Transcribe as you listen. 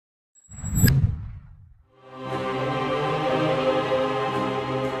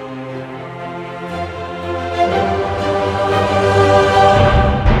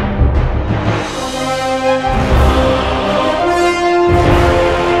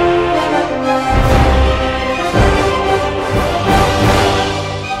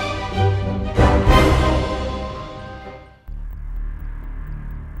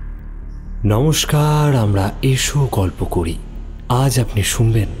নমস্কার, আমরা এসো গল্প করি। আজ আপনি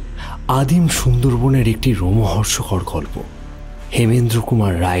শুনবেন আদিম সুন্দরবনের একটি রোমহর্ষকর গল্প, হেমেন্দ্র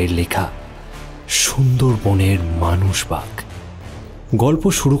কুমার রায়ের লেখা সুন্দরবনের মানুষ বাঘ। গল্প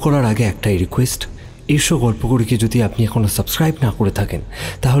শুরু করার আগে একটাই রিকোয়েস্ট, এসো গল্প করিকে যদি আপনি এখনো সাবস্ক্রাইব না করে থাকেন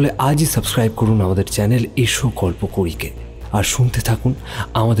তাহলে আজই সাবস্ক্রাইব করুন আমাদের চ্যানেল এসো গল্প করিকে, আর শুনতে থাকুন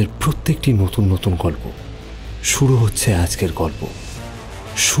আমাদের প্রত্যেকটি নতুন নতুন গল্প। শুরু হচ্ছে আজকের গল্প,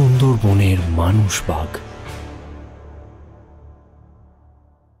 সুন্দরবনের মানুষ বাঘ।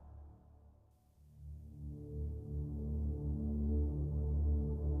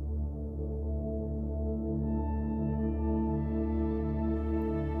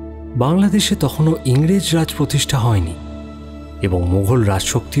 বাংলাদেশে তখনও ইংরেজ রাজ প্রতিষ্ঠা হয়নি এবং মুঘল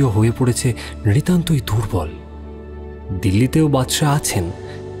রাজশক্তিও হয়ে পড়েছে নিতান্তই দুর্বল। দিল্লিতেও বাদশাহ আছেন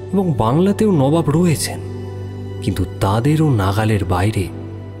এবং বাংলাতেও নবাব রয়েছেন, কিন্তু তাদেরও নাগালের বাইরে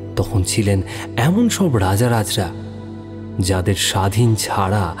তখন ছিলেন এমন সব রাজারাজরা যাদের স্বাধীন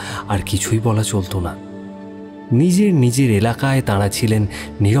ছাড়া আর কিছুই বলা চলত না। নিজের নিজের এলাকায় তাঁরা ছিলেন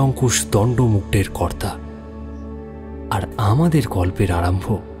নিরঙ্কুশ দণ্ডমুক্তের কর্তা। আর আমাদের গল্পের আরম্ভ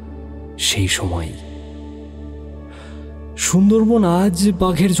সেই সময়ই। সুন্দরবন আজ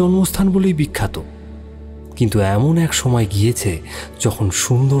বাঘের জন্মস্থান বলেই বিখ্যাত, কিন্তু এমন এক সময় গিয়েছে যখন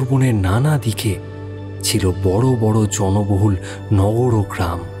সুন্দরবনের নানা দিকে ছিল বড় বড় জনবহুল নগর ও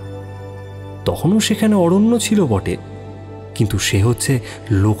গ্রাম। তখনও সেখানে অরণ্য ছিল বটে, কিন্তু সে হচ্ছে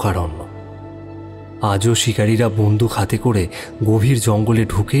লোকারণ্য। আজও শিকারীরা বন্দুক হাতে করে গভীর জঙ্গলে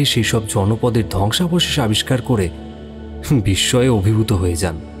ঢুকে সেই সব জনপদের ধ্বংসাবশেষ আবিষ্কার করে বিস্ময়ে অভিভূত হয়ে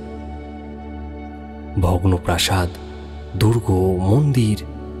যান। ভগ্ন প্রাসাদ, দুর্গ, মন্দির,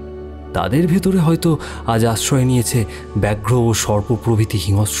 তাদের ভেতরে হয়তো আজ আশ্রয় নিয়েছে ব্যাঘ্র ও সর্প প্রভৃতি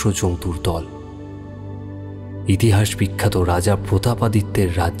হিংস্র জন্তুর দল। ইতিহাস বিখ্যাত রাজা প্রতাপাদিত্যের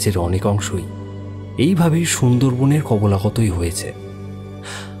রাজ্যের অনেক অংশই এইভাবেই সুন্দরবনের কবলাগতই হয়েছে।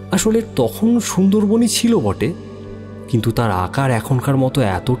 আসলে তখন সুন্দরবনই ছিল বটে, কিন্তু তার আকার এখনকার মতো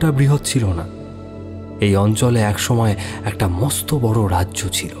এতটা বৃহৎ ছিল না। এই অঞ্চলে একসময় একটা মস্ত বড় রাজ্য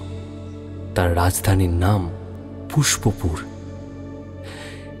ছিল। তার রাজধানীর নাম পুষ্পপুর।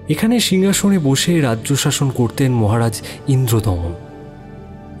 এখানে সিংহাসনে বসে রাজ্য শাসন করতেন মহারাজ ইন্দ্রদমন।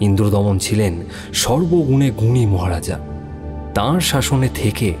 ইন্দ্রদমন ছিলেন সর্বগুণে গুণী মহারাজা। তাঁর শাসনে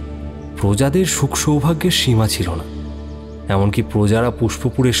থেকে প্রজাদের সুখ সৌভাগ্যের সীমা ছিল না। এমনকি প্রজারা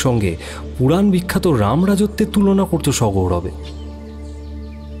পুষ্পপুরের সঙ্গে পুরাণ বিখ্যাত রাম রাজত্বের তুলনা করত সগৌরবে।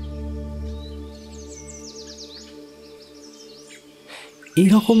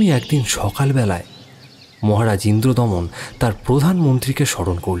 এইরকমই একদিন সকালবেলায় মহারাজ ইন্দ্রদমন তার প্রধানমন্ত্রীকে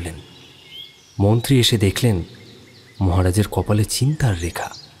স্মরণ করলেন। মন্ত্রী এসে দেখলেন মহারাজের কপালে চিন্তার রেখা।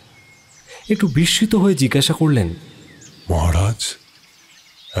 একটু বিস্মিত হয়ে জিজ্ঞাসা করলেন, মহারাজ,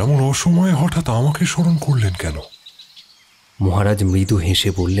 এমন অসময়ে হঠাৎ আমাকে স্মরণ করলেন কেন? মহারাজ মৃদু হেসে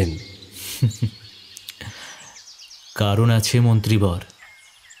বললেন, কারণ আছে মন্ত্রীবর।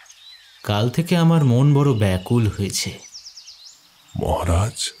 কাল থেকে আমার মন বড় ব্যাকুল হয়েছে।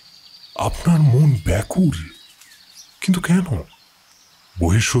 মহারাজ, আপনার মন ব্যাকুল? কিন্তু কেন?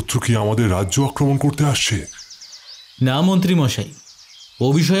 বহিঃশত্রু কি আমাদের রাজ্য আক্রমণ করতে আসছে? না মন্ত্রী মশাই, ও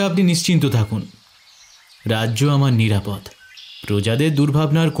বিষয়ে আপনি নিশ্চিন্ত থাকুন। রাজ্য আমার নিরাপদ, প্রজাদের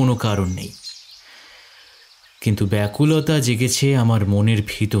দুর্ভাবনার কোনো কারণ নেই। কিন্তু ব্যাকুলতা জেগেছে আমার মনের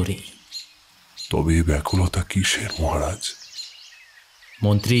ভিতরেই। তবে ব্যাকুলতা কিসের মহারাজ?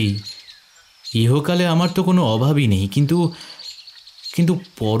 মন্ত্রী, ইহকালে আমার তো কোনো অভাবই নেই, কিন্তু কিন্তু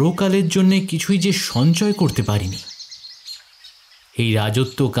পরকালের জন্যে কিছুই যে সঞ্চয় করতে পারিনি। এই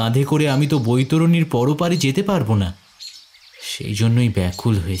রাজত্ব কাঁধে করে আমি তো বৈতরণীর পরপারে যেতে পারবো না, সেই জন্যই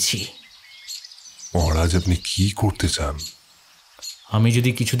ব্যাকুল হয়েছি। মহারাজ, আপনি কি করতে চান? আমি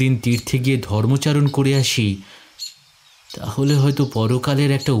যদি কিছুদিন তীর্থে গিয়ে ধর্মচারণ করে আসি, তাহলে হয়তো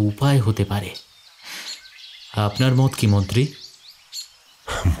পরকালের একটা উপায় হতে পারে। আপনার মত কি মন্ত্রী?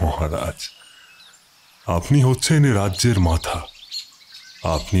 মহারাজ, আপনি হচ্ছেন রাজ্যের মাথা।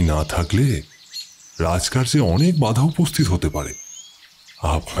 আপনি না থাকলে রাজকার্যে অনেক বাধা উপস্থিত হতে পারে।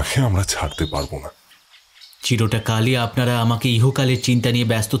 আপনাকে আমরা ছাড়তে পারবো না। চিরটা কালই আপনারা আমাকে ইহকালের চিন্তা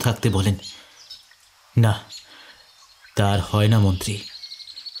নিয়ে ব্যস্ত থাকতে বলেন। না, তার হয় না মন্ত্রী।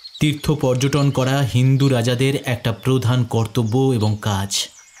 তীর্থ পর্যটন করা হিন্দু রাজাদের একটা প্রধান কর্তব্য এবং কাজ।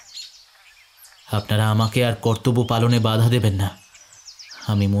 আপনারা আমাকে আর কর্তব্য পালনে বাধা দেবেন না,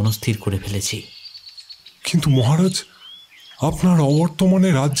 আমি মনস্থির করে ফেলেছি। কিন্তু মহারাজ, আপনার অবর্তমানে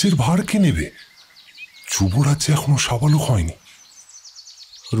রাজ্যের ভার কে নেবে? যুবরাজ্যে এখনো সাবালক হয়নি।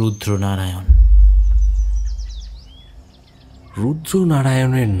 রুদ্রনারায়ণ।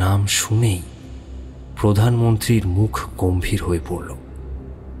 রুদ্রনারায়ণের নাম শুনেই প্রধানমন্ত্রীর মুখ গম্ভীর হয়ে পড়ল।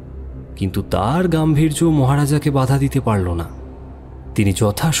 কিন্তু তার গাম্ভীর্য মহারাজাকে বাধা দিতে পারল না। তিনি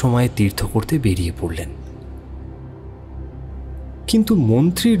যথাসময়ে তীর্থ করতে বেরিয়ে পড়লেন। কিন্তু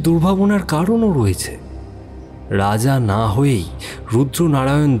মন্ত্রীর দুর্ভাবনার কারণও রয়েছে। রাজা না হয়েই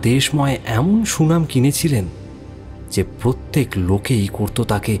রুদ্রনারায়ণ দেশময় এমন সুনাম কিনেছিলেন যে প্রত্যেক লোকেই করত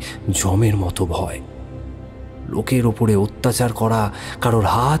তাকে যমের মতো ভয়। লোকের ওপরে অত্যাচার করা, কারোর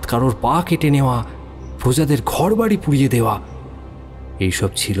হাত কারোর পা কেটে নেওয়া, প্রজাদের ঘরবাড়ি পুড়িয়ে দেওয়া,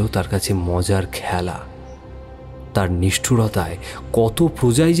 এইসব ছিল তার কাছে মজার খেলা। তার নিষ্ঠুরতায় কত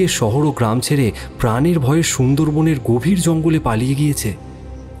প্রজাই যে শহর ও গ্রাম ছেড়ে প্রাণের ভয়ে সুন্দরবনের গভীর জঙ্গলে পালিয়ে গিয়েছে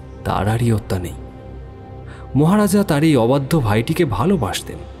তার আর ইয়ত্তা নেই। মহারাজা তার এই অবাধ্য ভাইটিকে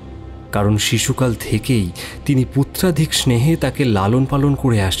ভালোবাসতেন, কারণ শিশুকাল থেকেই তিনি পুত্রাধিক স্নেহে তাকে লালন পালন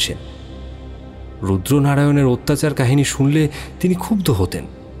করে আসছেন। রুদ্রনারায়ণের অত্যাচার কাহিনী শুনলে তিনি ক্ষুব্ধ হতেন,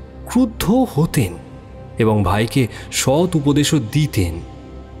 ক্রুদ্ধ হতেন এবং ভাইকে সৎ উপদেশও দিতেন,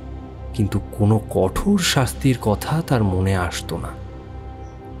 কিন্তু কোনো কঠোর শাস্তির কথা তার মনে আসতো না।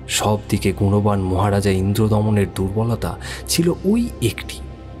 সব দিকে গুণবান মহারাজা ইন্দ্রদমনের দুর্বলতা ছিল ওই একটি।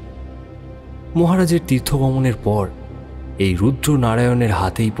 মহারাজের তীর্থগমনের পর এই রুদ্রনারায়ণের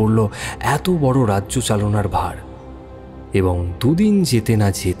হাতেই পড়ল এত বড় রাজ্য চালনার ভার, এবং দুদিন যেতে না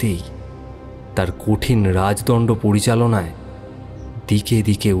যেতেই তার কঠিন রাজদণ্ড পরিচালনায় দিকে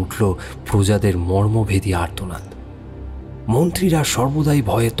দিকে উঠল প্রজাদের মর্মভেদী আর্তনাদ। মন্ত্রীরা সর্বদাই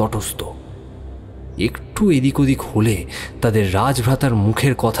ভয়ে তটস্থ। একটু এদিক ওদিক হলে তাদের রাজভ্রাতার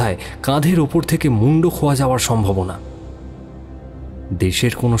মুখের কথায় কাঁধের ওপর থেকে মুন্ড খোয়া যাওয়ার সম্ভাবনা।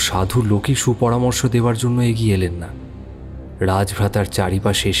 দেশের কোনো সাধু লোকই সুপরামর্শ দেওয়ার জন্য এগিয়ে এলেন না। রাজভ্রাতার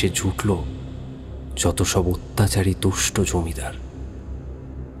চারিপাশে এসে জুটল যত সব অত্যাচারী দুষ্ট জমিদার।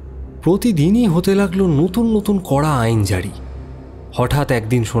 প্রতিদিনই হতে লাগলো নতুন নতুন কড়া আইন জারি। হঠাৎ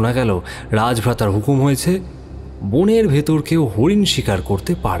একদিন শোনা গেল রাজভ্রাতার হুকুম হয়েছে বনের ভেতর কেউ হরিণ শিকার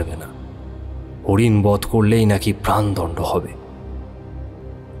করতে পারবে না, হরিণ বধ করলেই নাকি প্রাণদণ্ড হবে।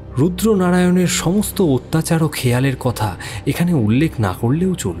 রুদ্রনারায়ণের সমস্ত অত্যাচার ও খেয়ালের কথা এখানে উল্লেখ না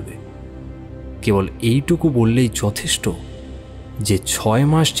করলেও চলবে। কেবল এইটুকু বললেই যথেষ্ট যে 6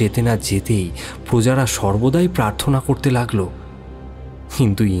 মাস যেতে না যেতেই প্রজারা সর্বদাই প্রার্থনা করতে লাগলো,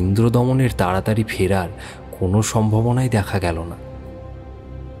 কিন্তু ইন্দ্রদমনের তাড়াতাড়ি ফেরার কোনো সম্ভাবনাই দেখা গেল না।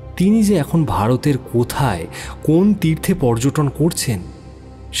 তিনি যে এখন ভারতের কোথায় কোন তীর্থে পর্যটন করছেন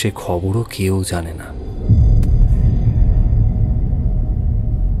সে খবরও কেউ জানে না।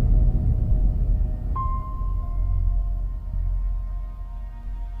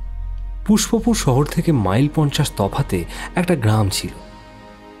 পুষ্পপুর শহর থেকে মাইল 50 তফাতে একটা গ্রাম ছিল।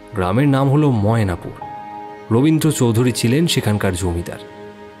 গ্রামের নাম হলো ময়নাপুর। রবীন্দ্র চৌধুরী ছিলেন সেখানকার জমিদার।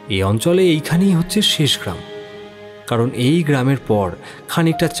 এই অঞ্চলে এইখানেই হচ্ছে শেষ গ্রাম, কারণ এই গ্রামের পর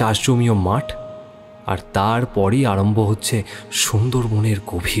খানিকটা চাষ জমি ও মাঠ, আর তারপরই আরম্ভ হচ্ছে সুন্দরবনের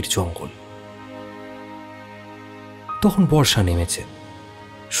গভীর জঙ্গল। তখন বর্ষা নেমেছে।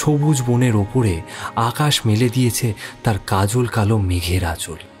 সবুজ বনের ওপরে আকাশ মেলে দিয়েছে তার কাজল কালো মেঘের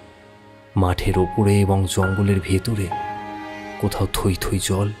আঁচল। মাঠের ওপরে এবং জঙ্গলের ভেতরে কোথাও থই থই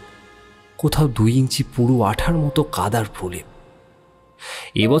জল, কোথাও 2 ইঞ্চি পুরো আঠার মতো কাদার প্রলেপ।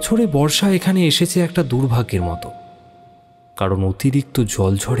 এবছরে বর্ষা এখানে এসেছে একটা দুর্ভাগ্যের মতো, কারণ অতিরিক্ত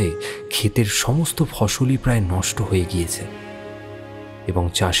জল ঝড়ে ক্ষেতের সমস্ত ফসলই প্রায় নষ্ট হয়ে গিয়েছে এবং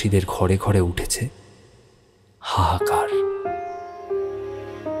চাষিদের ঘরে ঘরে উঠেছে হাহাকার।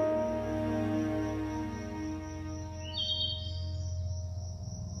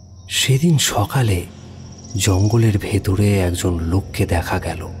 সেদিন সকালে জঙ্গলের ভেতরে একজন লোককে দেখা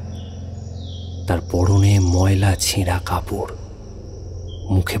গেল। তার পরনে ময়লা ছেঁড়া কাপড়,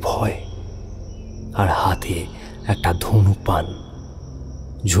 মুখে ভয়, আর হাতে একটা ধনুপান।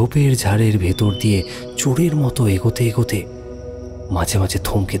 ঝোপের ঝাড়ের ভেতর দিয়ে চোরের মতো এগোতে এগোতে মাঝে মাঝে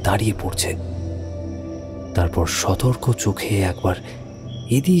থমকে দাঁড়িয়ে পড়ছে। তারপর সতর্ক চোখে একবার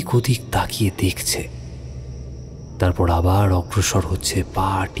এদিক ওদিক তাকিয়ে দেখছে। তারপর আবার অগ্রসর হচ্ছে পা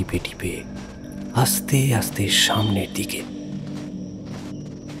টিপে টিপে আস্তে আস্তে সামনের দিকে।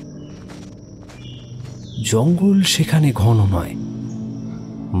 জঙ্গল সেখানে ঘন নয়,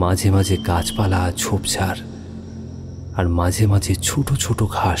 মাঝে মাঝে গাছপালা, ঝোপঝাড়, আর মাঝে মাঝে ছোট ছোট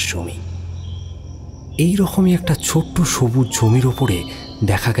ঘাস জমি। এই রকমই একটা ছোট্ট সবুজ জমির ওপরে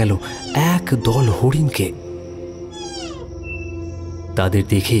দেখা গেল এক দল হরিণকে। তাদের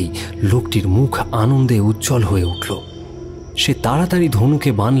দেখেই লোকটির মুখ আনন্দে উজ্জ্বল হয়ে উঠল। সে তাড়াতাড়ি ধনুকে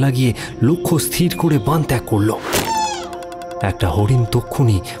বাণ লাগিয়ে লক্ষ্য স্থির করে বাণ ত্যাগ করল। একটা হরিণ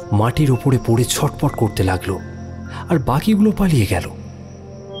তক্ষুনি মাটির ওপরে পড়ে ছটপট করতে লাগলো, আর বাকিগুলো পালিয়ে গেল।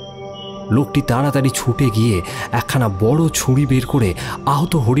 লোকটি তাড়াতাড়ি ছুটে গিয়ে একখানা বড় ছুরি বের করে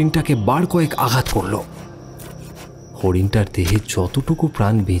আহত হরিণটাকে বার কয়েক আঘাত করল। হরিণটার দেহে যতটুকু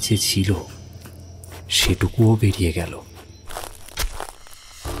প্রাণ বেঁচে ছিল সেটুকুও বেরিয়ে গেল।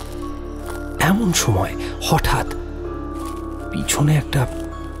 এমন সময় হঠাৎ পিছনে একটা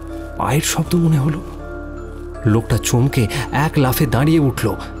পায়ের শব্দ মনে হলো। লোকটা চমকে এক লাফে দাঁড়িয়ে উঠল।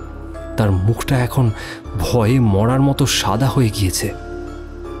 তার মুখটা এখন ভয়ে মরার মতো সাদা হয়ে গিয়েছে।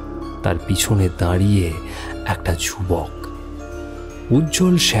 তার পিছনে দাঁড়িয়ে একটা যুবক,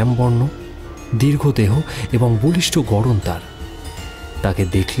 উজ্জ্বল শ্যামবর্ণ, দীর্ঘ দেহ এবং বলিষ্ঠ গড়ন। তাকে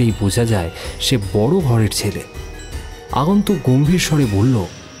দেখলেই বোঝা যায় সে বড় ঘরের ছেলে। আগন্তুক গম্ভীর স্বরে বলল,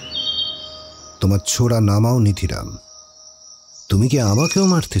 তোমার ছোড়া নামাও নিধিরাম, তুমি কি আমাকেও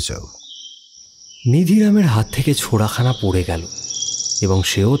মারতে চাও? নিধিরামের হাত থেকে ছোড়াখানা পড়ে গেল এবং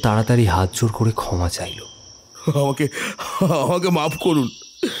সেও তাড়াতাড়ি হাত জোর করে ক্ষমা চাইল। আমাকে আমাকে মাফ করুন,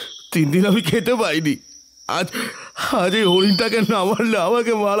 3 দিন আমি খেতে পাইনি। আজ আজ এই হরিণটাকে না মারলে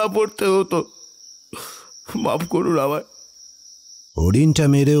আমাকে মারা পড়তে হতো। মাফ করুন আমায়। হরিণটা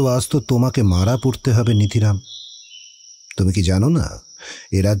মেরেও আজ তো তোমাকে মারা পড়তে হবে নিধিরাম। তুমি কি জানো না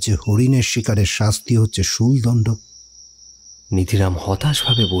এ রাজ্যে হরিণের শিকারের শাস্তি হচ্ছে শুলদণ্ড? নিধিরাম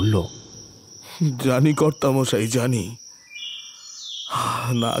হতাশভাবে বলল, জানি কর্তামশাই, জানি।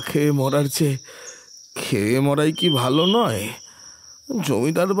 না খেয়ে মরার চেয়ে খেয়ে মরাই কি ভালো নয়?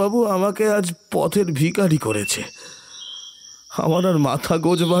 জমিদার বাবু আমাকে আজ পথের ভিখারি করেছে। আমার আর মাথা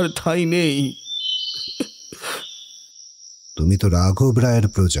গোজবার ঠাঁই নেই। তুমি তো রাঘব রায়ের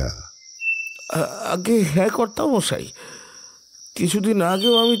প্রজা। আগে হ্যাঁ কর্তামশাই, কিছুদিন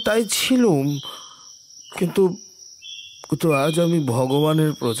আগেও আমি তাই ছিলুম, কিন্তু আজ আমি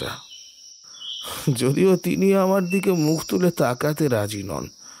ভগবানের প্রজা। যদিও তিনি আমার দিকে মুখ তুলে তাকাতে রাজি নন।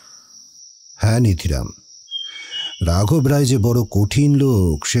 হ্যাঁ নিধিরাম, রাঘব রায় যে বড় কঠিন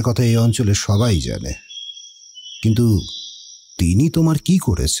লোক সে কথা এই অঞ্চলে সবাই জানে। কিন্তু তিনি তোমার কি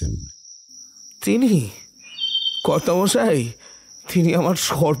করেছেন? তিনি কর্তামশাই, তিনি আমার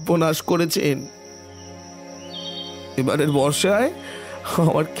সর্বনাশ করেছেন। এবারের বর্ষায়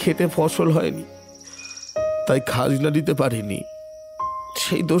আমার খেতে ফসল হয়নি, তাই খাজনা দিতে পারিনি।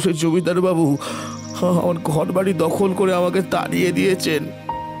 সেই দোষে জমিদার বাবু আমার ঘর বাড়ি দখল করে আমাকে তাড়িয়ে দিয়েছেন।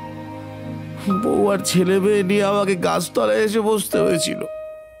 বউ আর ছেলে মেয়ে নিয়ে আমাকে গাছতলায় এসে বসতে হয়েছিল।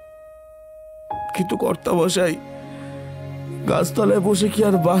 কিন্তু কর্তামশাই, গাছতলায় বসে কি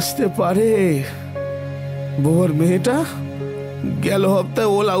আর বাঁচতে পারে? বউ আর মেয়েটা গেল সপ্তাহে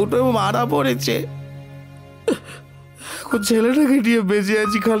ওল আউট হয়ে মারা পড়েছে। এখন ছেলেটাকে নিয়ে বেঁচে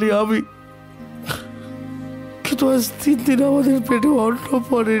আছি খালি আমি। কিন্তু আজ 3 দিন আমাদের পেটে অন্ন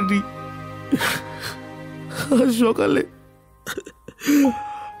পড়েনি। আজ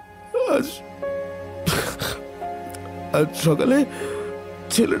সকালে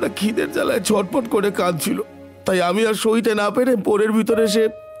ছেলেটা খিদের জ্বালায় ছটফট করে কাঁদছিল, তাই আমি আর সইতে না পেরে বোরের ভিতরে এসে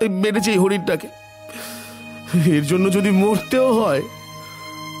মেরেছি এই হরিণটাকে। এর জন্য যদি মরতেও হয়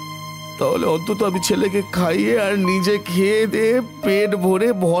তাহলে অন্তত আমি ছেলেকে খাইয়ে আর নিজে খেয়ে দিয়ে পেট ভরে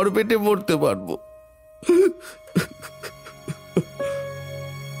ভর পেটে মরতে পারবো।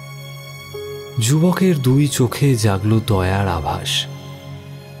 যুবকের 2 চোখে জাগলো দয়ার আভাস।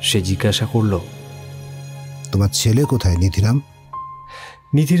 সে জিজ্ঞাসা করল, তোমার ছেলে কোথায় নিধিরাম?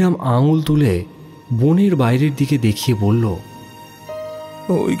 নিধিরাম আঙুল তুলে বনের বাইরের দিকে দেখিয়ে বলল,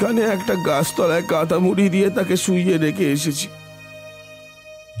 ওইখানে একটা গাছতলায় কাঁথা মুড়ি দিয়ে তাকে শুইয়ে রেখে এসেছি।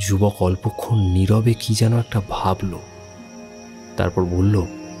 যুবক অল্পক্ষণ নীরবে কি যেন একটা ভাবল, তারপর বলল,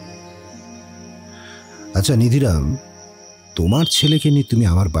 আচ্ছা নিধিরাম, তোমার ছেলেকে নিয়ে তুমি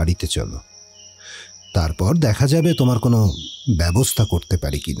আমার বাড়িতে চলো, তারপর দেখা যাবে তোমার কোনো ব্যবস্থা করতে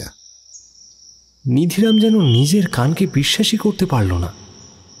পারি কিনা। নিধিরাম যেন নিজের কানকে বিশ্বাসই করতে পারল না।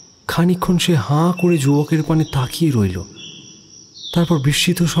 খানিকক্ষণ সে হাঁ করে যুবকের পানে তাকিয়ে রইল, তারপর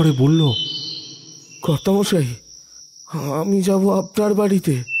বিস্মিত স্বরে বলল, কর্তামশাই, আমি যাব আপনার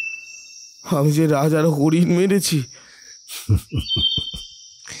বাড়িতে? আমি যে রাজার হরিণ মেরেছি।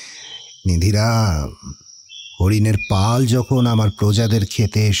 নিধিরাম, হরিণের পাল যখন আমার প্রজাদের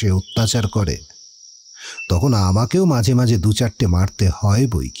খেতে এসে অত্যাচার করে তখন আমাকেও মাঝে মাঝে 2-4টে মারতে হয়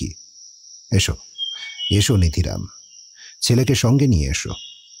বই কি। এসো এসো নিধিরাম, ছেলেকে সঙ্গে নিয়ে এসো।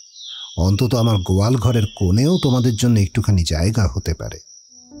 অন্তত আমার গোয়াল ঘরের কোণেও তোমাদের জন্য একটুখানি জায়গা হতে পারে।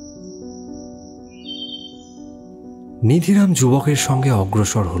 নিধিরাম যুবকের সঙ্গে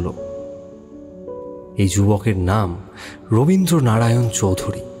অগ্রসর হল। এই যুবকের নাম রবীন্দ্রনারায়ণ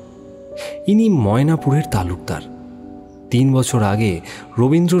চৌধুরী। ইনি ময়নাপুরের তালুকদার। 3 বছর আগে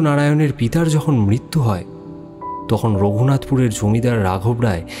রবীন্দ্রনারায়ণের পিতার যখন মৃত্যু হয় তখন রঘুনাথপুরের জমিদার রাঘব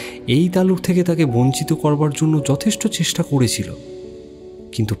রায় এই তালুক থেকে তাকে বঞ্চিত করবার জন্য যথেষ্ট চেষ্টা করেছিল,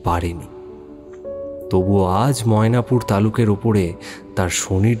 কিন্তু পারেনি। তবুও আজ ময়নাপুর তালুকের ওপরে তার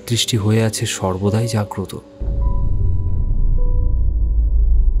শনির দৃষ্টি হয়ে আছে সর্বদাই জাগ্রত।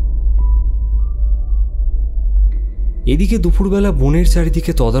 এদিকে দুপুরবেলা বনের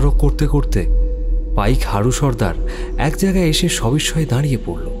চারিদিকে তদারক করতে করতে পাইক হারু সর্দার এক জায়গায় এসে সবিস্ময়ে দাঁড়িয়ে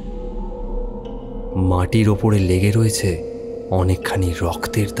পড়ল। মাটির ওপরে লেগে রয়েছে অনেকখানি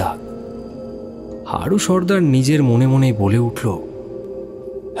রক্তের দাগ। হারু সর্দার নিজের মনে মনেই বলে উঠল,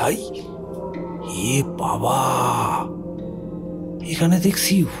 হাই এ বাবা, এখানে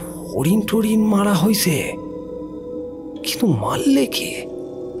দেখছি হরিণ টরিণ মারা হয়েছে, কিন্তু মারলে কে?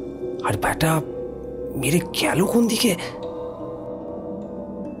 আর ব্যাটা মেরে গেল কোন দিকে?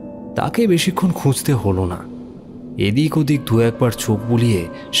 তাকে বেশিক্ষণ খুঁজতে হলো না। এদিক ওদিক দু একবার চোখ বুলিয়ে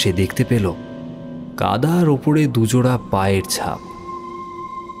সে দেখতে পেল কাদার ওপরে দুজোড়া পায়ের ছাপ।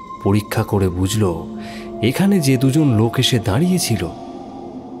 পরীক্ষা করে বুঝল এখানে যে দুজন লোক এসে দাঁড়িয়েছিল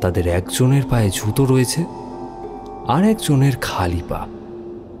তাদের একজনের পায়ে জুতো রয়েছে আর একজনের খালি পা।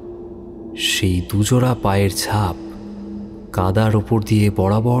 সেই দুজোড়া পায়ের ছাপ কাদার ওপর দিয়ে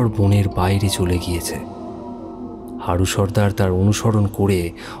বরাবর বনের বাইরে চলে গিয়েছে। হারু সর্দার তার অনুসরণ করে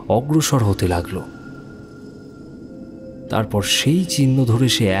অগ্রসর হতে লাগল। তারপর সেই চিহ্ন ধরে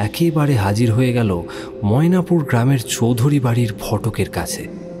সে একেবারে হাজির হয়ে গেল ময়নাপুর গ্রামের চৌধুরী বাড়ির ফটকের কাছে।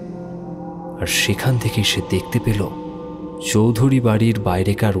 আর সেখান থেকে সে দেখতে পেল চৌধুরী বাড়ির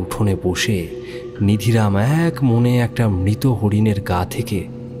বাইরেকার উঠোনে বসে নিধিরাম এক মনে একটা মৃত হরিণের গা থেকে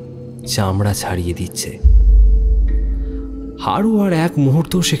চামড়া ছাড়িয়ে দিচ্ছে। হারু আর এক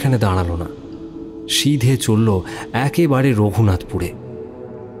মুহূর্ত সেখানে দাঁড়ালো না, সিধে চলল একেবারে রঘুনাথপুরে।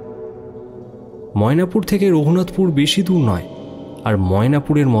 ময়নাপুর থেকে রঘুনাথপুর বেশি দূর নয়, আর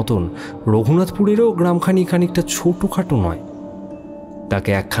ময়নাপুরের মতন রঘুনাথপুরেরও গ্রামখানি খানিকটা ছোটোখাটো নয়। তাকে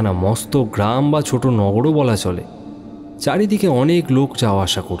একখানা মস্ত গ্রাম বা ছোট নগরও বলা চলে। চারিদিকে অনেক লোক যাওয়া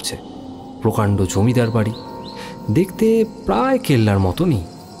আসা করছে। প্রকাণ্ড জমিদার বাড়ি, দেখতে প্রায় কেল্লার মতনই।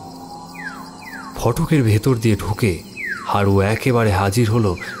 ফটকের ভেতর দিয়ে ঢুকে হারু একেবারে হাজির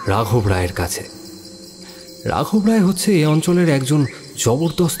হলো রাঘব রায়ের কাছে। রাঘব রায় হচ্ছে এ অঞ্চলের একজন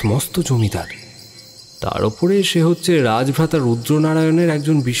জবরদস্ত মস্ত জমিদার। তার উপরে সে হচ্ছে রাজভ্রাতা রুদ্রনারায়ণের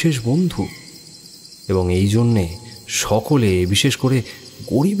একজন বিশেষ বন্ধু, এবং এই জন্যে সকলে, বিশেষ করে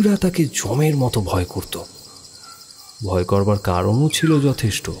গরিবরা, তাকে জমের মতো ভয় করত। ভয় করবার কারণও ছিল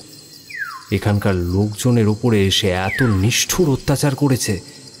যথেষ্ট। এখানকার লোকজনের উপরে সে এত নিষ্ঠুর অত্যাচার করেছে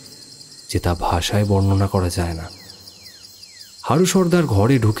যে তা ভাষায় বর্ণনা করা যায় না। হারু সর্দার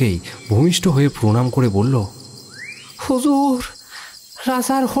ঘরে ঢুকেই ভূমিষ্ঠ হয়ে প্রণাম করে বলল, হুজুর,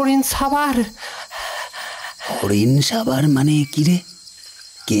 রাজার হরিণ সাবার। হরিণ সাবার মানে কি রে?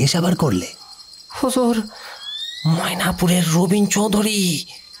 কে সাবার করলে? হুজুর, ময়নাপুরের রবীন চৌধুরী।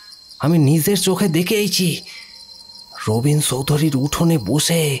 আমি নিজের চোখে দেখে আইছি। রবীন চৌধুরীর উঠোনে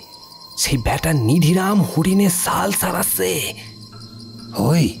বসে সেই ব্যাটা নিধিরাম হরিণের সাল সারাচ্ছে।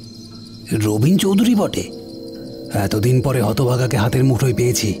 ওই রবীন চৌধুরী বটে। এতদিন পরে হতভাগাকে হাতের মুঠোয়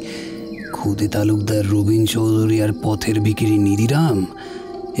পেয়েছি। খুদে তালুকদার রবীন চৌধুরী আর পথের ভিখিরি নিধিরাম।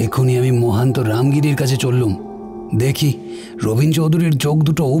 এখনই আমি মহান্ত রামগিরির কাছে চললুম। দেখি রবীন চৌধুরীর চোখ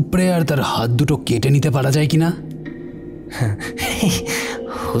দুটো উপড়ে আর তার হাত দুটো কেটে নিতে পারা যায় কিনা।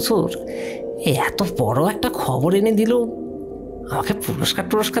 হুজুর, এত বড় একটা খবর এনে দিল, আমাকে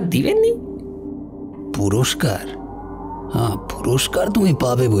পুরস্কার দিবেননি? পুরস্কার? হ্যাঁ, পুরস্কার তুমি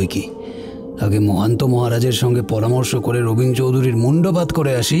পাবে বই কি। আগে মহান্ত মহারাজের সঙ্গে পরামর্শ করে রবীন চৌধুরীর মুন্ডপাত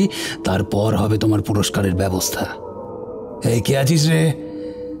করে আসি, তারপর হবে তোমার পুরস্কারের ব্যবস্থা। এই কে আছিস রে?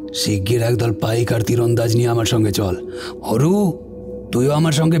 শিগগির একদল পাইক আর তীরন্দাজ নিয়ে আমার সঙ্গে চল। হরু, তুইও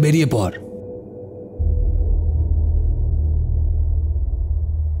আমার সঙ্গে বেরিয়ে পড়।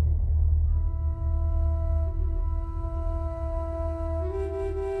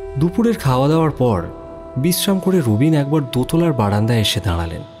 দুপুরের খাওয়া দাওয়ার পর বিশ্রাম করে রবিন একবার দোতলার বারান্দায় এসে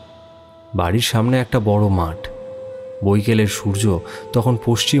দাঁড়ালেন। বাড়ির সামনে একটা বড় মাঠ। বৈকালের সূর্য তখন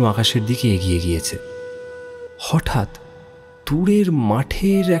পশ্চিম আকাশের দিকে এগিয়ে গিয়েছে। হঠাৎ দূরের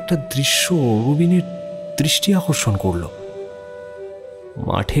মাঠের একটা দৃশ্য রবিনের দৃষ্টি আকর্ষণ করল।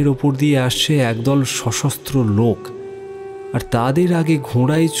 মাঠের ওপর দিয়ে আসছে একদল সশস্ত্র লোক, আর তাদের আগে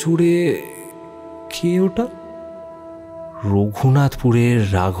ঘোড়ায় চড়ে কে ওটা? রঘুনাথপুরের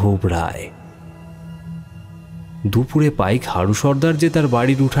রাঘব রায়। দুপুরে পাইক হারু সর্দার যে তার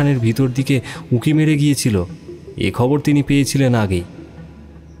বাড়ির উঠানের ভিতর দিকে উঁকি মেরে গিয়েছিল, এ খবর তিনি পেয়েছিলেন আগেই।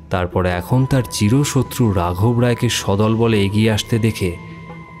 তারপরে এখন তার চিরশত্রু রাঘব রায়কে সদল বলে এগিয়ে আসতে দেখে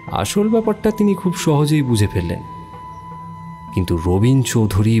আসল ব্যাপারটা তিনি খুব সহজেই বুঝে ফেললেন। কিন্তু রবীন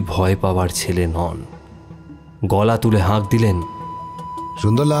চৌধুরী ভয় পাওয়ার ছেলে নন। গলা তুলে হাঁক দিলেন,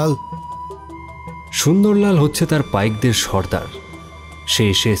 সুন্দরলাল। সুন্দরলাল হচ্ছে তার পাইকদের সর্দার। সে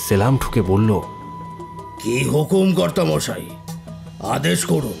এসে সেলাম ঠুকে বলল, কি হুকুম কর্তামশাই, আদেশ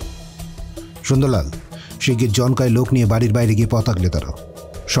করুন। সুন্দরলাল, শিগগির জনকায় লোক নিয়ে বাড়ির বাইরে গিয়ে পতাকলে দাঁড়াও।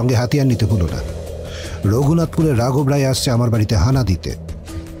 সঙ্গে হাতিয়ার নিতে ভুলো না। রঘুনাথপুরের রাঘব রায় আসছে আমার বাড়িতে হানা দিতে।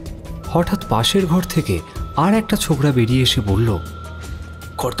 হঠাৎ পাশের ঘর থেকে আর একটা ছোকরা বেরিয়ে এসে বলল,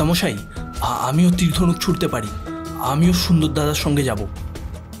 কর্তামশাই, আমিও তীরধনুক ছুটতে পারি, আমিও সুন্দর দাদার সঙ্গে যাব।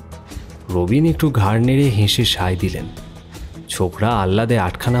 রবিন একটু ঘাড় নেড়ে হেসে সায় দিলেন। ছোকরা আহ্লাদে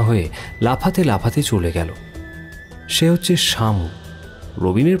আটখানা হয়ে লাফাতে লাফাতে চলে গেল। সে হচ্ছে শামু,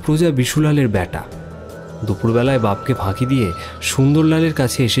 রবিনের প্রজা বিশুলালের বেটা। দুপুরবেলায় বাপকে ফাঁকি দিয়ে সুন্দরলালের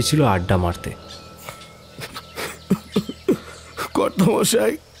কাছে এসেছিল আড্ডা মারতে।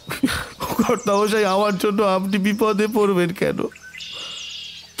 কর্তামশাই, কর্তামশাই, আমার জন্য আপনি বিপদে পড়বেন কেন?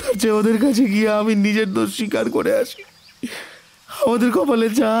 তার চেয়ে ওদের কাছে গিয়ে আমি নিজের দোষ স্বীকার করে আসি। আমাদের কপালে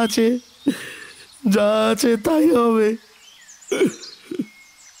যা আছে তাই হবে।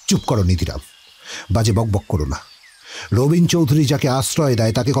 চুপ করো নিধিরাম, বাজে বকবক করো না। রবীন চৌধুরী যাকে আশ্রয়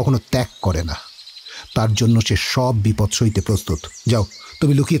দেয় তাকে কখনো ত্যাগ করে না। তার জন্য সে সব বিপদ সইতে প্রস্তুত। যাও,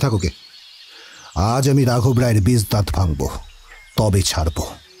 তুমি লুকিয়ে থাকো গে। আজ আমি রাঘব রায়ের বীজ দাঁত ভাঙব, তবে ছাড়ব।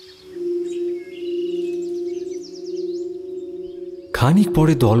 খানিক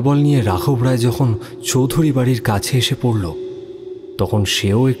পরে দলবল নিয়ে রাঘব রায় যখন চৌধুরী বাড়ির কাছে এসে পড়ল, তখন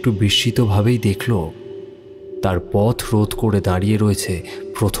সেও একটু বিস্মিতভাবেই দেখল তার পথ রোধ করে দাঁড়িয়ে রয়েছে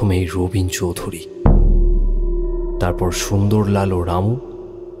প্রথমেই রবীন চৌধুরী, তারপর সুন্দরলাল ও রামু,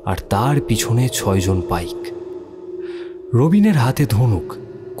 আর তার পিছনে 6 জন পাইক। রবীনের হাতে ধনুক,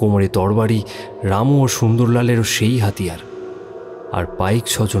 কোমরে তরবারি, রামু ও সুন্দরলালেরও সেই হাতিয়ার, আর পাইক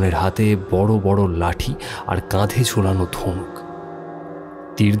 6 জনের হাতে বড় বড় লাঠি আর কাঁধে ঝোলানো ধনুক।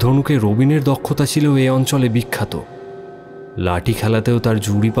 তীর ধনুকে রবীনের দক্ষতা ছিল এ অঞ্চলে বিখ্যাত। লাঠি খেলাতেও তার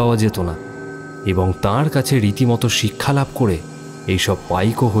জুড়ি পাওয়া যেত না, এবং তাঁর কাছে রীতিমতো শিক্ষা লাভ করে এইসব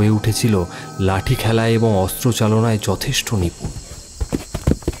পাইকও হয়ে উঠেছিল লাঠি খেলায় এবং অস্ত্র চালনায় যথেষ্ট নিপুণ।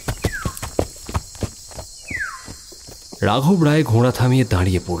 রাঘব রায় ঘোড়া থামিয়ে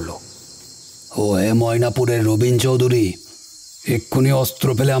দাঁড়িয়ে পড়ল। ও হে ময়নাপুরের রবীন চৌধুরী, এক্ষুনি অস্ত্র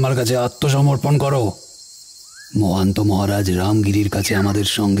ফেলে আমার কাছে আত্মসমর্পণ করো। মহান্ত মহারাজ রামগিরির কাছে আমাদের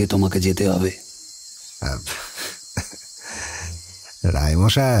সঙ্গে তোমাকে যেতে হবে।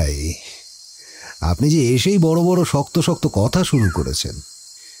 রায়মশাই, আপনি যে এসেই বড় বড় শক্ত শক্ত কথা শুরু করেছেন।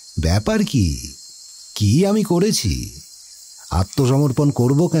 ব্যাপার কি? কি আমি করেছি? আত্মসমর্পণ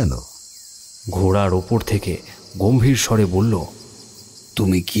করব কেন? ঘোড়ার ওপর থেকে গম্ভীর স্বরে বলল,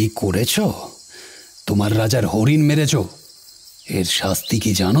 তুমি কি করেছ? তোমার রাজার হরিণ মেরেছ। এর শাস্তি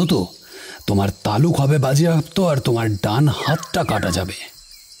কি জানো তো? তোমার তালুক হবে বাজেয়াপ্ত, আর তোমার ডান হাতটা কাটা যাবে।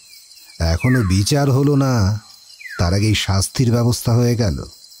 এখনো বিচার হলো না, তার আগেই শাস্তির ব্যবস্থা হয়ে গেল।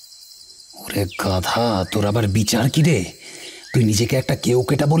 ওরে গাধা, তোর আবার বিচার কি রে? তুই নিজেকে একটা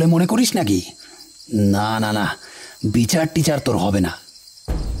কেউকেটা বলে মনে করিস নাকি? না না না, বিচার টিচার তোর হবে না।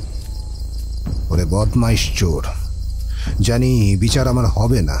 ওরে বদমাইশ চোর, জানি বিচার আমার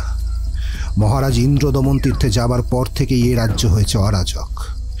হবে না। মহারাজ ইন্দ্রদমন তীর্থে যাবার পর থেকে এ রাজ্য হয়েছে অরাজক,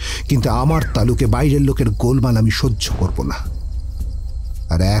 কিন্তু আমার তালুকে বাইরের লোকের গোলমাল আমি সহ্য করব না।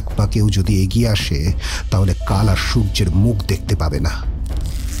 আর এক পা কেউ যদি এগিয়ে আসে, তাহলে কাল আর সূর্যের মুখ দেখতে পাবে না।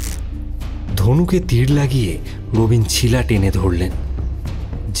 ধনুকে তীর লাগিয়ে রবীন ছিলা টেনে ধরলেন,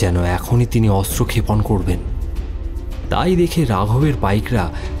 যেন এখনই তিনি অস্ত্র ক্ষেপণ করবেন। তাই দেখে রাঘবের পাইকরা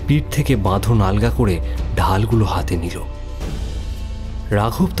পিঠ থেকে বাঁধন আলগা করে ঢালগুলো হাতে নিল।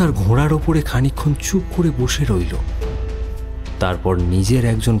 রাঘব তার ঘোড়ার ওপরে খানিকক্ষণ চুপ করে বসে রইল। তারপর নিজের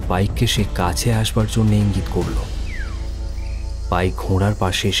একজন পাইককে সে কাছে আসবার জন্য ইঙ্গিত করল। পাইক ঘোড়ার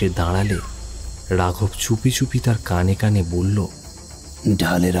পাশে এসে দাঁড়ালে রাঘব চুপি চুপি তার কানে কানে বলল,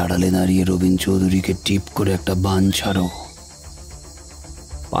 ঢালের আড়ালে দাঁড়িয়ে রবীন চৌধুরীকে টিপ করে একটা বান ছাড়ো।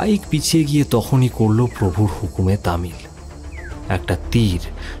 পাইক পিছিয়ে গিয়ে তখনই করল প্রভুর হুকুমে তামিল। একটা তীর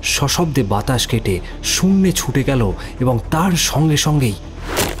সশব্দে বাতাস কেটে শূন্যে ছুটে গেল, এবং তার সঙ্গে সঙ্গেই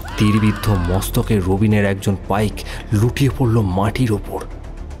তীরবিদ্ধ মস্তকে রবীনের একজন পাইক লুটিয়ে পড়ল মাটির ওপর।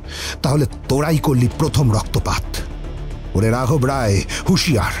 তাহলে তোরাই করলি প্রথম রক্তপাত। ওরে রাঘব রায়,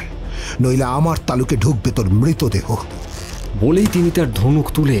 হুঁশিয়ার, নইলে আমার তালুকে ঢুকবে তোর মৃতদেহ। বলেই তিনি তার ধনুক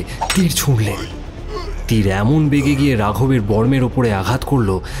তুলে তীর ছুঁড়লেন। তীর এমন বেগে গিয়ে রাঘবের বর্মের ওপরে আঘাত করল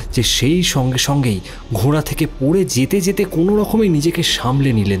যে সেই সঙ্গে সঙ্গেই ঘোড়া থেকে পড়ে যেতে যেতে কোনো রকমে নিজেকে সামলে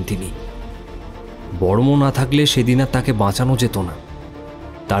নিলেন তিনি। বর্ম না থাকলে সেদিন আর তাকে বাঁচানো যেত না।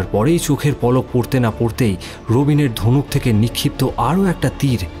 তারপরেই চোখের পলক পড়তে না পড়তেই রবীনের ধনুক থেকে নিক্ষিপ্ত আরও একটা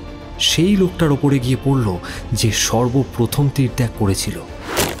তীর সেই লোকটার ওপরে গিয়ে পড়ল যে সর্বপ্রথম তীর ত্যাগ করেছিল।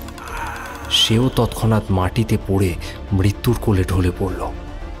 সেও তৎক্ষণাৎ মাটিতে পড়ে মৃত্যুর কোলে ঢলে পড়ল।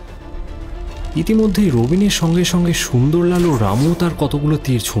 ইতিমধ্যেই রবীনের সঙ্গে সঙ্গে সুন্দরলাল ও রামু তার কতগুলো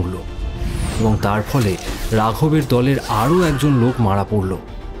তীর ছুঁড়ল, এবং তার ফলে রাঘবের দলের আরও একজন লোক মারা পড়ল,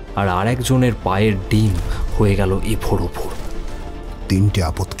 আর আরেকজনের পায়ের ডিম হয়ে গেল এফোড় ওফোড়। 3টে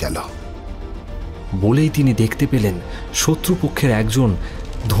আপদ গেল। বলেই তিনি দেখতে পেলেন শত্রুপক্ষের একজন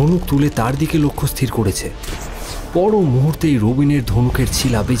ধনুক তুলে তার দিকে লক্ষ্য স্থির করেছে। বড় মুহূর্তেই রবিনের ধনুকের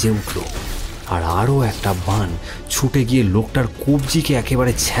ছিলা বেজে উঠল, আর আরও একটা বান ছুটে গিয়ে লোকটার কবজিকে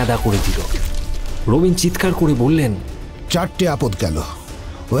একেবারে ছ্যাঁদা করে দিল। রবিন চিৎকার করে বললেন, 4টে আপদ গেল।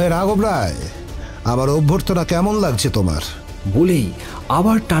 ওহে রাঘব রায়, আমার অভ্যর্থনা কেমন লাগছে তোমার? বলেই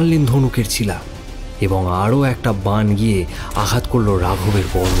আবার টানলেন ধনুকের ছিলা এবং আরও একটা বান গিয়ে আঘাত করল রাঘবের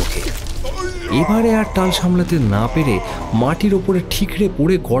বর্ণকে। এবারে আর টাল সামলাতে না পেরে মাটির ওপরে ঠিকরে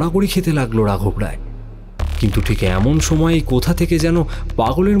পড়ে গড়াগড়ি খেতে লাগলো রাঘব রায়। কিন্তু ঠিক এমন সময় কোথা থেকে যেন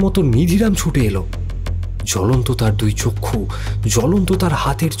পাগলের মতো নিধিরাম ছুটে এলো। জ্বলন্ত তার 2 চক্ষু, জ্বলন্ত তার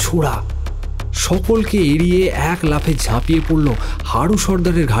হাতের ছোড়া। সকলকে এড়িয়ে এক লাফে ঝাঁপিয়ে পড়ল হাড়ু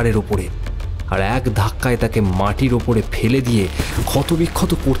সর্দারের ঘাড়ের ওপরে, আর এক ধাক্কায় তাকে মাটির ওপরে ফেলে দিয়ে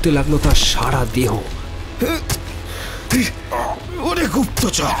ক্ষতবিক্ষত করতে লাগলো তার সারা দেহ। ওরে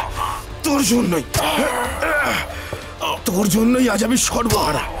গুপ্তচর, তোর জন্যই আজ আমি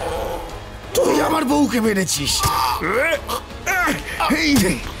সর্বহারা। তুই আমার বউকে মেরেছিস। এই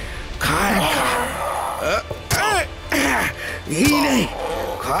নে, খা, এই নে,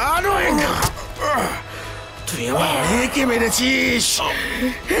 তুই আমার মেয়েকে মেরেছিস।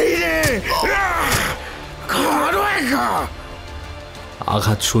 এই নে,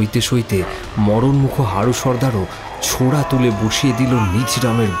 আঘাত সইতে সইতে মরণমুখ হাড়ু সর্দারও ছোড়া তুলে বসিয়ে দিল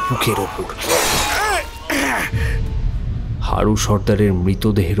নিধিরামের বুকের ওপর। হাড়ু সর্দারের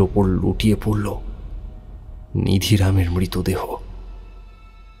মৃতদেহের ওপর লুটিয়ে পড়ল নিধিরামের মৃতদেহ।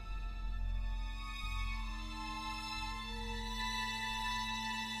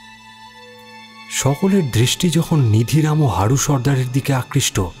 সকলের দৃষ্টি যখন নিধিরাম ও হাড়ু সর্দারের দিকে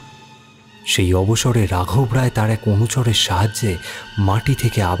আকৃষ্ট, সেই অবসরে রাঘব রায় তার এক অনুচরের সাহায্যে মাটি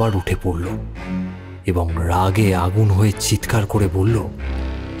থেকে আবার উঠে পড়ল এবং রাগে আগুন হয়ে চিৎকার করে বলল,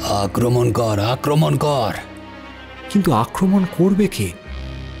 আক্রমণ কর, আক্রমণ কর। কিন্তু আক্রমণ করবে কে?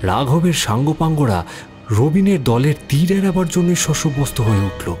 রাঘবের সাঙ্গপাঙ্গরা রবিনের দলের তীর এড়াবার জন্য শস্যবস্ত হয়ে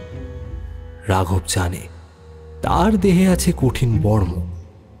উঠল। রাঘব জানে তার দেহে আছে কঠিন বর্ম,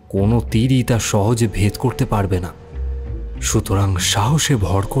 কোনো তীরই তা সহজে ভেদ করতে পারবে না। সুতরাং সাহসে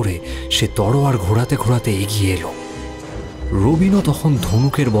ভর করে সে তরোয়ার ঘোরাতে ঘোরাতে এগিয়ে এলো। রবিনও তখন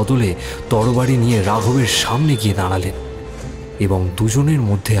ধনুকের বদলে তরবারি নিয়ে রাঘবের সামনে গিয়ে দাঁড়ালেন এবং দুজনের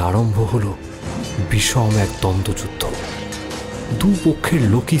মধ্যে আরম্ভ হল বিষম এক দ্বন্দ্বযুদ্ধ। দুপক্ষের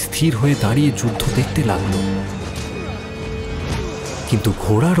লোকই স্থির হয়ে দাঁড়িয়ে যুদ্ধ দেখতে লাগলো। কিন্তু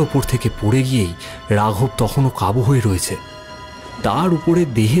ঘোড়ার ওপর থেকে পড়ে গিয়েই রাঘব তখনও কাবু হয়ে রয়েছে। তার উপরে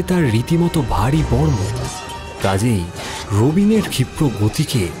দেহে তার রীতিমতো ভারী বর্ম, কাজেই রবিনের ক্ষিপ্র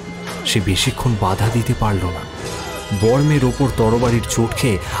গতিকে সে বেশিক্ষণ বাধা দিতে পারল না। বর্মের ওপর তরবারির চোট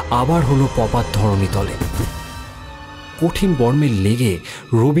খেয়ে আবার হলো পপাত ধরণী তলে। কঠিন বর্মের লেগে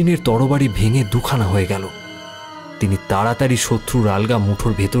রবিনের তরবারি ভেঙে দুখানা হয়ে গেল। তিনি তাড়াতাড়ি শত্রুর আলগা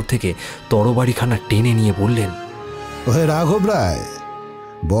মুঠোর ভেতর থেকে তরবারিখানা টেনে নিয়ে বললেন, ওহে রাঘব রায়,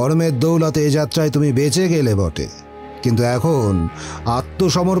 বর্মের দৌলতে এ যাত্রায় তুমি বেঁচে গেলে বটে, কিন্তু এখন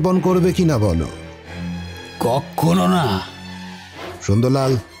আত্মসমর্পণ করবে কিনা বলো? কখনো না।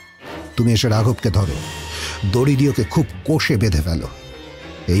 সুন্দরলাল, তুমি এসে রাঘবকে ধরো, দড়ি দিয়ে ওকে খুব কষে বেঁধে ফেলো।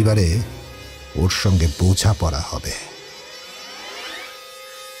 এইবারে ওর সঙ্গে বোঝাপড়া হবে।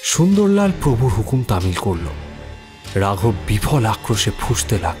 সুন্দরলাল প্রভুর হুকুম তামিল করল। রাঘব বিফল আক্রোশে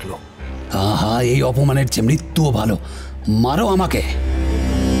ফুঁসতে লাগলো, আহা, এই অপমানের চেয়ে মৃত্যুও ভালো, মারো আমাকে।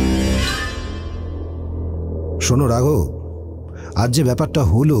 শোনো রাঘব, আজ যে ব্যাপারটা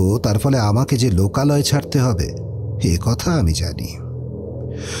হলো তার ফলে আমাকে যে লোকালয় ছাড়তে হবে এ কথা আমি জানি।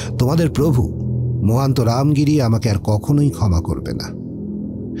 তোমাদের প্রভু মহান্ত রামগিরি আমাকে আর কখনোই ক্ষমা করবে না।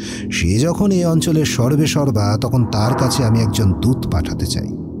 সে যখন এই অঞ্চলের সর্বে সর্বা, তখন তার কাছে আমি একজন দূত পাঠাতে চাই।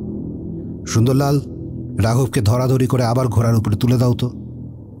 সুন্দরলাল, রাঘবকে ধরাধরি করে আবার ঘোড়ার উপরে তুলে দাও তো।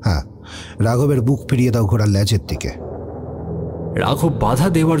 হ্যাঁ, রাঘবের বুক ফিরিয়ে দাও ঘোড়ার লেজের দিকে। রাঘব বাধা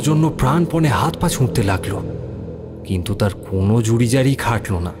দেওয়ার জন্য প্রাণপণে হাত পা ছুঁড়তে লাগলো, কিন্তু তার কোনো জুড়িজারি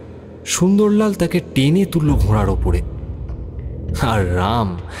খাটল না। সুন্দরলাল তাকে টেনে তুলল ঘোড়ার ওপরে, আর রাম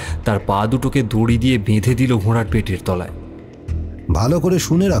তার পা দুটোকে দড়ি দিয়ে বেঁধে দিল ঘোড়ার পেটের তলায়। ভালো করে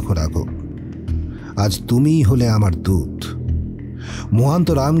শুনে রাখো রাঘব, আজ তুমিই হলে আমার দূত। মহান্ত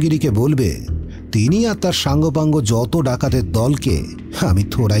রামগিরিকে বলবে তিনি আর তার সাঙ্গপাঙ্গ যত ডাকাতের দলকে আমি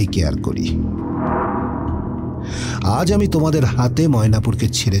থোড়াই কেয়ার করি। আজ আমি তোমাদের হাতে ময়নাপুরকে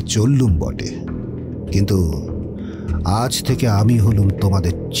ছেড়ে চললুম বটে, কিন্তু আজ থেকে আমি হলুম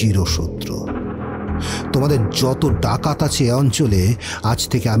তোমাদের চিরশত্রু। তোমাদের যত ডাকাত আছে এ অঞ্চলে, আজ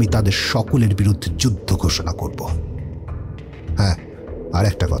থেকে আমি তাদের সকলের বিরুদ্ধে যুদ্ধ ঘোষণা করব। হ্যাঁ, আর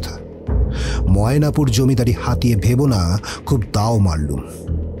একটা কথা, ময়নাপুর জমিদারি হাতিয়ে ভেবো না খুব দাও মারলুম,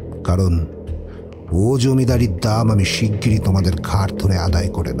 কারণ ও জমিদারির দাম আমি শিগগিরই তোমাদের ঘাট ধরে আদায়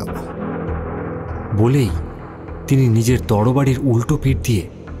করে নেব। বলেই তিনি নিজের তরবারির উল্টো পিঠ দিয়ে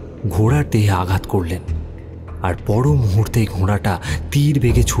ঘোড়ার দেহে আঘাত করলেন, আর পর মুহূর্তেই ঘোড়াটা তীর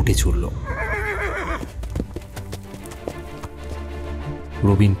বেগে ছুটে চলল।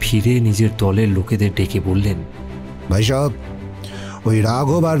 রবিন ফিরে নিজের দলের লোকেদের ডেকে বললেন, ভাই সাহেব, ওই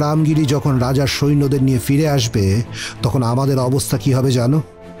রাঘব আর রামগিরি যখন রাজার সৈন্যদের নিয়ে ফিরে আসবে তখন আমাদের অবস্থা কি হবে জানো?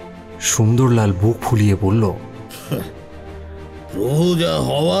 সুন্দরলাল বুক ফুলিয়ে বলল, প্রভু যা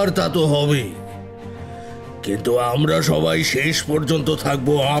হওয়ার তা তো হবে, কিন্তু আমরা সবাই শেষ পর্যন্ত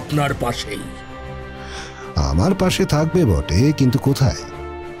থাকবো আপনার পাশেই। আমার পাশে থাকবে বটে, কিন্তু কোথায়?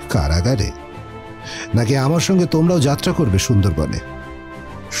 কারাগারে? নাকি আমার সঙ্গে তোমরাও যাত্রা করবে সুন্দরবনে?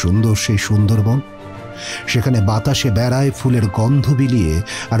 সুন্দর সেই সুন্দরবন, সেখানে বাতাসে বেড়ায় ফুলের গন্ধ বিলিয়ে,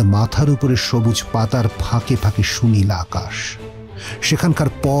 আর মাথার উপরে সবুজ পাতার ফাঁকে ফাঁকে সুনীল আকাশ। সেখানকার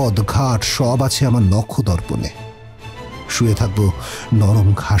পথ ঘাট সব আছে আমার নখদর্পণে। শুয়ে থাকবো নরম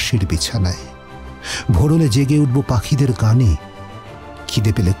ঘাসের বিছানায়, ভোরলে জেগে উঠব পাখিদের গানে।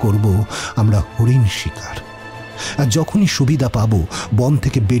 খিদে পেলে করব আমরা হরিণ শিকার, আর যখনই সুবিধা পাবো বন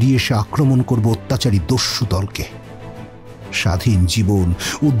থেকে বেরিয়ে এসে আক্রমণ করব অত্যাচারী দস্যু দলকে। স্বাধীন জীবন,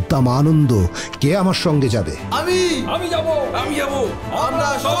 উদ্দাম আনন্দ, কে আমার সঙ্গে যাবে? আমি যাব, আমরা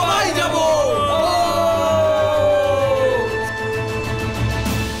সবাই যাব।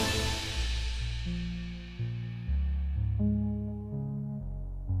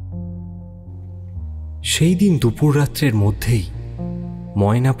 সেই দিন দুপুর রাত্রের মধ্যেই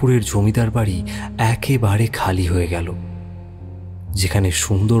ময়নাপুরের জমিদার বাড়ি একেবারে খালি হয়ে গেল। যেখানে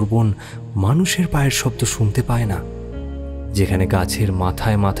সুন্দরবন মানুষের পায়ের শব্দ শুনতে পায় না, যেখানে গাছের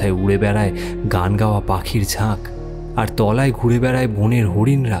মাথায় মাথায় উড়ে বেড়ায় গান গাওয়া পাখির ঝাঁক, আর তলায় ঘুরে বেড়ায় বনের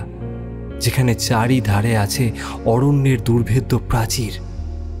হরিণরা, যেখানে চারিধারে আছে অরণ্যের দুর্ভেদ্য প্রাচীর,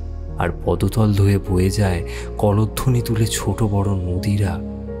 আর পদতল ধুয়ে বয়ে যায় কলধ্বনি তুলে ছোট বড় নদীরা,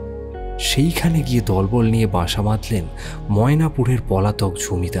 সেইখানে গিয়ে দলবল নিয়ে বাসা বাঁধলেন ময়নাপুরের পলাতক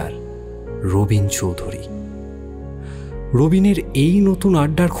জমিদার রবিন চৌধুরী। রবিনের এই নতুন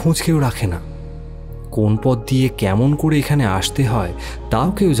আড্ডার খোঁজ কেউ রাখে না। কোন পথ দিয়ে কেমন করে এখানে আসতে হয় তাও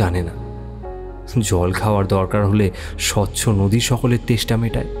কেউ জানে না। জল খাওয়ার দরকার হলে স্বচ্ছ নদী সকলের তেষ্টা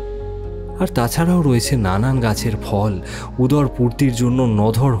মেটায়। আর তাছাড়াও রয়েছে নানান গাছের ফল, উদর পূর্তির জন্য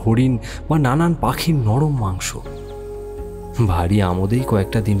নধর হরিণ বা নানান পাখির নরম মাংস। ভারী আমোদেই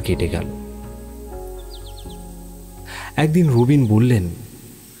কয়েকটা দিন কেটে গেল। একদিন রবিন বললেন,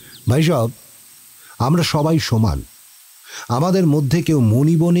 ভাই সাহেব, আমরা সবাই সমান। আমাদের মধ্যে কেউ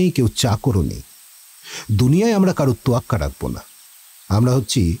মনিব নেই, কেউ চাকরও নেই। দুনিয়ায় আমরা কারো তোয়াক্কা রাখবো না। আমরা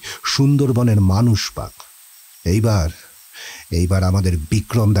হচ্ছি সুন্দরবনের মানুষ বাঘ। এইবার আমাদের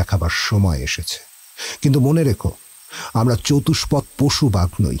বিক্রম দেখাবার সময় এসেছে। কিন্তু মনে রেখো, আমরা চতুষ্পদ পশু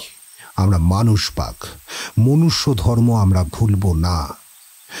বাঘ নই, আমরা মানুষ বাঘ। মনুষ্য ধর্ম আমরা ভুলব না।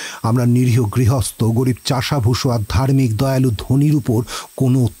 আমরা নিরীহ গৃহস্থ, গরিব চাষাভুষো আর ধার্মিক দয়ালু ধনীর উপর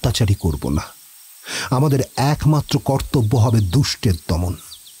কোনো অত্যাচারই করব না। আমাদের একমাত্র কর্তব্য হবে দুষ্টের দমন।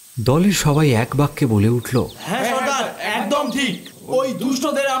 দলের সবাই এক বাক্যে বলে উঠল, হ্যাঁ সর্দার, একদম ঠিক। ওই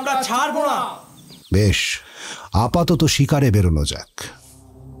দুষ্টদের আমরা ছাড়বো না। বেশ, আপাতত শিকারে বেরোনো যাক।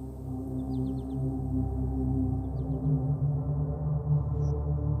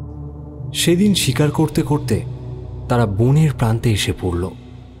 সেদিন শিকার করতে করতে তারা বনের প্রান্তে এসে পড়ল।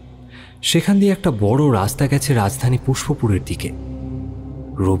 সেখান দিয়ে একটা বড় রাস্তা গেছে রাজধানী পুষ্পপুরের দিকে।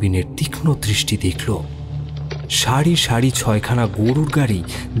 রবিনের তীক্ষ্ণ দৃষ্টি দেখল সারি সারি 6খানা গরুর গাড়ি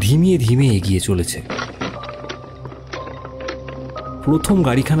ধিমিয়ে ধিমিয়ে এগিয়ে চলেছে। প্রথম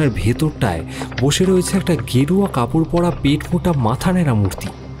গাড়িখানার ভেতরটায় বসে রয়েছে একটা গেরুয়া কাপড় পরা পেট মোটা মাথা নেড়া মূর্তি।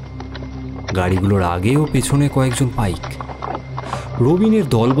 গাড়িগুলোর আগে ও পেছনে কয়েকজন পাইক। রবিনের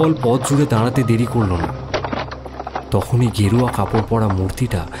দলবল পথ জুড়ে দাঁড়াতে দেরি করল না। তখনই গেরুয়া কাপড় পরা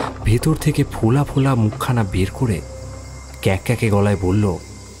মূর্তিটা ভেতর থেকে ফোলা ফোলা মুখখানা বের করে ক্যাক ক্যাকে গলায় বলল,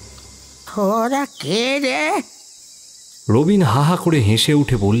 ওরা কে রে? রবিন হাহা করে হেসে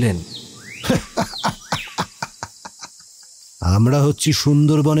উঠে বললেন, আমরা হচ্ছি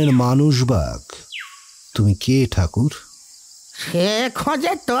সুন্দরবনের মানুষ বাঘ। তুমি কে ঠাকুর? সে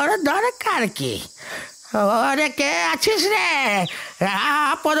খোঁজে তোর দরকার কি? ওরে কে আছিস রে?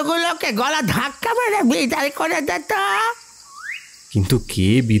 আপদগুলোকে গলা ধাক্কা মেরে বিদায় করে দে তো। কিন্তু কে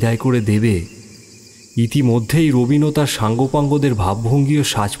বিদায় করে দেবে? ইতিমধ্যেই রবিন ও তার সাঙ্গপাঙ্গদের ভাবভঙ্গি ও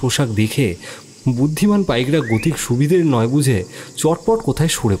সাজ পোশাক দেখে বুদ্ধিমান পাইকরা গতিক সুবিধের নয় বুঝে চটপট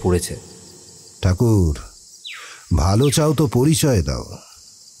কোথায় সরে পড়েছে। ঠাকুর, ভালো চাও তো পরিচয় দাও।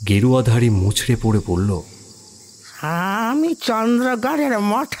 গেরুয়াধারী মুচড়ে পড়ে পড়ল, আমি চন্দ্রগড়ের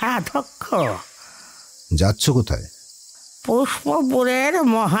মঠাধ্যক্ষ। যাচ্ছ কোথায়? পুষ্পপুরের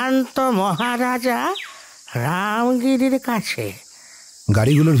মহান্ত মহারাজা রামগিরির কাছে।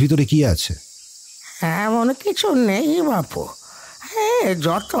 গাড়িগুলোর ভিতরে কি আছে? এমন কিছু নেই বাপু,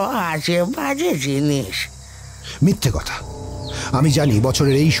 যত আজে বাজে জিনিস। মিথ্যে কথা। আমি জানি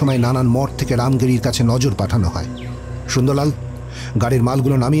বছরের এই সময় নানান মঠ থেকে রামগিরির কাছে নজর পাঠানো হয়। সুন্দরলাল, গাড়ির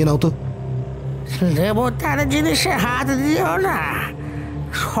মালগুলো নামিয়ে নাও তো। দেবতার জিনিসে হাত দিও না,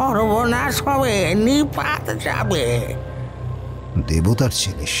 সর্বনাশ হবে, নিপাত যাবে। দেবতার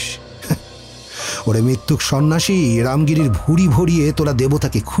জিনিস? ওরে মৃত্যুক সন্ন্যাসী, রামগিরির ভুঁড়ি ভরিয়ে তোরা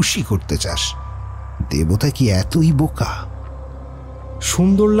দেবতাকে খুশি করতে চাস? দেবতা কি এতই বোকা?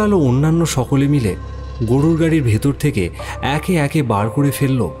 সুন্দরলাল ও অন্যান্য সকলে মিলে গরুর গাড়ির ভেতর থেকে একে একে বার করে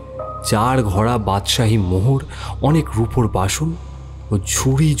ফেলল 4 ঘোড়া বাদশাহী মোহর, অনেক রূপোর বাসন ও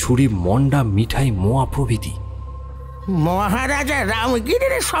ঝুড়ি ঝুড়ি মন্ডা, মিঠাই, মোয়া প্রভৃতি। মহারাজা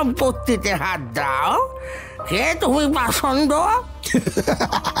রামগিরির সম্পত্তিতে হাত দাও? কে তুমি পাষণ্ড?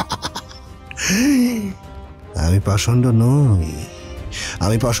 আমি পাষণ্ড নই,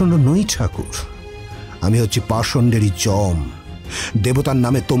 আমি পাষণ্ড নই ঠাকুর। আমি হচ্ছি পাষণ্ডেরই জম। দেবতার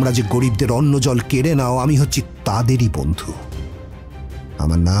নামে তোমরা যে গরিবদের অন্ন জল কেড়ে নাও, আমি হচ্ছি তাদেরই বন্ধু।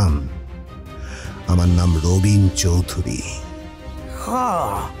 আমার নাম রবীন চৌধুরী।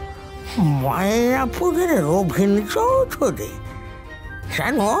 মায়াপুরের রবীন চৌধুরী?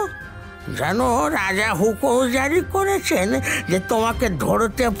 জানো রাজা হুকুম জারি করেছেন যে তোমাকে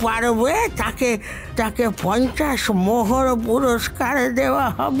ধরতে পারবে তাকে 50 মোহর পুরস্কার দেওয়া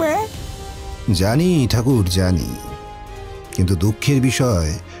হবে। জানি ঠাকুর, জানি, কিন্তু দুঃখের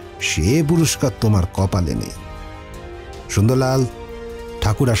বিষয় সে পুরস্কার তোমার কপালে নেই। সুন্দরলাল,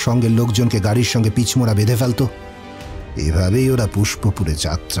 ঠাকুর আর সঙ্গের লোকজনকে গাড়ির সঙ্গে পিছমোড়া বেঁধে ফেলতো। এভাবেই ওরা পুষ্পপুরে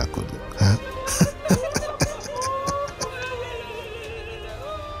যাত্রা করুক। হ্যাঁ,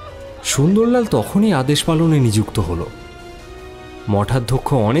 সুন্দরলাল তখনই আদেশ পালনে নিযুক্ত হল। মঠাধ্যক্ষ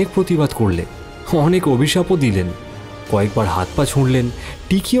অনেক প্রতিবাদ করলে, অনেক অভিশাপও দিলেন, কয়েকবার হাত পা ছুঁড়লেন,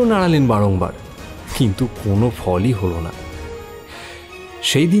 টিকিও নাড়ালেন বারংবার, কিন্তু কোনো ফলই হলো না।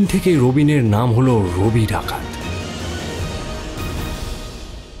 সেই দিন থেকে রবিনের নাম হলো রবি ডাকাত।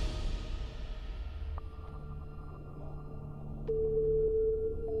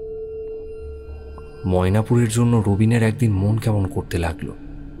 ময়নাপুরের জন্য রবিনের একদিন মন কেমন করতে লাগলো।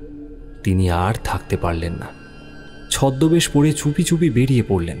 তিনি আর থাকতে পারলেন না, ছদ্মবেশ পরে চুপি চুপি বেরিয়ে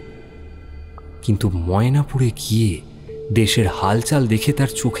পড়লেন। কিন্তু ময়নাপুরে গিয়ে দেশের হালচাল দেখে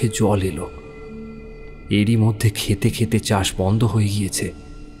তার চোখে জল এলো। এরই মধ্যে খেতে খেতে চাষ বন্ধ হয়ে গিয়েছে,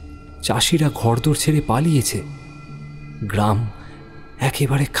 চাষিরা ঘরদোর ছেড়ে পালিয়েছে, গ্রাম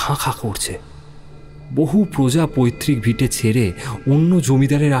একেবারে খাঁ খাঁ করছে। বহু প্রজা পৈতৃক ভিটে ছেড়ে অন্য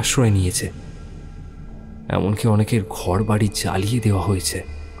জমিদারের আশ্রয় নিয়েছে, এমনকি অনেকের ঘর বাড়ি জ্বালিয়ে দেওয়া হয়েছে।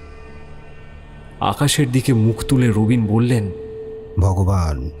 আকাশের দিকে মুখ তুলে রবিন বললেন,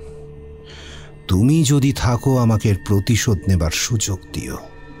 ভগবান, তুমি যদি থাকো আমাকে প্রতিশোধ নেবার সুযোগ দিও।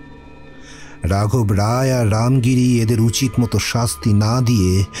 রাঘব রায় আর রামগিরি এদের উচিত মতো শাস্তি না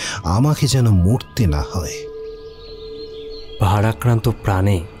দিয়ে আমাকে যেন মরতে না হয়। ভারাক্রান্ত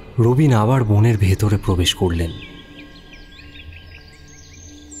প্রাণে রবিন আবার বনের ভেতরে প্রবেশ করলেন।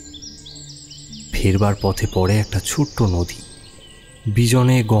 ফেরবার পথে পড়ে একটা ছোট্ট নদী।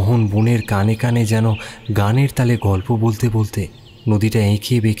 বিজনে গহন বনের কানে কানে যেন গানের তালে গল্প বলতে বলতে নদীটা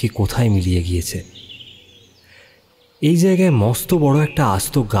এঁকে বেঁকে কোথায় মিলিয়ে গিয়েছে। এই জায়গায় মস্ত বড় একটা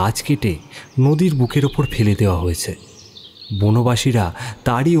আস্ত গাছ কেটে নদীর বুকের ওপর ফেলে দেওয়া হয়েছে। বনবাসীরা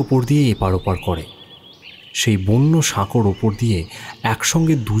তারই ওপর দিয়ে এপার ওপার করে। সেই বন্য সাঁকোর ওপর দিয়ে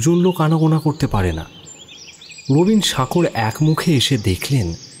একসঙ্গে 2 জন লোক আনাগোনা করতে পারে না। রবিন সাঁকোর এক মুখে এসে দেখলেন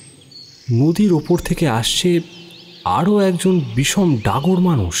নদীর ওপর থেকে আসছে আরও একজন বিষম ডাগর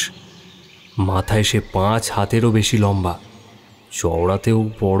মানুষ। মাথায় সে 5 হাতেরও বেশি লম্বা, চওড়াতেও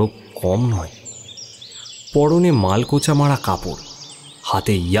বড় কম নয়। পরনে মালকোচা মারা কাপড়,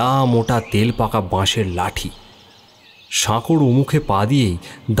 হাতে মোটা তেল পাকা বাঁশের লাঠি। সাঁকোর উমুখে পা দিয়েই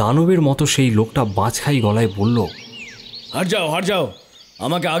দানবের মতো সেই লোকটা বাঁচখাই গলায় বলল, হাট যাও,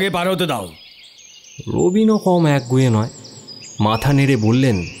 আমাকে আগে পার হতে দাও। রবিনও কম একগুয়ে নয়, মাথা নেড়ে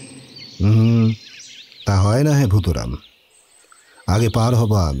বললেন, তা হয় না হে ভূতরাম, আগে পার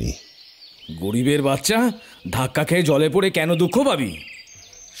হব আমি। গরিবের বাচ্চা, ধাক্কা খেয়ে জলে পড়ে কেন দুঃখ পাবি?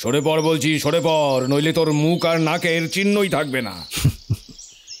 সরে পড় বলছি, সরে পড়, নইলে তোর মুখ আর নাকের চিহ্নই থাকবে না।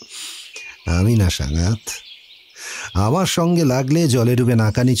 আমি না সাঙ্গাত, আমার সঙ্গে লাগলে জলে ডুবে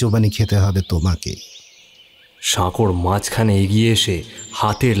নাকানি চোবানি খেতে হবে তোমাকে। সাঁকোর মাঝখানে এগিয়ে এসে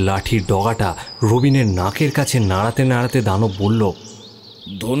হাতের লাঠির ডগাটা রবিনের নাকের কাছে নাড়াতে নাড়াতে দানব বলল,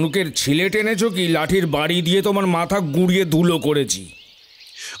 ধনুকের ছিলে টেনেছ কি লাঠির বাড়ি দিয়ে তোমার মাথা গুঁড়িয়ে ধুলো করেছি?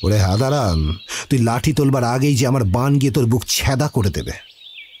 ওরে হাদারাম, তুই লাঠি তোলবার আগেই যে আমার বান গিয়ে তোর বুক ছেদা করে দেবে।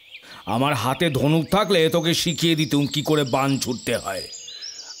 আমার হাতে ধনুক থাকলে তোকে শিখিয়ে দিতুম কি করে বান ছুটতে হয়।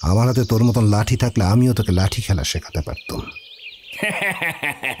 আমার হাতে তোর মতন লাঠি থাকলে আমিও তোকে লাঠি খেলা শেখাতে পারতাম।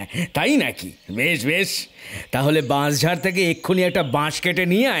 তাই নাকি? বেশ বেশ, তাহলে বাঁশঝাড় থেকে এক্ষুনি একটা বাঁশ কেটে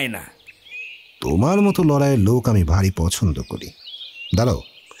নিয়ে আয় না। তোমার মতো লড়াইয়ের লোক আমি ভারী পছন্দ করি। দাঁড়াও,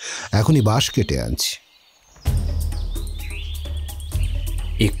 এখনই বাঁশ কেটে আনছি।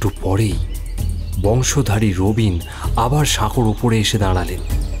 একটু পরেই বংশধারী রবিন আবার সাঁকোর উপরে এসে দাঁড়ালেন।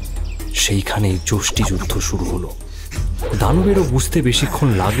 সেইখানে যষ্টি যুদ্ধ শুরু হলো। দানবেরও বুঝতে বেশিক্ষণ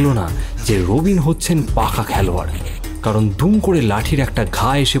লাগলো না যে রবিন হচ্ছেন পাকা খেলোয়াড়, কারণ দুম করে লাঠির একটা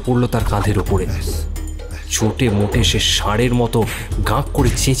ঘা এসে পড়ল তার কাঁধের ওপরে। চোটে মোটে সে ষাঁড়ের মতো গাঁক করে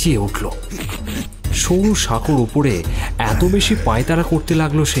চেঁচিয়ে উঠল। সরু সাঁকোর উপরে এত বেশি পায়তারা করতে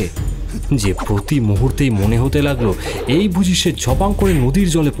লাগলো সে যে প্রতি মুহূর্তেই মনে হতে লাগলো এই বুঝি সে ঝপাং করে নদীর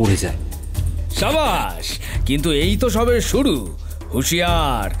জলে পড়ে যায়। সাবাস, কিন্তু এই তো সবে শুরু।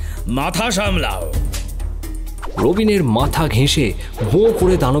 হুঁশিয়ার, মাথা সামলাও। রবিনের মাথা ঘেঁষে ভোঁ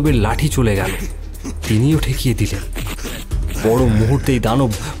করে দানবের লাঠি চলে গেল। তিনিও ঠেকিয়ে দিলেন। বড় মুহূর্তেই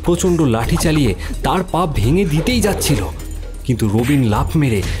দানব প্রচণ্ড লাঠি চালিয়ে তার পা ভেঙে দিতেই যাচ্ছিল, কিন্তু রবিন লাফ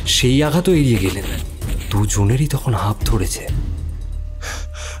মেরে সেই আঘাতও এড়িয়ে গেলেন। দুজনেরই তখন হাঁপ ধরেছে।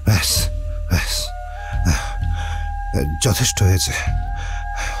 যথেষ্ট হয়েছে,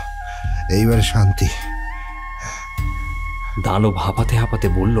 এইবারে শান্তি। দানব হাঁপাতে হাঁপাতে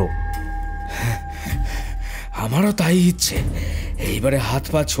বলল, আমারও তাই ইচ্ছে। এইবারে হাত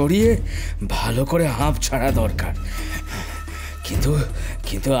পা ছড়িয়ে ভালো করে হাঁপ ছাড়া দরকার, কিন্তু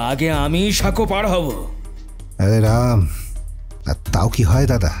কিন্তু আগে আমি সাঁকো পার হব। আরে রাম, আর তাও কি হয়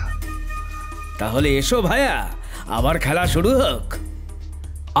দাদা? তাহলে এসো ভাইয়া, আবার খেলা শুরু হোক।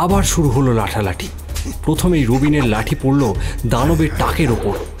 আবার শুরু হলো লাঠালাঠি। প্রথমেই রবিনের লাঠি পড়ল দানবের টাকের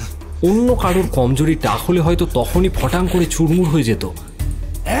ওপর। অন্য কারোর কমজোরি টাক হলে হয়তো তখনই ফটাং করে চুরমুর হয়ে যেত।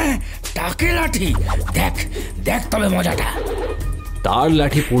 হ্যাঁ, টাকে লাঠি, দেখ দেখ তবে মজাটা। তার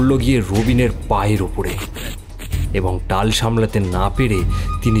লাঠি পড়ল গিয়ে রবিনের পায়ের ওপরে, এবং টাল সামলাতে না পেরে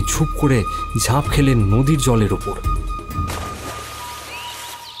তিনি ঝুপ করে ঝাঁপ খেলেন নদীর জলের ওপর।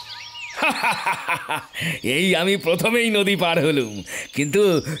 এই আমি প্রথমেই নদী পার হলুম, কিন্তু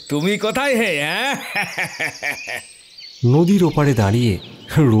তুমি কোথায় হে? হ্যাঁ, নদীর ওপারে দাঁড়িয়ে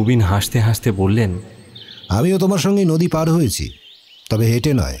রবিন হাসতে হাসতে বললেন, আমিও তোমার সঙ্গে নদী পার হয়েছি, তবে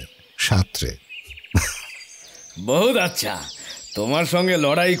হেঁটে নয়, সাঁতরে। বহুত আচ্ছা, তোমার সঙ্গে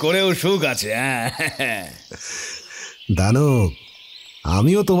লড়াই করেও সুখ আছে। দানব,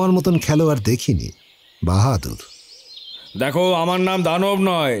 আমিও তোমার মতন খেলোয়াড় দেখিনি, বাহাদুর। দেখো, আমার নাম দানব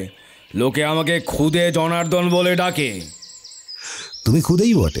নয়, লোকে আমাকে খুদে জনার্দন বলে ডাকে। তুমি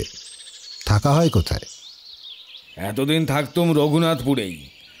খুদেই বটে, থাকা হয় কোথায়? এতদিন থাকতুম রঘুনাথপুরেই,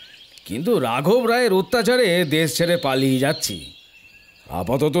 কিন্তু রাঘব রায়ের অত্যাচারে দেশ ছেড়ে পালিয়ে যাচ্ছি।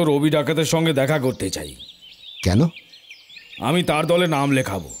 আপাতত রবি ডাকাতের সঙ্গে দেখা করতে চাই। কেন? আমি তার দলে নাম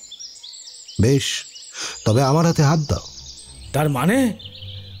লেখাবো। বেশ, তবে আমার হাতে হাত দাও। তার মানে?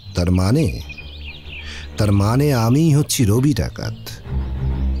 তার মানে আমিই হচ্ছি রবি ডাকাত।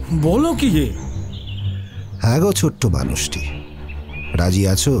 বলো কি? হ্যাঁ গো ছোট্ট মানুষটি, রাজি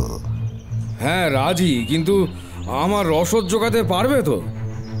আছো? হ্যাঁ রাজি, কিন্তু আমার রসদ জোগাতে পারবে তো?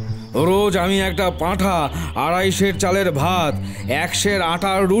 রোজ আমি একটা পাঁঠা, 2.5 সের চালের ভাত, 1 সের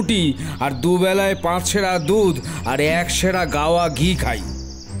আটার রুটি, আর দুবেলায় 5 সেরা দুধ আর 1 সেরা গাওয়া ঘি খাই।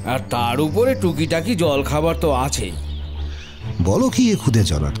 আর তার উপরে টুকিটাকি জল খাবার তো আছেই। বলো কি এ খুদে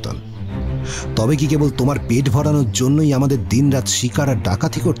জনার্দন? তবে কি কেবল তোমার পেট ভরানোর জন্যই আমাদের দিনরাত শিকার আর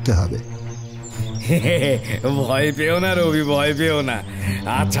ডাকাতি করতে হবে? ভয় পেও না রবি, ভয় পেও না।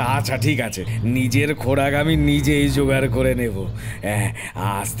 আচ্ছা আচ্ছা, ঠিক আছে, নিজের খোরাক আমি নিজেই জোগাড় করে নেব।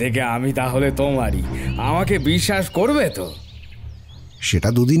 আজ থেকে আমি তাহলে তোমারই। আমাকে বিশ্বাস করবে তো? সেটা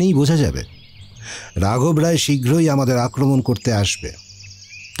দুদিনেই বোঝা যাবে। রাঘব রায় শীঘ্রই আমাদের আক্রমণ করতে আসবে,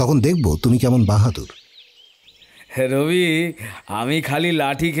 তখন দেখব তুমি কেমন বাহাদুর। রবি, আমি খালি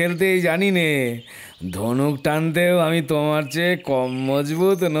লাঠি খেলতেই জানি নে, ধনুক টানতেও আমি তোমার চেয়ে কম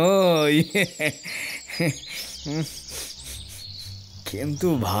মজবুত নই। কিন্তু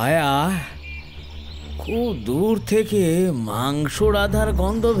ভায়া, খুব দূর থেকে মাংস রাধার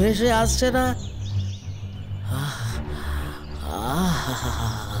গন্ধ ভেসে আসছে না?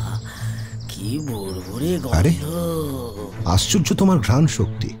 কি বুড়বুড়ে গন্ধ! আশ্চর্য তোমার ঘ্রাণ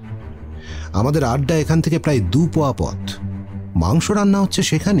শক্তি। আমাদের আড্ডা এখান থেকে প্রায় 2 পোয়া পথ, মাংস রান্না হচ্ছে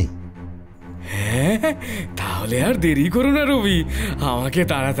সেখানে। হ্যাঁ, তাহলে আর দেরি করো না রবি, আমাকে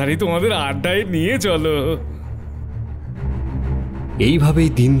তাড়াতাড়ি তোমাদের আড্ডায় নিয়ে চলো। এইভাবেই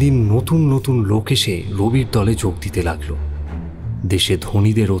দিন দিন নতুন নতুন লোক এসে রবির দলে যোগ দিতে লাগলো। দেশে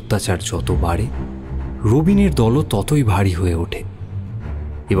ধনীদের অত্যাচার যত বাড়ে, রবিনের দলও ততই ভারী হয়ে ওঠে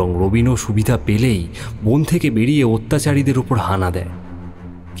এবং রবিনও সুবিধা পেলেই বন থেকে বেরিয়ে অত্যাচারীদের উপর হানা দেয়।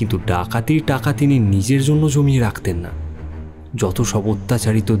 কিন্তু ডাকাতির টাকা তিনি নিজের জন্য জমিয়ে রাখতেন না, যত সব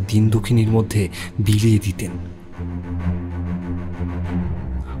অত্যাচারিত দিন দুঃখিনীর মধ্যে বিলিয়ে দিতেন।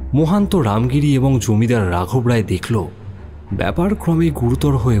 মহান্ত রামগিরি এবং জমিদার রাঘব রায় দেখল ব্যাপার ক্রমে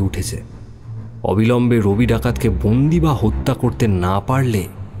গুরুতর হয়ে উঠেছে। অবিলম্বে রবি ডাকাতকে বন্দি বা হত্যা করতে না পারলে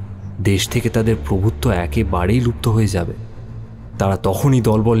দেশ থেকে তাদের প্রভুত্ব একেবারেই লুপ্ত হয়ে যাবে। তারা তখনই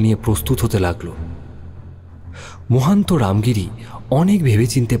দলবল নিয়ে প্রস্তুত হতে লাগল। মহান্ত রামগিরি অনেক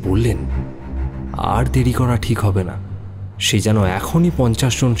ভেবেচিন্তে বললেন, আর দেরি করা ঠিক হবে না। সে যেন এখনই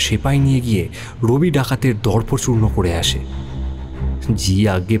 50 জন সেপাই নিয়ে গিয়ে রবি ডাকাতের দর্পচূর্ণ করে আসে। জি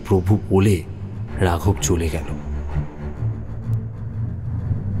আজ্ঞে প্রভু বলে রাঘব চলে গেল।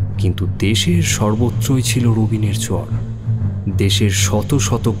 কিন্তু দেশের সর্বত্রই ছিল রবিনের জ্বর। দেশের শত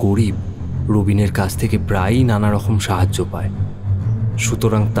শত গরিব রবিনের কাছ থেকে প্রায়ই নানা রকম সাহায্য পায়।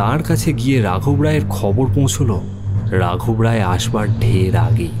 সুতরাং তার কাছে গিয়ে রাঘব রায়ের খবর পৌঁছল রাঘব রায় আসবার ঢের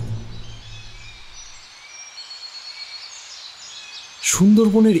আগেই।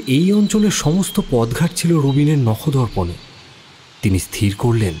 সুন্দরবনের এই অঞ্চলের সমস্ত পথঘাট ছিল রবিনের নখদর্পণে। তিনি স্থির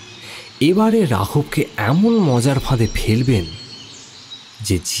করলেন এবারে রাঘবকে এমন মজার ফাঁদে ফেলবেন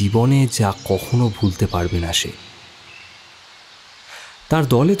যে জীবনে যা কখনো ভুলতে পারবে না সে। তার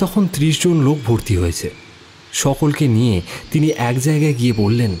দলে তখন 30 জন লোক ভর্তি হয়েছে। সকলকে নিয়ে তিনি এক জায়গায় গিয়ে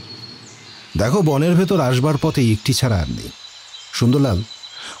বললেন, দেখো, বনের ভেতর আসবার পথে একটি ছাড়া আর নেই। সুন্দরলাল,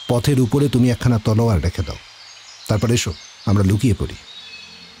 পথের উপরে তুমি একখানা তলোয়ার রেখে দাও, তারপর এসো আমরা লুকিয়ে পড়ি।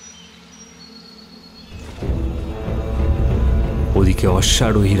 ওদিকে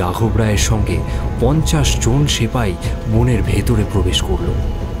অশ্বারোহী রাঘব রায়ের সঙ্গে 50 জন সেপাই বনের ভেতরে প্রবেশ করল।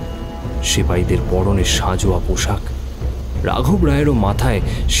 সেপাইদের পরনে সাজোয়া পোশাক, রাঘব রায়েরও মাথায়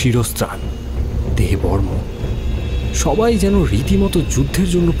শিরস্ত্রাণ, দেহে বর্ম, সবাই যেন রীতিমতো যুদ্ধের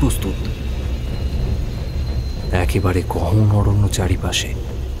জন্য প্রস্তুত। একেবারে গহন অরণ্য চারিপাশে,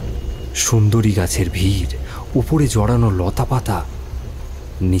 সুন্দরী গাছের ভিড়, উপরে জড়ানো লতা পাতা,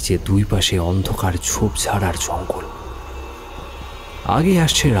 নিচে দুই পাশে অন্ধকার ঝোপঝাড় আর জঙ্গল। আগে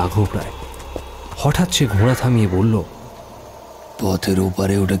আসছে রাঘব রায়। হঠাৎ সে ঘোড়া থামিয়ে বলল, পথের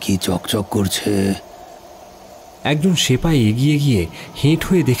ওপারে ওটা কি চকচক করছে? একজন সেপাই এগিয়ে গিয়ে হেঁট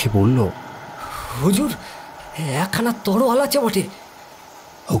হয়ে দেখে বলল, হুজুর, একখানা তরোয়াল আছে বটে।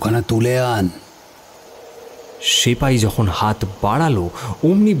 ওখানে তুলে আন। সেপাই যখন হাত বাড়ালো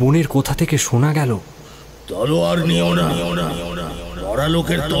অমনি বনের কোথা থেকে শোনা গেল, তলোয়ার নিও না, মরা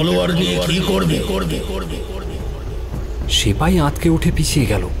লোকের তলোয়ার নিয়ে কি করবে? সেপাই আঁতকে উঠে পিছিয়ে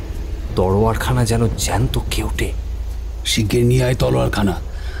গেল। তরোয়ারখানা যেন জ্যান্ত কেউটে। শিগগির নিয়ে আয় তলোয়ারখানা।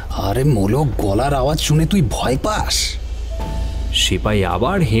 আরে মোলক, গলার আওয়াজ শুনে তুই ভয় পাস? সেপাই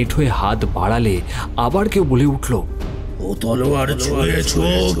আবার হেঁট হয়ে হাত বাড়ালে আবার কেউ বলে উঠল, ও তলোয়ার ছুঁয়েছ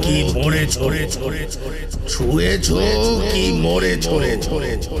কি মরেছ? ছুঁয়েছ কি মরেছ?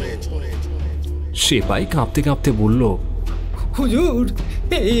 সেপাই কাঁপতে কাঁপতে বলল, হুজুর,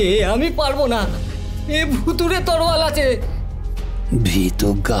 আমি পারবো না, এ ভুতুরে তরোয়াল আছে। ভীত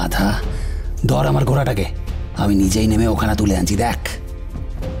গাধা, ধর আমার ঘোড়াটাকে, আমি নিজেই নেমে ওখানে তুলে আনছি। দেখ।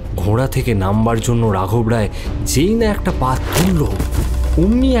 ঘোড়া থেকে নামবার জন্য রাঘব রায় যেই না একটা পা তুলল,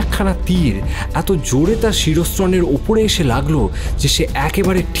 অমনি একখানা তীর এত জোরে তার শিরস্ত্রণের ওপরে এসে লাগলো যে সে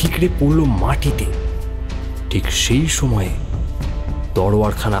একেবারে ঠিকরে পড়ল মাটিতে। ঠিক সেই সময়ে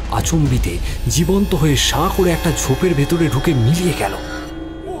তরোয়ারখানা আচম্বিতে জীবন্ত হয়ে সাঁ করে একটা ঝোপের ভেতরে ঢুকে মিলিয়ে গেল।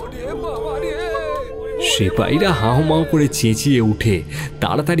 সেপাইরা হাউমাউ করে চেঁচিয়ে উঠে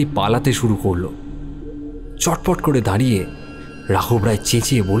তাড়াতাড়ি পালাতে শুরু করলো। চটপট করে দাঁড়িয়ে রাঘব রায়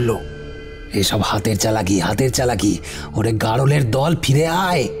চেঁচিয়ে বলল, এসব হাতের চালাকি, হাতের চালাকি। ওরে গাড়লের দল, ফিরে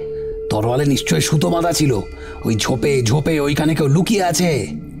আয়। তরোয়ালে নিশ্চয় সুতো বাঁধা ছিল। ওই ঝোপে ঝোপে ওইখানে কেউ লুকিয়ে আছে।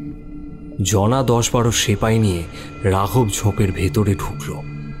 জনা 10-12 সেপাই নিয়ে রাঘব ঝোপের ভেতরে ঢুকল,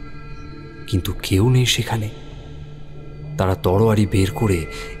 কিন্তু কেউ নেই সেখানে। তারা তরোয়ারি বের করে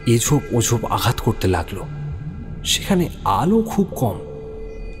এঝোপ ওঝোপ আঘাত করতে লাগলো। সেখানে আলো খুব কম,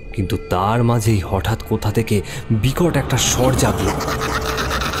 কিন্তু তার মাঝেই হঠাৎ কোথা থেকে বিকট একটা স্বর জাগল।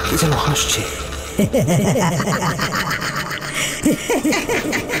 কে যেন হাসছে।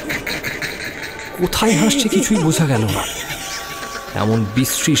 কোথায় হাসছে কিছুই বোঝা গেল না। এমন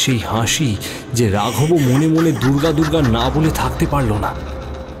বিশ্রী সেই হাসি যে রাঘবও মনে মনে দুর্গা দুর্গা না বলে থাকতে পারল না।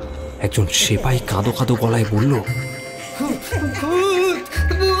 একজন সেপাই কাঁদো কাঁদো গলায় বলল,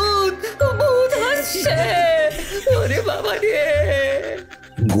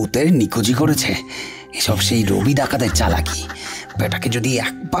 ভূতের নিকুচি করেছে। এসব সেই রবি ডাকাতের চালাকি। বেটাকে যদি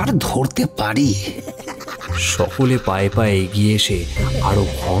একবার ধরতে পারি। সকলে পায়ে পায়ে এগিয়ে এসে আরো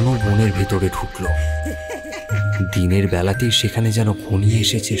ঘন বনের ভেতরে ঢুকল। দিনের বেলাতেই সেখানে যেন ঘনিয়ে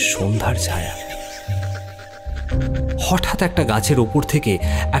এসেছে সন্ধ্যার ছায়া। হঠাৎ একটা গাছের ওপর থেকে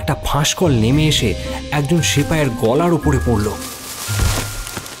একটা ফাঁসকল নেমে এসে একজন সেপাইয়ের গলার উপরে পড়ল।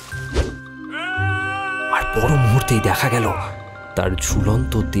 আর পর মুহূর্তেই দেখা গেল তার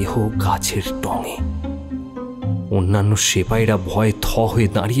ঝুলন্ত দেহ গাছের টঙে। অন্যান্য সেপাইরা ভয়ে থ হয়ে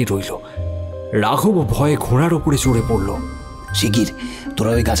দাঁড়িয়ে রইল। রাঘব ভয়ে ঘোড়ার উপরে চড়ে পড়ল। শিগগির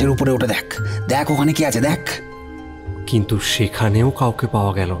তোরা ওই গাছের উপরে ওটা দেখ, দেখ ওখানে কি আছে দেখ। কিন্তু সেখানেও কাউকে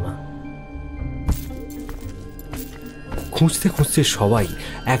পাওয়া গেল না। খুঁজতে খুঁজতে সবাই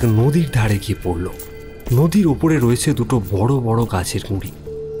এক নদীর ধারে গিয়ে পড়ল। নদীর উপরে রয়েছে দুটো বড় বড় গাছের গুঁড়ি।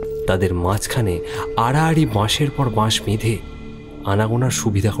 তাদের মাঝখানে আড়াআড়ি বাঁশের পর বাঁশ বেঁধে আনাগোনার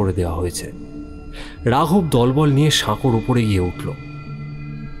সুবিধা করে দেওয়া হয়েছে। রাঘব দলবল নিয়ে সাঁকোর উপরে গিয়ে উঠল।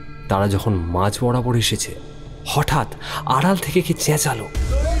 তারা যখন মাঝ বরাবর এসেছে, হঠাৎ আড়াল থেকে কে চেঁচালো।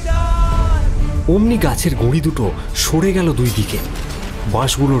 অমনি গাছের গুঁড়ি দুটো সরে গেল দুই দিকে।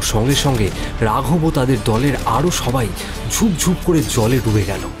 বাঁশগুলোর সঙ্গে সঙ্গে রাঘব ও তাদের দলের আরো সবাই ঝুপঝুপ করে জলে ডুবে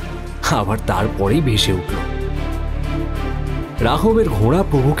গেল, আবার তারপরেই ভেসে উঠল। রাঘবের ঘোড়া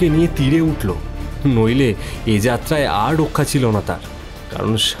প্রভুকে নিয়ে তীরে উঠল, নইলে এ যাত্রায় আর রক্ষা ছিল না তার,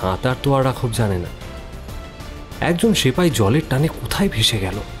 কারণ সাঁতার তো আর রাঘব জানে না। একজন সেপাই জলের টানে কোথায় ভেসে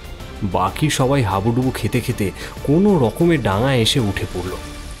গেল। বাকি সবাই হাবুডুবু খেতে খেতে কোনো রকমের ডাঙায় এসে উঠে পড়ল।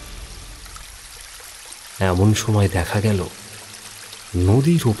 এমন সময় দেখা গেল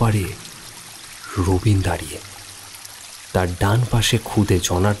নদীর ওপারে রবিন দাঁড়িয়ে, তার ডান পাশে খুদে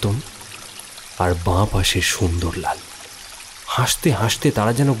জনার্দন আর বাঁ পাশে সুন্দরলাল। হাসতে হাসতে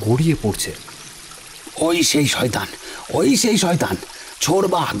তারা যেন গড়িয়ে পড়ছে। ওই সেই শয়তান, ওই সেই শয়তান, ছোড়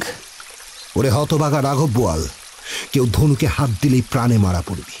বাঘ। ওরে হতবাগা রাঘব বোয়াল, কেউ ধনুকে হাত দিলেই প্রাণে মারা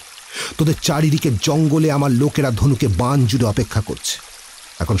পড়বি। তোদের চারিদিকে জঙ্গলে আমার লোকেরা ধনুকে বান জুড়ে অপেক্ষা করছে।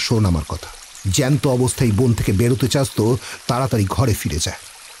 এখন শোন আমার কথা, জ্যান্ত অবস্থায় বন থেকে বেরোতে চাস তো তাড়াতাড়ি ঘরে ফিরে যায়।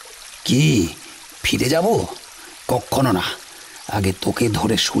 কি ফিরে যাব? কখনো না, আগে তোকে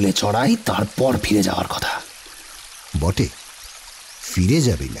ধরে শুলে চড়াই, তারপর ফিরে যাওয়ার কথা। বটে, ফিরে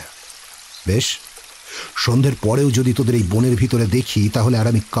যাবি না? বেশ, সন্ধ্যের পরেও যদি তোদের এই বনের ভিতরে দেখি তাহলে আর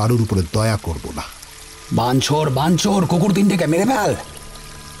আমি কারোর উপরে দয়া করব না। বাঞ্চোর বাঞ্চোর, কুকুর তিনটেকে মেরে ফেল।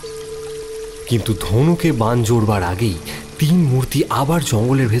 কিন্তু ধনুকে বান জোড়বার আগেই তিন মূর্তি আবার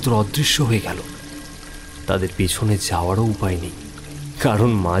জঙ্গলের ভেতর অদৃশ্য হয়ে গেল। তাদের পেছনে যাওয়ারও উপায় নেই, কারণ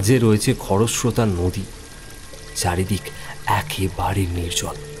মাঝে রয়েছে খরস্রোতা নদী, চারিদিক একেবারে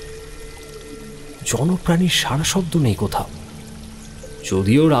নির্জন। জনপ্রাণীর সারা শব্দ নেই কোথাও।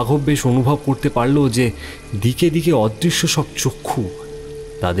 যদিও রাঘব বেশ অনুভব করতে পারল যে দিকে দিকে অদৃশ্য সব চক্ষু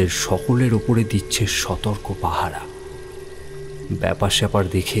তাদের সকলের ওপরে দিচ্ছে সতর্ক পাহারা। ব্যাপার স্যাপার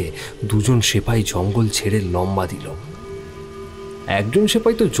দেখে দুজন সেপাই জঙ্গল ছেড়ে লম্বা দিল। একজন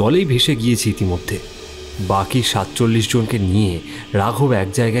সেপাই তো জলেই ভেসে গিয়েছে ইতিমধ্যে। বাকি ৪৭ জনকে নিয়ে রাঘব এক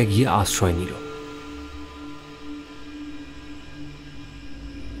জায়গায় গিয়ে আশ্রয় নিল।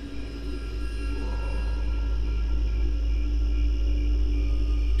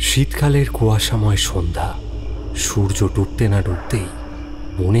 শীতকালের কুয়াশাময় সন্ধ্যা, সূর্য ডুবতে না ডুবতেই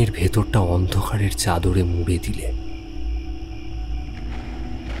বনের ভেতরটা অন্ধকারের চাদরে মুড়ে দিলে।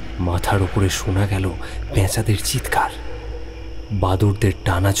 মাথার উপরে শোনা গেল পেঁচাদের চিৎকার, বাদুড়দের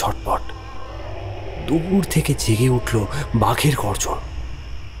টানা ছটপট। দূর থেকে জেগে উঠল বাঘের গর্জন।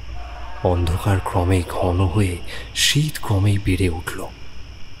 অন্ধকার ক্রমেই ঘন হয়ে শীত ক্রমেই বেড়ে উঠল।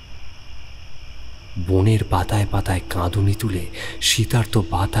 বনের পাতায় পাতায় কাঁদুনি তুলে শীতার্ত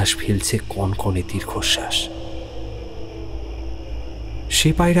বাতাস ফেলছে কনকনে দীর্ঘশ্বাস।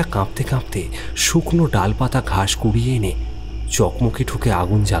 সেপাইরা কাঁপতে কাঁপতে শুকনো ডালপাতা ঘাস কুড়িয়ে এনে চকমকে ঠুকে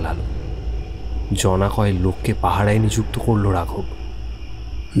আগুন জ্বালালো। জনা কয়েক লোককে পাহারায় নিযুক্ত করল রাঘব।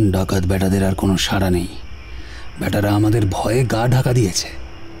 ডাকাত বেটাদের আর কোনো সাড়া নেই। বেটারা আমাদের ভয়ে গা ঢাকা দিয়েছে।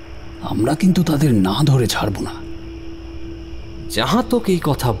 আমরা কিন্তু তাদের না ধরে ছাড়ব না। যাহা তোকে এই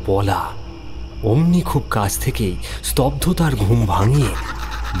কথা বলা, অমনি খুব কাছ থেকেই স্তব্ধতার ঘুম ভাঙিয়ে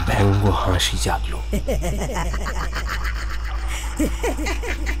ব্যঙ্গ হাসি জাগল।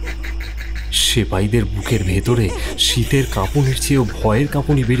 সেপাইদের বুকের ভেতরে শীতের কাঁপুনির চেয়েও ভয়ের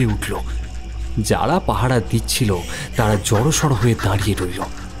কাঁপুনি বেড়ে উঠল। যারা পাহারা দিচ্ছিল তারা জড়সড় হয়ে দাঁড়িয়ে রইল।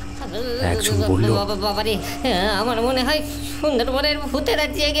 একজন বলল, বাবারে, আমার মনে হয় সুন্দরবনের ভূতেরা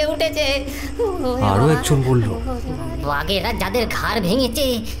জেগে উঠেছে। আরো একজন বলল, বাঘেরা যাদের ঘাড় ভেঙেছে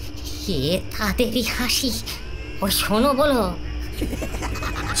এ তাদেরই হাসি। ওই শোনো বলো।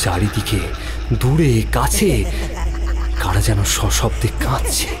 চারিদিকে দূরে কাছে কারা যেন সশব্দে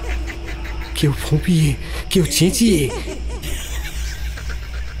কাঁদছে, কেউ ফুঁপিয়ে, কেউ চেঁচিয়ে।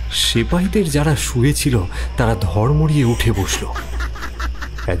 সেপাইদের যারা শুয়েছিল তারা ধড়মড়িয়ে উঠে বসল।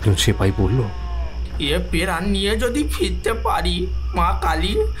 একজন সেপাই বলল, এ প্রাণ নিয়ে যদি ফিরতে পারি, মা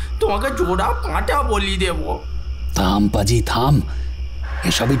কালী তোমাকে জোড়া 5টা বলি দেব। থাম পাজি থাম,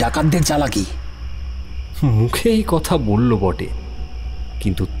 এসবই ডাকাতদের চালাকি। মুখে এই কথা বলল বটে,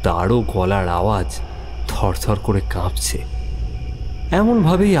 কিন্তু তারও গলার আওয়াজ থরথর করে কাঁপছে।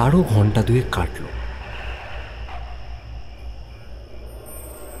 এমনভাবেই আরো ঘন্টা 2 কাটল।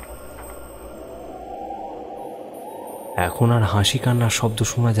 এখন আর হাসি কান্নার শব্দ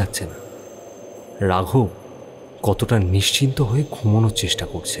শোনা যাচ্ছে না। রাঘব কতটা নিশ্চিন্ত হয়ে ঘুমানোর চেষ্টা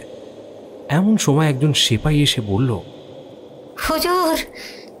করছে। এমন সময় একজন সেপাই এসে বলল, হুজুর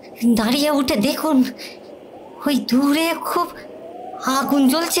দাঁড়িয়ে উঠে দেখুন, ওই দূরে খুব আগুন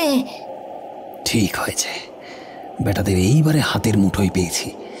জ্বলছে। ঠিক হয়েছে, বেটাদের এইবারে হাতের মুঠোয় পেয়েছি।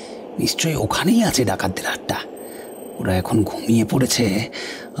 নিশ্চয়ই ওখানেই আছে ডাকাতদের আড্ডা। ওরা এখন ঘুমিয়ে পড়েছে,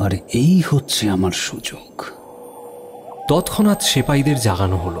 আর এই হচ্ছে আমার সুযোগ। তৎক্ষণাৎ সেপাইদের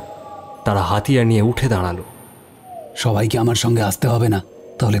জাগানো হলো। তারা হাতিয়ার নিয়ে উঠে দাঁড়ালো। সবাইকে আমার সঙ্গে আসতে হবে না,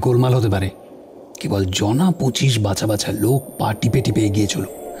 তাহলে গোলমাল হতে পারে। কেবল জনা 25 বাছা বাছা লোক পা টিপে টিপে এগিয়ে চলো,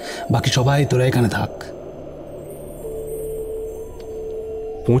 বাকি সবাই তোরা এখানে থাক।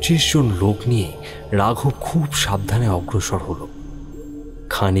 25 জন লোক নিয়ে রাঘব খুব সাবধানে অগ্রসর হলো।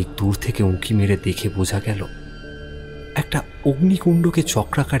 খানিক দূর থেকে উঁকি মেরে দেখে বোঝা গেল একটা অগ্নিকুণ্ডকে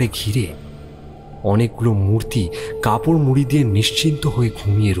চক্রাকারে ঘিরে অনেকগুলো মূর্তি কাপড় মুড়ি দিয়ে নিশ্চিন্ত হয়ে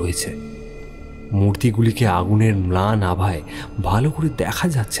ঘুমিয়ে রয়েছে। মূর্তিগুলিকে আগুনের ম্লান আভায় ভালো করে দেখা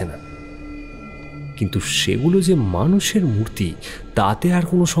যাচ্ছে না, কিন্তু সেগুলো যে মানুষের মূর্তি তাতে আর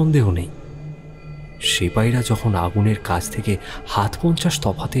কোনো সন্দেহ নেই। সেপাইরা যখন আগুনের কাছ থেকে হাত 50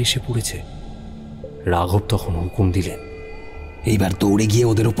 তফাতে এসে পড়েছে, রাঘব তখন হুকুম দিলেন, এইবার দৌড়ে গিয়ে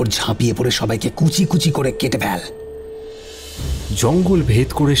ওদের উপর ঝাঁপিয়ে পড়ে সবাইকে কুচি কুচি করে কেটে ফেল। জঙ্গল ভেদ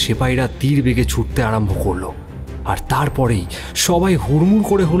করে সেপাইরা তীর বেগে ছুটতে আরম্ভ করলো। আর তারপরেই সবাই হুড়মুড়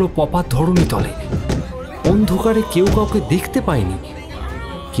করে হলো পপাত ধরণী তলে। অন্ধকারে কেউ কাউকে দেখতে পায়নি,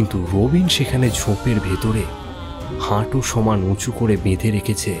 কিন্তু রবিন সেখানে ঝোপের ভেতরে হাঁটু সমান উঁচু করে বেঁধে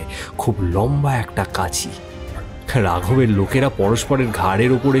রেখেছে খুব লম্বা একটা কাঁচি। রাঘবের লোকেরা পরস্পরের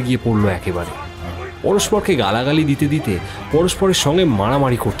ঘাড়ের ওপরে গিয়ে পড়ল একেবারে। পরস্পরকে গালাগালি দিতে দিতে পরস্পরের সঙ্গে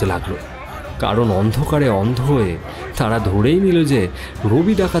মারামারি করতে লাগলো, কারণ অন্ধকারে অন্ধ হয়ে তারা ধরেই নিল যে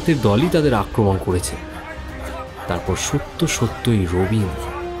রবি ডাকাতের দলই তাদের আক্রমণ করেছে। তারপর সত্যই রবিন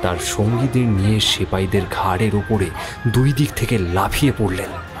তার সঙ্গীদের নিয়ে সেপাইদের ঘাড়ের ওপরে 2 দিক থেকে লাফিয়ে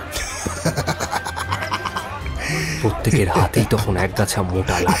পড়লেন। প্রত্যেকের হাতেই তখন একগাছা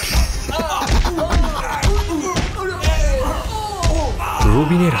মোটা লাঠি।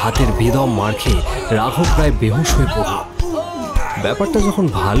 রবিনের হাতের বেদম মার খেয়ে রাঘব প্রায় বেহুশ হয়ে পড়ল। ব্যাপারটা যখন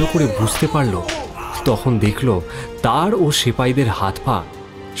ভালো করে বুঝতে পারল, তখন দেখল তার ও সেপাইদের হাত পা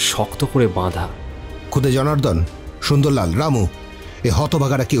শক্ত করে বাঁধা। খুদে জনার্দন, সুন্দরলাল, রামু, এ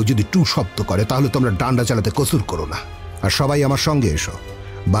হতভাগারা কেউ যদি টু শব্দ করে তাহলে তোমরা ডান্ডা চালাতে কসুর করো না, আর সবাই আমার সঙ্গে এসো।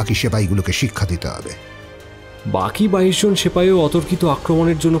 বাকি সেপাইগুলোকে শিক্ষা দিতে হবে। বাকি 22 জন সেপাইও অতর্কিত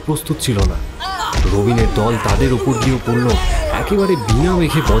আক্রমণের জন্য প্রস্তুত ছিল না। রবিনের দল তাদের উপর দিয়ে পড়ল একেবারে বিনা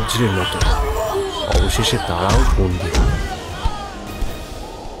মেঘে বজ্রের মতো। অবশেষে তারাও বন্দী হল।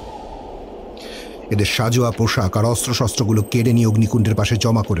 এদের সাজোয়া পোশাক আর অস্ত্রশস্ত্রগুলো কেড়ে নিয়ে অগ্নিকুণ্ডের পাশে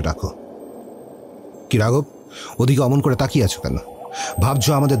জমা করে রাখো। কি রাঘব, ওদিকে অমন করে তাকিয়ে আছো কেন? ভাবছো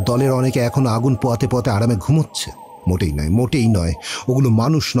আমাদের দলের অনেকে এখন আগুন পোয়াতে পোয়াতে আরামে ঘুমোচ্ছে? মোটেই নয়। ওগুলো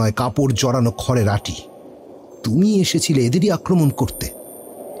মানুষ নয়, কাপড় জড়ানো খড়ের আটি। তুমি এসেছিলে এদেরই আক্রমণ করতে।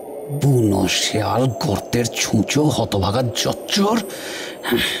 বুনো শেয়াল, গর্তের ছুঁচো, হতভাগা জচ্চর।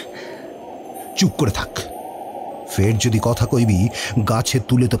 চুপ করে থাক। ফের যদি কথা কইবি গাছে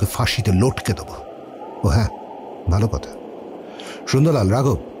তুলে তোকে ফাঁসিতে লটকে দেবো। ও হ্যাঁ, ভালো কথা। সুন্দরলাল,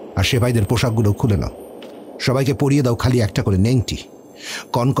 রাঘব আর সেপাইদের পোশাকগুলো খুলে নাও। সবাইকে পরিয়ে দাও খালি একটা করে নেংটি।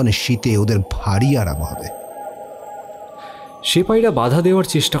 কনকনে শীতে ওদের ভারী আরাম হবে। সেপাইরা বাধা দেওয়ার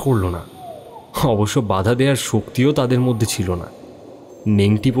চেষ্টা করল না। অবশ্য বাধা দেওয়ার শক্তিও তাদের মধ্যে ছিল না।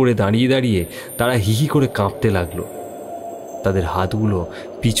 নেংটি পরে দাঁড়িয়ে দাঁড়িয়ে তারা হিহি করে কাঁপতে লাগলো। তাদের হাতগুলো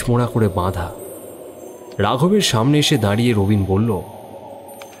পিছমোড়া করে বাঁধা। রাঘবের সামনে এসে দাঁড়িয়ে রবিন বলল,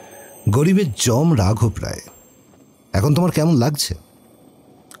 গরিবের জম রাঘব রায়, এখন তোমার কেমন লাগছে?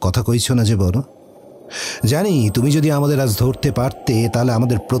 কথা কইছ না যে বড়? জানি তুমি যদি আমাদের আজ ধরতে পারতে তাহলে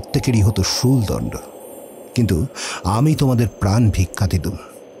আমাদের প্রত্যেকেরই হতো শুলদণ্ড, কিন্তু আমি তোমাদের প্রাণ ভিক্ষা দিলুম,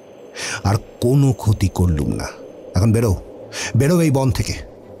 আর কোনো ক্ষতি করলুম না। এখন বেরো এই বন থেকে।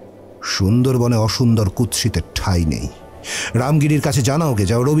 সুন্দরবনে অসুন্দর কুৎসিতের ঠাঁই নেই। রামগিরির কাছে জানাও গে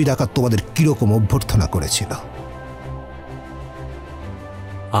যাও রবি ডাকাত তোমাদের কিরকম অভ্যর্থনা করেছিল।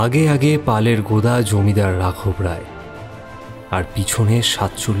 আগে আগে পালের গোদা জমিদার রাঘব রায় আর পিছনে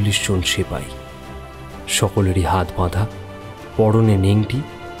 ৪৭ জন সেপাই। সকলেরই হাত বাঁধা, পরনে নেংটি,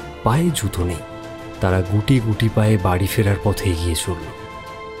 পায়ে জুতো নেই। তারা গুটি গুটি পায়ে বাড়ি ফেরার পথে এগিয়ে চলল।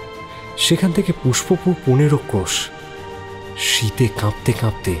 সেখান থেকে পুষ্পপুর ১৫ ক্রোশ। শীতে কাঁপতে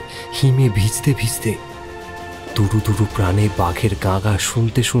কাঁপতে, হিমে ভিজতে ভিজতে, দুরু দুরু প্রাণে বাঘের গাগা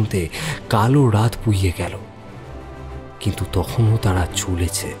শুনতে শুনতে কালো রাত পুইয়ে গেল। কিন্তু তখনও তারা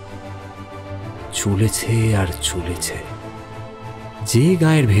চলেছে, চলেছে আর চলেছে। যে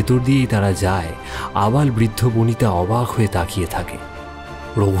গায়ের ভেতর দিয়েই তারা যায়, আবাল বৃদ্ধ বনিতা অবাক হয়ে তাকিয়ে থাকে।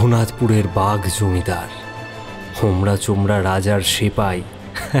 রঘুনাথপুরের বাঘ জমিদার, হোমরা চোমরা রাজার সেপাই,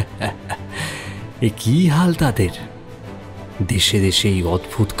 এ কি হাল তাদের! দেশে দেশে এই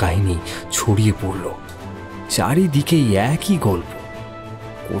অদ্ভুত কাহিনী ছড়িয়ে পড়ল। চারিদিকেই একই গল্প।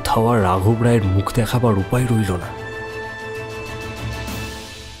 কোথাও আর রাঘব রায়ের মুখ দেখাবার উপায় রইল না।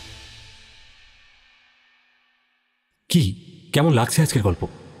 কি কেমন লাগছে আজকের গল্প?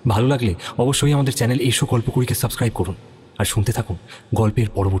 ভালো লাগলে অবশ্যই আমাদের চ্যানেল এসো গল্প করিকে সাবস্ক্রাইব করুন আর শুনতে থাকুন গল্পের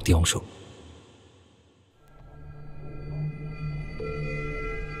পরবর্তী অংশ।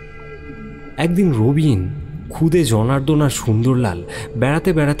 একদিন রবিন, খুদে জনার্দন আর সুন্দরলাল বেড়াতে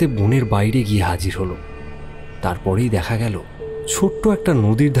বেড়াতে বনের বাইরে গিয়ে হাজির হলো। তারপরেই দেখা গেল ছোট্ট একটা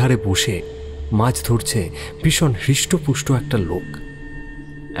নদীর ধারে বসে মাছ ধরছে ভীষণ হৃষ্টপুষ্ট একটা লোক।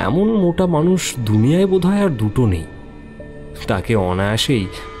 এমন মোটা মানুষ দুনিয়ায় বোধহয় আর দুটো নেই। তাকে অনায়াসেই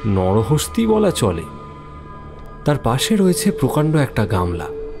নরহস্তি বলা চলে। তার পাশে রয়েছে প্রকাণ্ড একটা গামলা,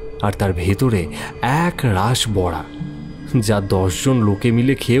 আর তার ভেতরে এক রাস বড়া, যা 10 জন লোকে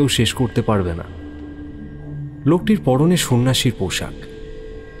মিলে খেয়েও শেষ করতে পারবে না। লোকটির পরনে সন্ন্যাসীর পোশাক।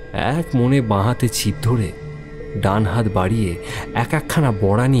 এক মনে বাঁ হাতে ছিপ ধরে ডান হাত বাড়িয়ে একখানা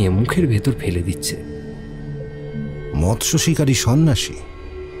বড়া নিয়ে মুখের ভেতর ফেলে দিচ্ছে। মৎস্য শিকারী সন্ন্যাসী,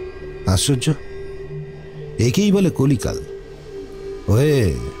 আশ্চর্য! একেই বলে কলিকাল। ওয়ে,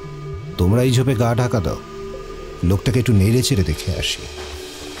 তোমরা এই ঝোপে গা ঢাকা দাও, লোকটাকে একটু নেড়ে চেড়ে দেখে আসি।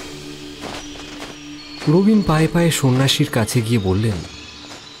 রবিন পায়ে পায়ে সন্ন্যাসীর কাছে গিয়ে বললেন,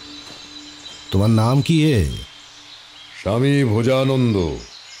 তোমার নাম কি? স্বামী ভোজানন্দ।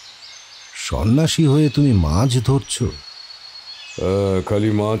 সন্ন্যাসী হয়ে তুমি মাছ ধরছ? খালি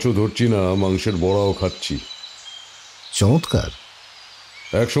মাছও ধরছি না, মাংসের বড়াও খাচ্ছি। চমৎকার।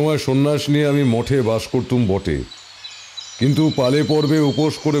 এক সময় সন্ন্যাস নিয়ে আমি মঠে বাস করতুম বটে, কিন্তু পালে পর্বে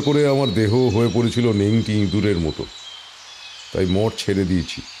উপোস করে করে আমার দেহ হয়ে পড়েছিল নেংটি ইঁদুরের মতো, তাই মঠ ছেড়ে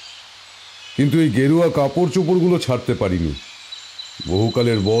দিয়েছি। কিন্তু এই গেরুয়া কাপড় চোপড়গুলো ছাড়তে পারিনি।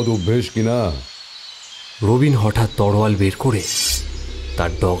 বহুকালের বদ অভ্যেস কিনা। রবিন হঠাৎ তরোয়াল বের করে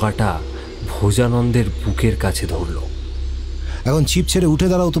তার ডগাটা ভোজানন্দের বুকের কাছে ধরল। এখন ছিপ ছেড়ে উঠে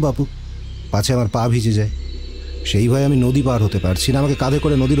দাঁড়াও তো বাপু, পাছে আমার পা ভিজে যায়। সেই ভয়ে আমি নদী পার হতে পারছি না, আমাকে কাঁধে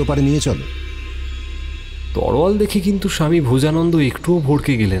করে নদীর ওপারে নিয়ে চলো। তরোয়াল দেখে কিন্তু স্বামী ভোজানন্দ একটুও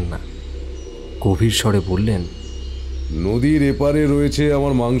ভড়কে গেলেন না। গভীর স্বরে বললেন, নদীর এপারে রয়েছে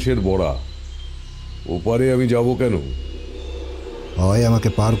আমার মাংসের বড়া, ওপারে আমি যাব কেন? হয় আমাকে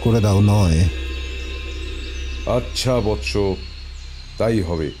পার করে দাও, নয়। আচ্ছা বৎস, তাই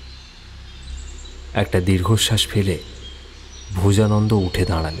হবে। একটা দীর্ঘশ্বাস ফেলে ভোজানন্দ উঠে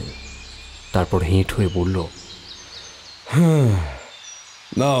দাঁড়ালেন। তারপর হেঁট হয়ে বলল, হ্যাঁ,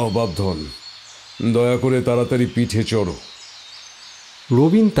 নাও বাপধন, দয়া করে তাড়াতাড়ি পিঠে চড়ো।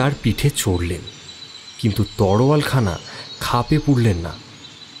 রবিন তার পিঠে চড়লেন, কিন্তু তরোয়ালখানা খাপে পুড়লেন না।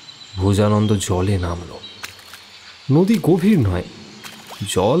 ভোজানন্দ জলে নামল। নদী গভীর নয়,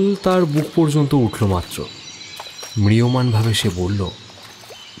 জল তার বুক পর্যন্ত উঠল মাত্র। ম্রিয়মানভাবে সে বলল,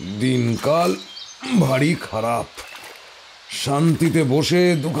 দিনকাল ভারী খারাপ। শান্তিতে বসে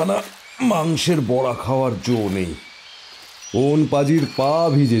দুখানা মাংসের বড়া খাওয়ার জো নেই। কোন পাজির পা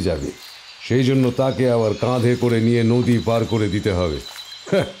ভিজে যাবে, সেই জন্য তাকে আবার কাঁধে করে নিয়ে নদী পার করে দিতে হবে।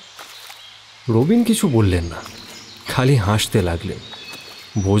 রবিন কিছু বললেন না, খালি হাসতে লাগলেন।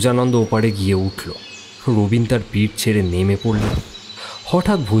 ভোজানন্দ ওপারে গিয়ে উঠল। রবিন তার পিঠ ছেড়ে নেমে পড়লেন।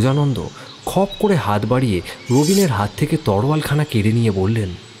 হঠাৎ ভোজানন্দ খপ করে হাত বাড়িয়ে রবিনের হাত থেকে তরোয়ালখানা কেড়ে নিয়ে বললেন,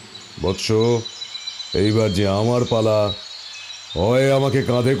 বৎস, এইবার যে আমার পালা, হয় আমাকে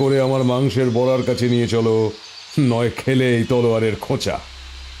কাঁধে করে আমার মাংসের বড়ার কাছে নিয়ে চলো, নয় খেলে এই তলোয়ারের খোঁচা।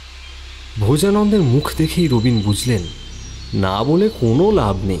 ভোজানন্দের মুখ দেখেই রবিন বুঝলেন না বলে কোনো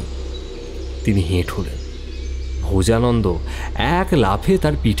লাভ নেই। তিনি হেঁট হলেন। ভোজানন্দ এক লাফে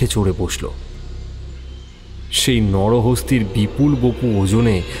তার পিঠে চড়ে বসল। সেই নরহস্তির বিপুল বপু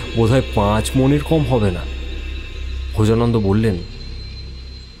ওজনে বোধহয় 5 মণের কম হবে না। ভোজানন্দ বললেন,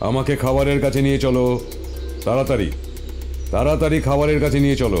 আমাকে খাবারের কাছে নিয়ে চলো, তাড়াতাড়ি তাড়াতাড়ি খাবারের কাছে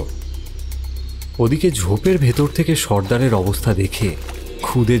নিয়ে চলো। ওদিকে ঝোপের ভেতর থেকে সর্দারের অবস্থা দেখে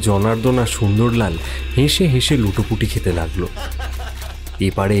খুদে জনার্দন আর সুন্দরলাল হেসে হেসে লুটোপুটি খেতে লাগলো।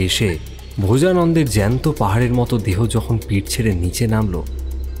 এপারে এসে ভোজানন্দের জ্যান্ত পাহাড়ের মতো দেহ যখন পিঠ ছেড়ে নিচে নামলো,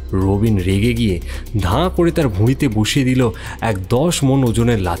 রবিন রেগে গিয়ে ধাঁ করে তার ভুঁড়িতে বসিয়ে দিল এক 10 মণ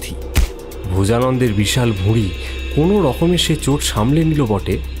ওজনের লাথি। ভোজানন্দের বিশাল ভুঁড়ি কোনো রকমে সে চোট সামলে নিল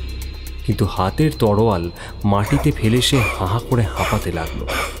বটে, কিন্তু হাতের তরোয়াল মাটিতে ফেলে সে হাঁ করে হাঁপাতে লাগলো,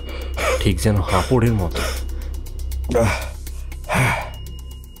 ঠিক যেন হাঁপড়ের মতো।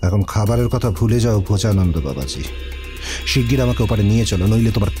 এখন খাবারের কথা ভুলে যাও ভোজানন্দ বাবাজি, শিগগির আমাকে ওপারে নিয়ে চলো,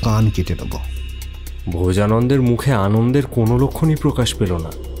 নইলে তোমার কান কেটে নেব। ভোজানন্দের মুখে আনন্দের কোনো লক্ষণই প্রকাশ পেল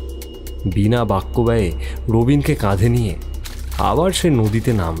না। বিনা বাক্য ব্যয়ে রবিনকে কাঁধে নিয়ে আবার সে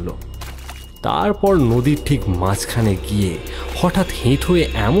নদীতে নামল। তারপর নদীর ঠিক মাঝখানে গিয়ে হঠাৎ হেঁট হয়ে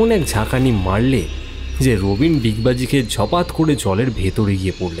এমন এক ঝাঁকানি মারলে যে রবিন ডিগবাজিকে ঝপাত করে জলের ভেতরে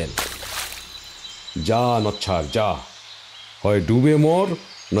গিয়ে পড়লেন। যা নচ্ছার যা, হয় ডুবে মর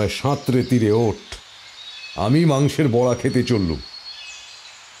নয় সাঁতরে তীরে ওঠ, আমি মাংসের বড়া খেতে চললুম।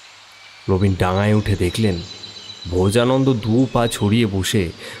 রবিন ডাঙায় উঠে দেখলেন ভোজানন্দ 2 পা ছড়িয়ে বসে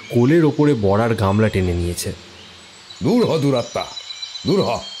কোলের ওপরে বড়ার গামলা টেনে নিয়েছে। দূর হ দুরাত্মা, দূর হ,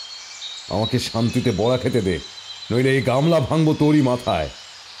 আমাকে শান্তিতে বড়া খেতে দে, নইলে এই গামলা ভাঙবো তোরই মাথায়।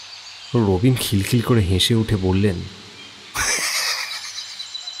 রবিন খিলখিল করে হেসে উঠে বললেন,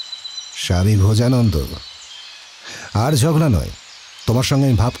 স্বামী ভোজানন্দ, আর ঝগড়া নয়, তোমার সঙ্গে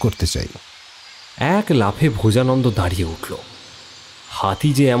আমি ভাব করতে চাই। এক লাফে ভোজানন্দ দাঁড়িয়ে উঠল। হাতি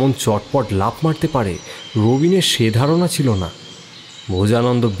যে এমন চটপট লাফ মারতে পারে রবিনের সে ধারণা ছিল না।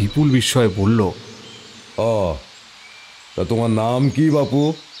 ভোজানন্দ বিপুল বিস্ময়ে বলল, তা তোমার নাম কি বাপু?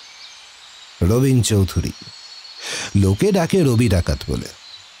 রবীন চৌধুরী, লোকে ডাকে রবি ডাকাত বলে।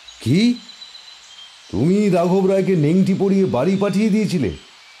 কি, তুমি রাঘব রায়কে নেংটি পরিয়ে বাড়ি পাঠিয়ে দিয়েছিলে,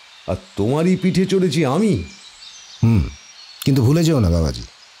 আর তোমারই পিঠে চড়েছি আমি? কিন্তু ভুলে যেও না বাবাজি,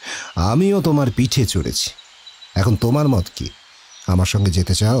 আমিও তোমার পিঠে চড়েছি। এখন তোমার মত কি, আমার সঙ্গে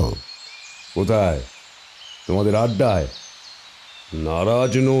যেতে চাও? কোথায়? তোমাদের আড্ডায়?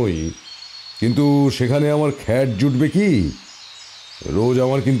 নারাজ নই, কিন্তু সেখানে আমার খ্যাট জুটবে কি? রোজ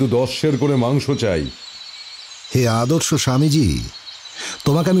আমার কিন্তু 10 সের করে মাংস চাই। হে আদর্শ স্বামীজি,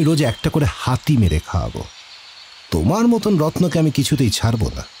 তোমাকে আমি রোজ একটা করে হাতি মেরে খাওয়াবো। তোমার মতন রত্নকে আমি কিছুতেই ছাড়বো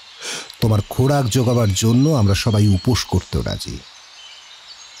না। তোমার খোরাক জোগাবার জন্য আমরা সবাই উপোস করতেও রাজি।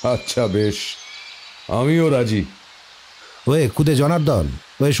 আচ্ছা বেশ, আমিও রাজি। ওয়ে খুদে জনার্দন,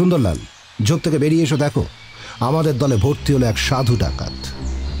 ওয়ে সুন্দরলাল, ঝোপ থেকে বেরিয়ে এসো, দেখো আমাদের দলে ভর্তি হলো এক সাধু ডাকাত।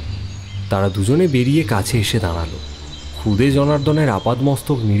 তারা দুজনে বেরিয়ে কাছে এসে দাঁড়ালো। খুদে জনার্দনের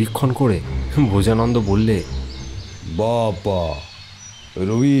আপাদমস্তক নিরীক্ষণ করে ভোজানন্দ বললে, বাবা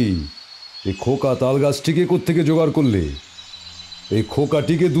রবি, এই খোকা তাল গাছটিকে কোত্থেকে জোগাড় করলে? এই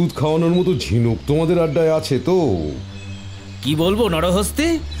খোকাটিকে দুধ খাওয়ানোর মতো ঝিনুক তোমাদের আড্ডায় আছে তো? কি বলবো নরহস্তে,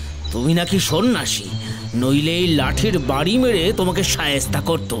 তুমি নাকি সন্ন্যাসী, নইলে এই লাঠির বাড়ি মেরে তোমাকে শায়েস্তা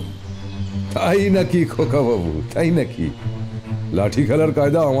করতো। তাই নাকি খোকা বাবু, তাই নাকি? লাঠি খেলার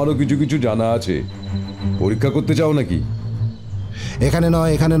কায়দা আমারও কিছু কিছু জানা আছে, পরীক্ষা করতে চাও নাকি? এখানে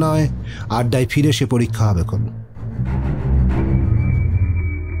নয়, এখানে নয়, আড্ডায় ফিরে সে পরীক্ষা হবে কোন।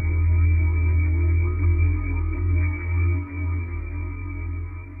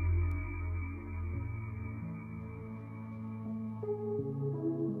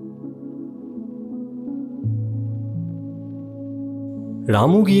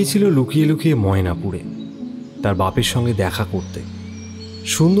 রামু গিয়েছিল লুকিয়ে লুকিয়ে ময়নাপুরে তার বাপের সঙ্গে দেখা করতে।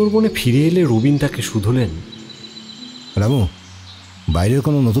 সুন্দরবনে ফিরে এলে রবিন তাকে শুধলেন, রামু, বাইরের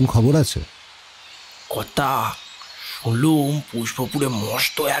কোনো নতুন খবর আছে? কথা শুনলুম পুষ্পপুরে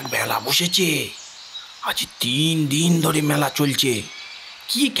মস্ত এক মেলা বসেছে। আজ 3 দিন ধরে মেলা চলছে।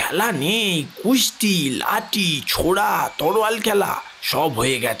 কি খেলা নেই, কুস্তি, লাঠি, ছোড়া, তরোয়াল খেলা সব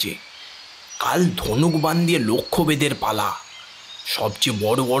হয়ে গেছে। কাল ধনুক বান দিয়ে লক্ষ্যভেদের পালা। সবচেয়ে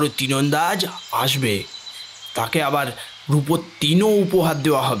বড় বড় তীরন্দাজ আসবে, তাকে আবার রূপোর 3ও উপহার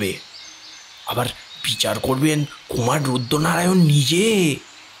দেওয়া হবে। আবার বিচার করবেন কুমার রুদ্রনারায়ণ নিজে।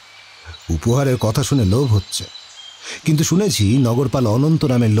 উপহারের কথা শুনে লোভ হচ্ছে, কিন্তু শুনেছি নগরপাল অনন্ত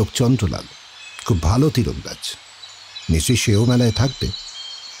নামের লোক চন্দ্রলাল খুব ভালো তীরন্দাজ, নিশ্চয়ই সেও মেলায় থাকবে।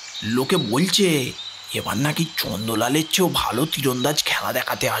 লোকে বলছে এবার নাকি চন্দ্রলালের চেয়েও ভালো তীরন্দাজ খেলা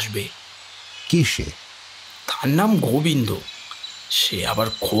দেখাতে আসবে। কি সে? তার নাম গোবিন্দ। সে আবার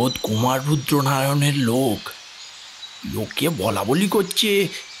খোদ কুমার রুদ্রনারায়ণের লোক। লোকে বলা বলি করছে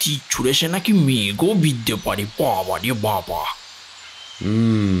তীর ছুঁড়ে সে নাকি মেঘও বিদ্যে পারে। বাবা রে বাবা।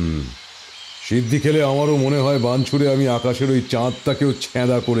 সিদ্ধি খেলে আমারও মনে হয় বান ছুঁড়ে আমি আকাশের ওই চাঁদটাকেও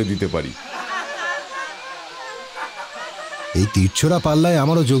ছেঁদা করে দিতে পারি। এই তীরছোড়া পাল্লায়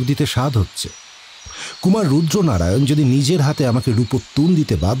আমারও যোগ দিতে স্বাদ হচ্ছে, কুমার রুদ্রনারায়ণ যদি নিজের হাতে আমাকে রূপোর তুন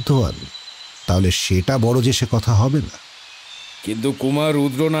দিতে বাধ্য হন, তাহলে সেটা বড় যে সে কথা হবে না। কিন্তু কুমার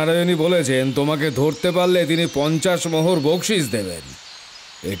রুদ্রনারায়ণই বলেছেন তোমাকে ধরতে পারলে তিনি 50 মোহর বকশিস দেবেন,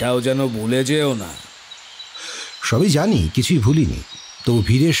 এটাও যেন ভুলে যেও না। সবই জানি, কিছুই ভুলিনি, তবু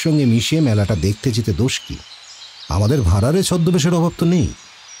ভিড়ের সঙ্গে মিশিয়ে মেলাটা দেখতে যেতে দোষ কি? আমাদের ভাড়ারে ছদ্মবেশের অভাব তো নেই।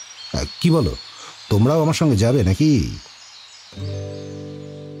 কি বলো, তোমরাও আমার সঙ্গে যাবে নাকি?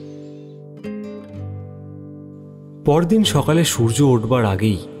 পরদিন সকালে সূর্য উঠবার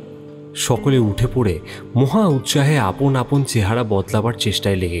আগেই সকলে উঠে পড়ে মহা উৎসাহে আপন আপন চেহারা বদলাবার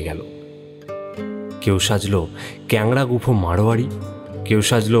চেষ্টায় লেগে গেল। কেউ সাজল ক্যাংড়া গুফো মারোয়ারি, কেউ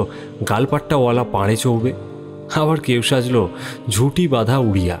সাজল গালপাট্টাওয়ালা পাড়ে চৌবে, আবার কেউ সাজল ঝুটি বাঁধা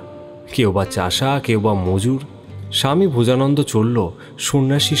উড়িয়া, কেউ বা চাষা, কেউ বা মজুর। স্বামী ভোজানন্দ চলল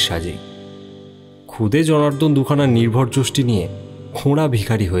সন্ন্যাসীর সাজেই। খুদে জনার্দন দুখানা নির্ভর যষ্টি নিয়ে খোঁড়া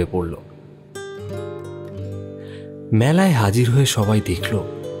ভিখারি হয়ে পড়ল। মেলায় হাজির হয়ে সবাই দেখল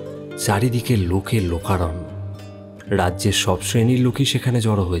চারিদিকে লোকে লোকারণ্য। রাজ্যের সব শ্রেণীর লোকই সেখানে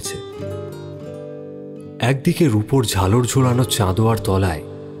জড়ো হয়েছে। একদিকে রূপোর ঝালর ঝোলানো চাঁদোয়ার তলায়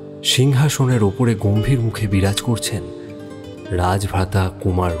সিংহাসনের ওপরে গম্ভীর মুখে বিরাজ করছেন রাজভ্রাতা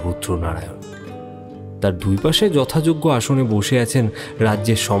কুমার রুদ্রনারায়ণ। তার দুই পাশে যথাযোগ্য আসনে বসে আছেন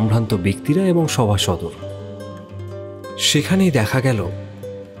রাজ্যের সম্ভ্রান্ত ব্যক্তিরা এবং সভাসদর। সেখানেই দেখা গেল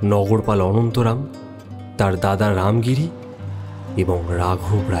নগরপাল অনন্তরাম, তার দাদা রামগিরি এবং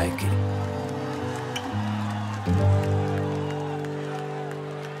রাঘব রায়কে।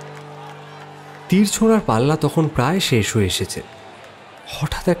 তীর ছোঁড়ার পাল্লা তখন প্রায় শেষ হয়ে এসেছে।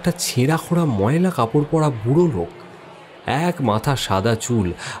 হঠাৎ একটা ছেঁড়া খোঁড়া ময়লা কাপড় পরা বুড়ো লোক, এক মাথা সাদা চুল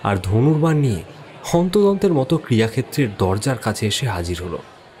আর ধনুর্বাণ নিয়ে হন্তদন্তের মতো ক্রিয়াক্ষেত্রের দরজার কাছে এসে হাজির হলো।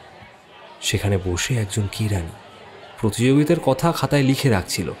 সেখানে বসে একজন কিরানি প্রতিযোগিতার কথা খাতায় লিখে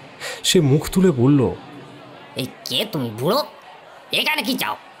রাখছিল। সে মুখ তুলে বলল, এই কে তুমি বুড়ো? এখানে কি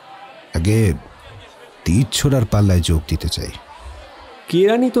চাও? আগে তীর ছোড়ার পাল্লায় যোগ দিতে চাই।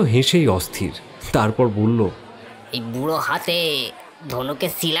 কেরানি তো হেসেই অস্থির। তারপর বলল, এই বুড়ো হাতে ধনুকে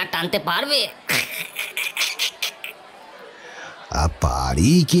শিলা টানতে পারবে?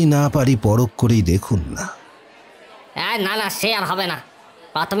 পারি কি না পারি পরখ করেই দেখুন না। না না, সে আর হবে না,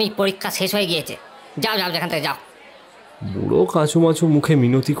 প্রাথমিক পরীক্ষা শেষ হয়ে গিয়েছে। যাও যাও, যেখান থেকে যাও। বুড়ো কাঁচুমাচু মুখে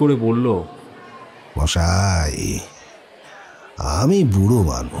মিনতি করে বলল, মশাই, আমি বুড়ো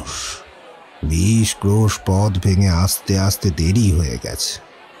মানুষ, 20 ক্রোশ পথ ভেঙে আস্তে আস্তে দেরি হয়ে গেছে,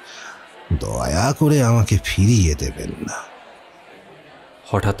 দয়া করে আমাকে ফিরিয়ে দেবেন না।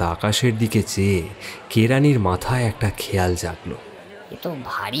 হঠাৎ আকাশের দিকে চেয়ে কেরানির মাথায় একটা খেয়াল জাগলো। এ তো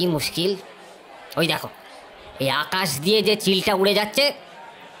ভারী মুশকিল। ওই দেখো, এই আকাশ দিয়ে যে চিলটা উড়ে যাচ্ছে,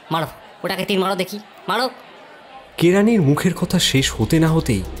 মারো ওটাকে, তীর মারো দেখি, মারো। কেরানির মুখের কথা শেষ হতে না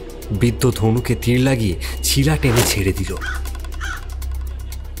হতেই বিদ্ধ ধনুকে তীর লাগিয়ে ছিলা টেনে ছেড়ে দিল।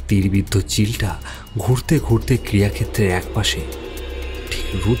 তীরবিদ্ধ চিলটা ঘুরতে ঘুরতে ক্রিয়াক্ষেত্রের একপাশে ঠিক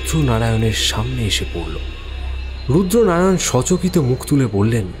রুদ্রনারায়ণের সামনে এসে পড়ল। রুদ্রনারায়ণ সচকিত মুখ তুলে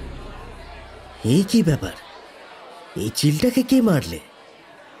বললেন, এই কি ব্যাপার? এই চিলটাকে কে মারলে?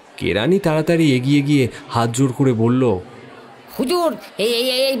 কেরানি তাড়াতাড়ি এগিয়ে গিয়ে হাত জোর করে বলল, হুজুর,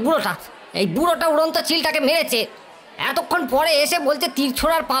 এই বুড়োটা উড়ন্ত চিলটাকে মেরেছে। এতক্ষণ পরে এসে বলছে তীর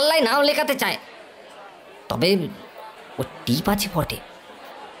ছোড়ার পাল্লায় নাম লেখাতে চায়। তবে ও টিপ আছে বটে।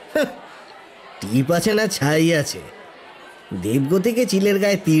 টিপ আছে না ছাই আছে? দেবগতিকে চিলের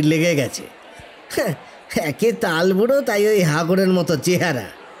গায়ে তীর লেগে গেছে। একে তাল বুড়ো, তাই ওই হাগরের মতো চেহারা।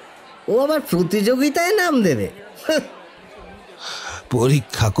 ও আবার প্রতিযোগিতায় নাম দেবে।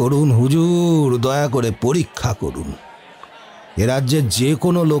 পরীক্ষা করুন হুজুর, দয়া করে পরীক্ষা করুন। এ রাজ্যের যে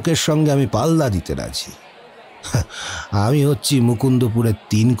কোনো লোকের সঙ্গে আমি পাল্লা দিতে রাজি। আমি হচ্ছি মুকুন্দপুরের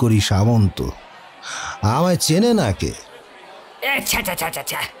 3 কোরি সামন্ত। আমায় চেনে না কে?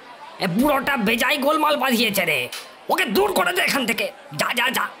 বুড়োটা বেজাই গোলমাল বাঁধিয়েছে রে, ওকে দূর করে দে এখান থেকে। যা যা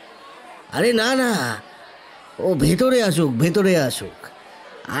যা। আরে না না, ও ভেতরে আসুক, ভেতরে আসুক।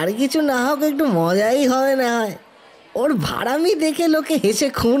 আর কিছু না হোক, একটু মজাই হবে না হয়। ওর ভাড়ামি দেখে লোকে হেসে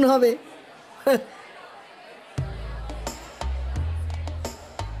খুন হবে।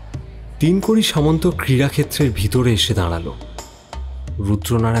 3 কোরি সামন্ত ক্রীড়াক্ষেত্রের ভিতরে এসে দাঁড়ালো।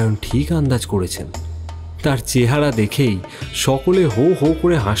 রুদ্রনারায়ণ ঠিক আন্দাজ করেছেন। তার চেহারা দেখেই সকলে হো হো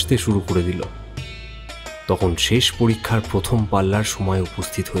করে হাসতে শুরু করে দিল। তখন শেষ পরীক্ষার প্রথম পাল্লার সময়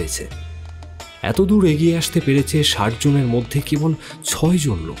উপস্থিত হয়েছে। এতদূর এগিয়ে আসতে পেরেছে 60 জনের মধ্যে কেবল 6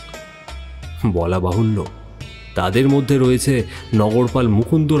 জন লোক। বলা বাহুল্য, তাদের মধ্যে রয়েছে নগরপাল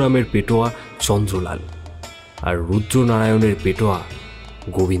মুকুন্দরামের পেটোয়া চন্দ্রলাল আর রুদ্রনারায়ণের পেটোয়া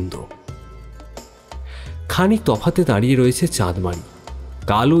গোবিন্দ। খানিক তফাতে দাঁড়িয়ে রয়েছে চাঁদমানি।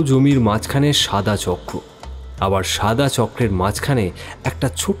 কালো জমির মাঝখানে সাদা চক্র, আবার সাদা চক্রের মাঝখানে একটা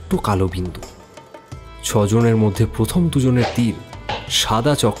ছোট্ট কালো বিন্দু। 6 জনের মধ্যে প্রথম 2 জনের তীর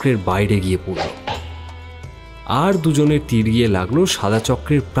সাদা চক্রের বাইরে গিয়ে পড়ল, আর 2 জনের তীর গিয়ে লাগলো সাদা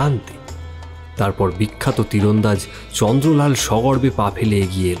চক্রের প্রান্তে। তারপর বিখ্যাত তীরন্দাজ চন্দ্রলাল সগর্বে পা ফেলে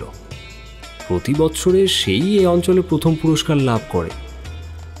এগিয়ে এলো। প্রতি বৎসরে সেই এই অঞ্চলে প্রথম পুরস্কার লাভ করে।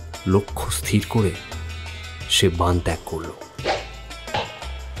 লক্ষ্য স্থির করে সে বান ত্যাগ করল।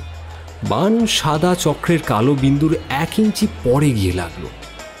 বান সাদা চক্রের কালো বিন্দুর 1 ইঞ্চি পরে গিয়ে লাগলো।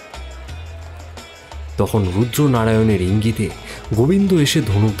 তখন রুদ্রনারায়ণের ইঙ্গিতে গোবিন্দ এসে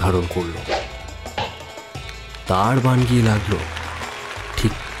ধনুক ধারণ করল। তার বান গিয়ে লাগলো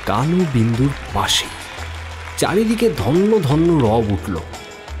ঠিক কালো বিন্দুর পাশে। চারিদিকে ধন্য ধন্য রব উঠল।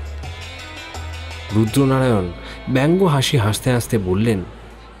 রুদ্রনারায়ণ ব্যঙ্গ হাসি হাসতে হাসতে বললেন,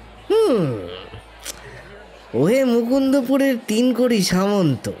 ওহে মুকুন্দপুরের 3 কোটি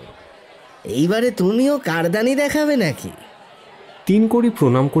সামন্ত, এইবারে তুমিও কারদানি দেখাবে নাকি? 3 কোটি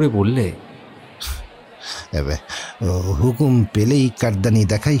প্রণাম করে বললে, হুকুম পেলেই কারদানি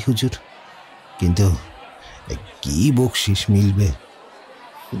দেখাই হুজুর, কিন্তু কি বকশিস মিলবে?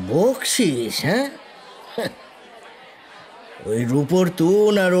 বকশিস? হ্যাঁ, ওই রূপোর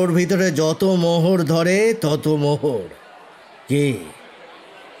তুন আর ওর ভিতরে যত মোহর ধরে তত মোহর। কে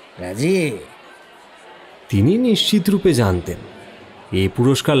রাজি? তিনি নিশ্চিত রূপে জানতেন এই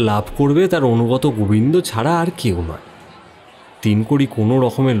পুরস্কার লাভ করবে তার অনুগত গোবিন্দ ছাড়া আর কেউ নয়। 3 কোটি কোনো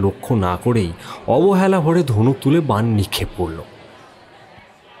রকমের লক্ষ্য না করেই অবহেলা ভরে ধনুক তুলে বান নিক্ষেপ করল।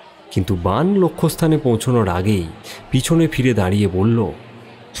 কিন্তু বান লক্ষ্যস্থানে পৌঁছানোর আগেই পিছনে ফিরে দাঁড়িয়ে বলল,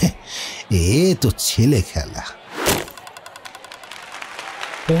 এ তো ছেলে খেলা।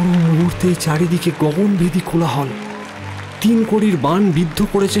 পর মুহূর্তে চারিদিকে গগনভেদী কোলাহল। 3 কোটির বান বিদ্ধ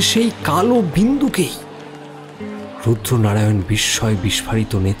করেছে সেই কালো বিন্দুকেই। রুদ্রনারায়ণ বিস্ময়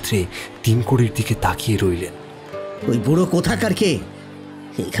বিস্ফারিত নেত্রে 3 কোটির দিকে তাকিয়ে রইলেন। ওই বুড়ো কোথাকার কে?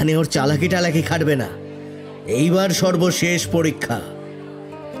 এখানে ওর চালাকি টালাকি খাটবে না, এইবার সর্বশেষ পরীক্ষা।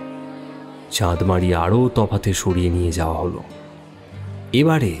 চাঁদমারি আরও তফাতে সরিয়ে নিয়ে যাওয়া হলো।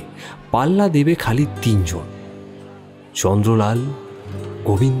 এবারে পাল্লা দেবে খালি 3 জন, চন্দ্রলাল,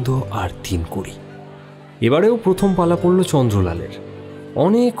 গোবিন্দ আর 3 কোটি। এবারেও প্রথম পালা পড়ল চন্দ্রলালের।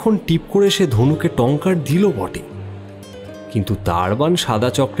 অনেকক্ষণ টিপ করে সে ধনুকে টঙ্কার দিল বটে, কিন্তু তার বান সাদা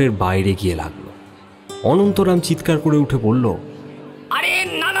চক্রের বাইরে গিয়ে লাগলো। অনন্তরাম চিৎকার করে উঠে বলল, আরে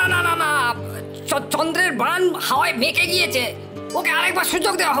না না না না না, চন্দ্রের বান হাওয়ায় বেঁকে গিয়েছে, ওকে আরেকবার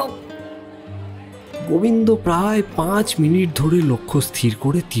সুযোগ দেওয়া হোক। গোবিন্দ প্রায় 5 মিনিট ধরে লক্ষ্য স্থির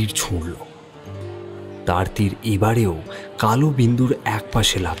করে তীর ছুঁড়ল। তার তীর এবারেও কালো বিন্দুর এক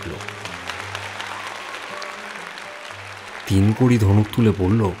পাশে লাগলো। 3 কোটি ধনুক তুলে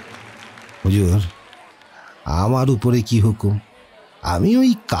বলল, হুজুর, আমার উপরে কি হুকুম? আমি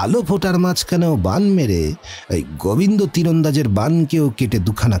ওই কালো ফোটার মাঝখানেও বান মেরে ওই গোবিন্দ তীরন্দাজের বানকেও কেটে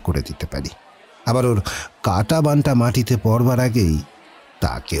 2খানা করে দিতে পারি। আবার ওর কাটা বানটা মাটিতে পড়বার আগেই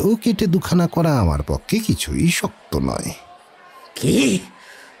তাকেও কেটে 2খানা করা আমার পক্ষে কিছুই শক্ত নয়। কি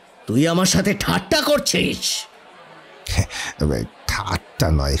তুই আমার সাথে ঠাট্টা করছিস? ঠাট্টা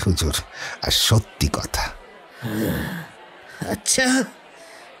নয় হুজুর, আর সত্যি কথা। আচ্ছা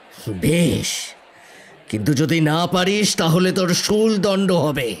বেশ, কিন্তু যদি না পারিস তাহলে তোর শুল দণ্ড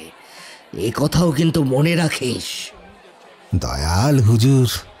হবে, এ কথাও কিন্তু মনে রাখিস। দয়াল হুজুর,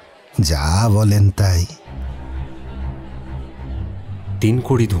 যা বলেন তাই। 3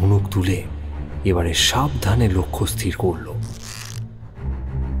 কোটি ধনুক তুলে এবারে সাবধানে লক্ষ্য স্থির করল।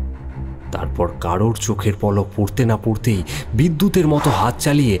 তারপর কারোর চোখের পলক পড়তে না পড়তেই বিদ্যুতের মতো হাত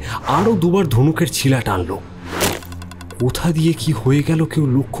চালিয়ে আরো 2বার ধনুকের ছিলা টানল। কোথা দিয়ে কি হয়ে গেল কেউ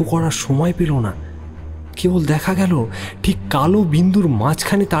লক্ষ্য করার সময় পেল না। কেবল দেখা গেল ঠিক কালো বিন্দুর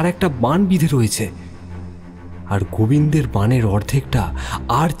মাঝখানে তার একটা বান বিঁধে রয়েছে, আর গোবিন্দের বানের অর্ধেকটা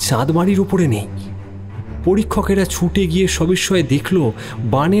আর চাঁদমারির উপরে নেই। পরীক্ষকেরা ছুটে গিয়ে সবিস্ময়ে দেখল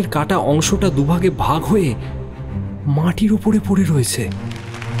বানের কাটা অংশটা 2 ভাগে ভাগ হয়ে মাটির উপরে পড়ে রয়েছে।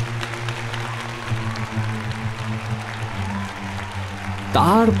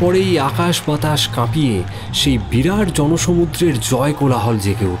 তারপরেই আকাশ বাতাস কাঁপিয়ে সেই বিরাট জনসমুদ্রের জয় কোলাহল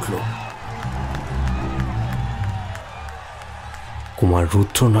জেগে উঠল। কুমার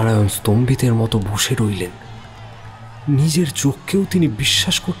রুদ্রনারায়ণ স্তম্ভিতের মতো বসে রইলেন। নিজের চোখকেও তিনি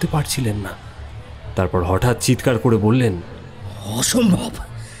বিশ্বাস করতে পারছিলেন না। তারপর হঠাৎ চিৎকার করে বললেন, অসম্ভব,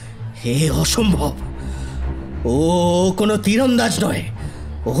 হে অসম্ভব! ও কোনো তীরন্দাজ নয়,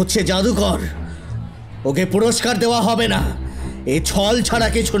 ও হচ্ছে জাদুকর। ওকে পুরস্কার দেওয়া হবে না, এ ছল ছাড়া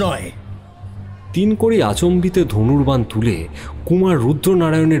কিছু নয়। 3 কোটি আচম্বিতে ধনুর্বাণ তুলে কুমার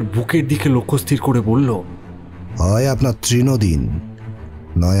রুদ্রনারায়ণের বুকের দিকে লক্ষ্য স্থির করে বলল, হয় আপনার তৃণদিন,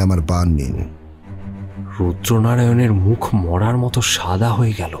 নয় আমার বান নিন। রুদ্রনারায়ণের মুখ মরার মতো সাদা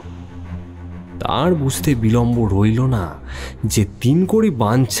হয়ে গেল। তার বুঝতে বিলম্ব রইল না যে 3 কড়ি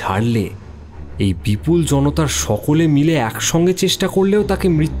বান ছাড়লে এই বিপুল জনতার সকলে মিলে একসঙ্গে চেষ্টা করলেও তাকে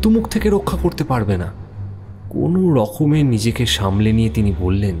মৃত্যুমুখ থেকে রক্ষা করতে পারবে না। কোনো রকমে নিজেকে সামলে নিয়ে তিনি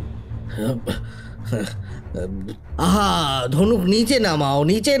বললেন, আহা, ধনুক নিচে নামাও,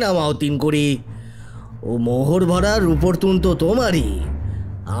 নিচে নামাও 3 কড়ি। ও মোহর ভরা রূপর তুন তো তোমারই,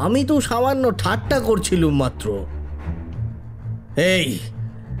 আমি তো সামান্য ঠাট্টা করছিলুম মাত্র। এই,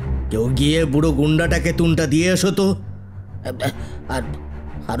 কেউ গিয়ে বুড়ো গুন্ডাটাকে তুনটা দিয়ে এসো তো।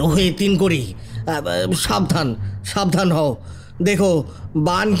 আর ওহে 3 কড়ি, সাবধান সাবধান হও, দেখো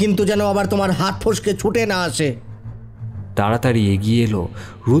বান কিন্তু যেন আবার তোমার হাত ফসকে ছুটে না আসে। তাড়াতাড়ি এগিয়ে এলো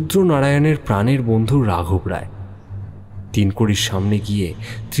রুদ্রনারায়ণের প্রাণের বন্ধু রাঘব রায়। 3 কড়ির সামনে গিয়ে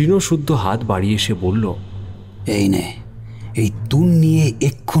তৃণশুদ্ধ হাত বাড়িয়ে এসে বলল, এই নে, এই তুন নিয়ে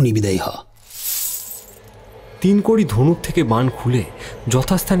এক্ষুনি বিদায় হ। 3 কড়ি ধনুক থেকে বান খুলে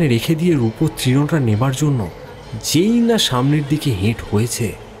যথাস্থানে রেখে দিয়ে রূপোর তৃণটা নেবার জন্য যেই না সামনের দিকে হেঁট হয়েছে,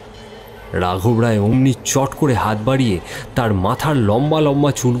 রাঘব রায় অমনি চট করে হাত বাড়িয়ে তার মাথার লম্বা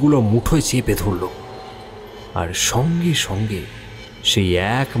লম্বা চুলগুলো মুঠোয় চেপে ধরল। আর সঙ্গে সঙ্গে সেই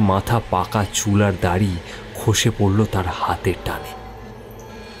এক মাথা পাকা চুল আর দাড়ি খসে পড়ল তার হাতের টানে।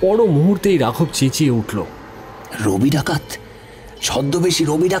 পর মুহূর্তেই রাঘব চেঁচিয়ে উঠল, রবি ডাকাত, ছদ্মবেশী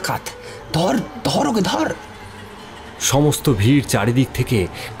রবি ডাকাত, ধর ধর ওকে ধর। সমস্ত ভিড় চারিদিক থেকে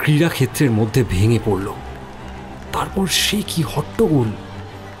ক্রীড়াক্ষেত্রের মধ্যে ভেঙে পড়ল। তারপর সে কি হট্টগোল!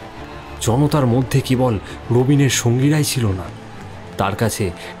 জনতার মধ্যে কেবল রবিনের সঙ্গীরাই ছিল না, তার কাছে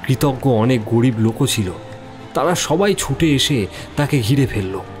কৃতজ্ঞ অনেক গরিব লোকও ছিল। তারা সবাই ছুটে এসে তাকে ঘিরে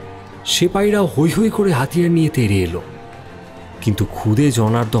ফেলল। সেপাইরাও হৈ হৈ করে হাতিয়ার নিয়ে তেড়ে এলো। কিন্তু ক্ষুদে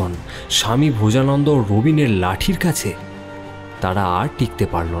জনার্দন, স্বামী ভোজানন্দ ও রবিনের লাঠির কাছে তারা আর টিকতে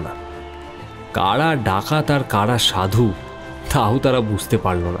পারল না। কারা ডাকাত আর কারা সাধু তাও তারা বুঝতে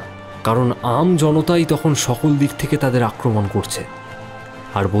পারল না, কারণ আম জনতাই তখন সকল দিক থেকে তাদের আক্রমণ করছে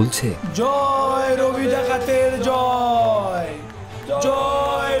আর বলছে, জয় রবি ডাকাতের জয়,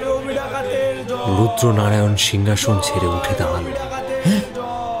 জয় রবি ডাকাতের জয়। রুদ্রনারায়ণ সিংহাসন ছেড়ে উঠে দাঁড়াল।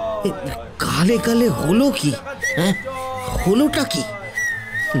 কালে কালে হলো কি? হলোটা কি?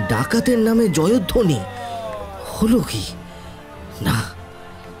 ডাকাতের নামে জয়ধ্বনি হলো কি? না,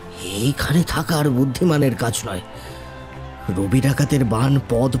 এইখানে থাকা আর বুদ্ধিমানের কাজ নয়। রবি ডাকাতের বান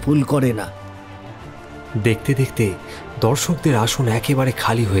পদ ভুল করে না। দেখতে দেখতে দর্শকদের আসন একেবারে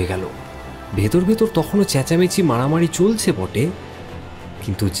খালি হয়ে গেল। ভেতর ভেতর তখনও চেঁচামেচি মারামারি চলছে বটে,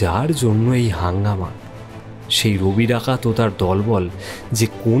 কিন্তু যার জন্য এই হাঙ্গামা, সেই রবি ডাকাত ও তার দলবল যে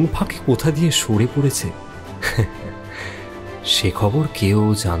কোন ফাঁকে কোথা দিয়ে সরে পড়েছে সে খবর কেউ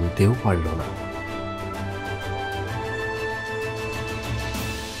জানতেও পারল না।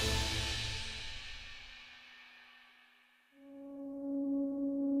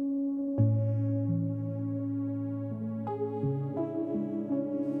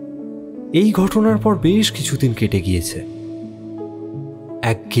 এই ঘটনার পর বেশ কিছুদিন কেটে গিয়েছে।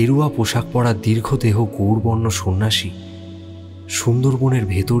 এক গেরুয়া পোশাক পরা দীর্ঘদেহ গৌরবর্ণ সন্ন্যাসী সুন্দরবনের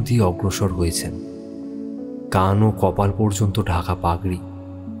ভেতর দিয়ে অগ্রসর হয়েছেন। কান ও কপাল পর্যন্ত ঢাকা পাগড়ি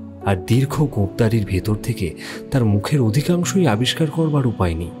আর দীর্ঘ গোঁপদারির ভেতর থেকে তার মুখের অধিকাংশই আবিষ্কার করবার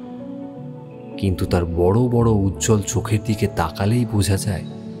উপায় নেই, কিন্তু তার বড় বড় উজ্জ্বল চোখের দিকে তাকালেই বোঝা যায়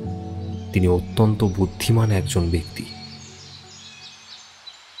তিনি অত্যন্ত বুদ্ধিমান একজন ব্যক্তি।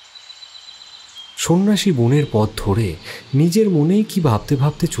 সন্ন্যাসী বনের পথ ধরে নিজের মনেই কি ভাবতে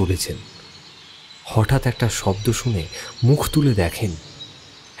ভাবতে চলেছেন। হঠাৎ একটা শব্দ শুনে মুখ তুলে দেখেন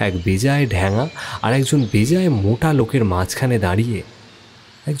এক বেজায় ঢ্যাঙা আর একজন বেজায় মোটা লোকের মাঝখানে দাঁড়িয়ে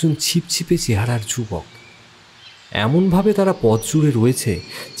একজন ছিপছিপে চেহারার যুবক। এমনভাবে তারা পথ জুড়ে রয়েছে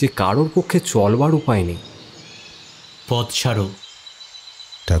যে কারোর পক্ষে চলবার উপায় নেই। পথ ছাড়ো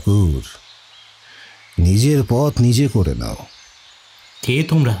ঠাকুর, নিজের পথ নিজে করে নাও। কে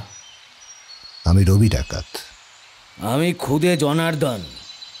তোমরা? আমি রবি ডাকাত। আমি ক্ষুদে জনার্দন।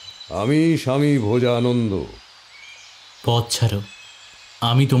 আমি স্বামী ভোজানন্দ। পথ ছাড়ো,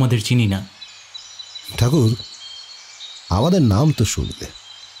 আমি তোমাদের চিনি না। ঠাকুর, আমাদের নাম তো শুনলে,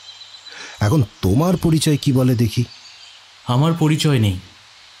 এখন তোমার পরিচয় কি বলে দেখি? আমার পরিচয় নেই,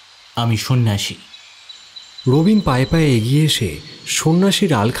 আমি সন্ন্যাসী। রবিন পায়ে পায়ে এগিয়ে এসে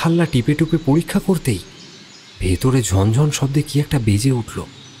সন্ন্যাসীর আলখাল্লা টিপে টুপে পরীক্ষা করতেই ভেতরে ঝনঝন শব্দে কি একটা বেজে উঠল।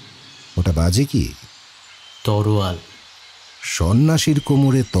 ওটা বাজে কি? তরোয়াল। সন্ন্যাসীর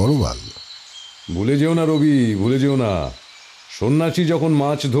কোমরে তরোয়াল? ভুলে যেও না রবি, ভুলে যেও না। সন্ন্যাসী যখন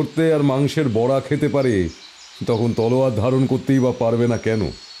মাছ ধরতে আর মাংসের বড়া খেতে পারে, তখন তলোয়ার ধারণ করতেই বা পারবে না কেন?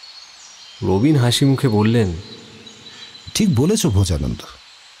 রবিন হাসি মুখে বললেন, ঠিক বলেছ ভোজানন্দ,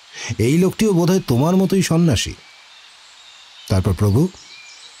 এই লোকটিও বোধহয় তোমার মতোই সন্ন্যাসী। তারপর প্রভু,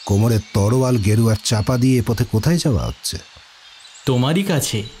 কোমরে তরোয়াল গেরুয়ার চাপা দিয়ে এ পথে কোথায় যাওয়া হচ্ছে? তোমারই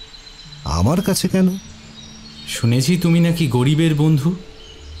কাছে। আমার কাছে কেন? শুনেছি তুমি নাকি গরিবের বন্ধু।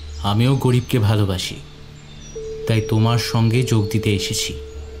 আমিও গরিবকে ভালোবাসি, তাই তোমার সঙ্গে যোগ দিতে এসেছি।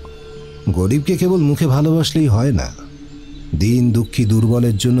 গরিবকে কেবল মুখে ভালোবাসলেই হয় না। দিন দুঃখী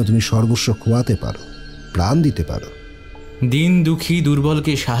দুর্বলের জন্য তুমি সর্বস্ব খোয়াতে পারো, প্রাণ দিতে পারো। দিন দুঃখী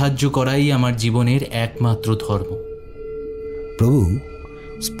দুর্বলকে সাহায্য করাই আমার জীবনের একমাত্র ধর্ম। প্রভু,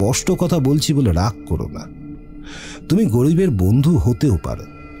 স্পষ্ট কথা বলছি বলে রাগ করো না। তুমি গরিবের বন্ধু হতেও পারো,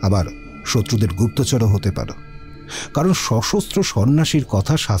 আবার শত্রুদের গুপ্তচরও হতে পারো। কারণ সশস্ত্র সন্ন্যাসীর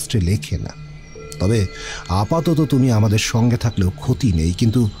কথা শাস্ত্রে লেখে না। তবে আপাতত তুমি আমাদের সঙ্গে থাকলেও ক্ষতি নেই,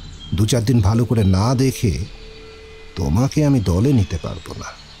 কিন্তু 2-4 দিন ভালো করে না দেখে তোমাকে আমি দলে নিতে পারবো না।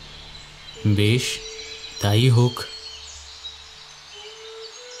 বেশ, তাই হোক।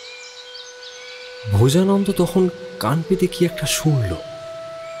 ভোজানন্দ তখন কান পেতে কি একটা শুনল,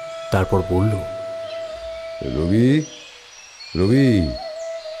 তারপর বলল, রবি, রবি,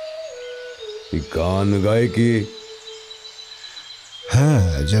 গান গায় কে? হ্যাঁ,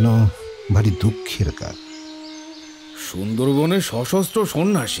 যেন ভারী দুঃখের গান। সুন্দরবনে সশস্ত্র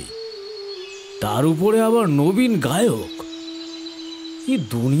সন্ন্যাসী, তার উপরে আবার নবীন গায়ক। এই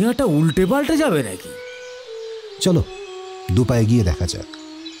দুনিয়াটা উল্টে পাল্টে যাবে নাকি? চলো 2 পায়ে গিয়ে দেখা যাক।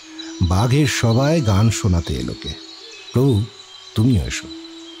 বাঘের সবাই গান শোনাতে এলোকে। প্রভু, তুমিও এসো।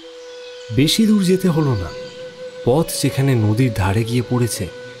 বেশি দূর যেতে হলো না। পথ যেখানে নদীর ধারে গিয়ে পড়েছে,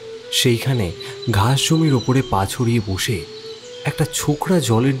 সেইখানে ঘাস জমির ওপরে পা ছড়িয়ে বসে একটা ছোকরা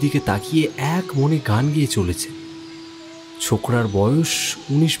জলের দিকে তাকিয়ে এক মনে গান গেয়ে চলেছে। ছোকরার বয়স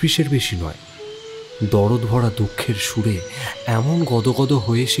 19-20-এর বেশি নয়। দরদ ভরা দুঃখের সুরে এমন গদগদ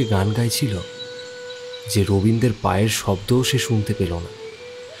হয়ে সে গান গাইছিল যে রবীন্দ্রের পায়ের শব্দও সে শুনতে পেল না।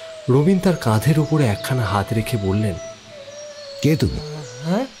 রবীন তার কাঁধের উপরে একখানা হাত রেখে বললেন, কে তুমি?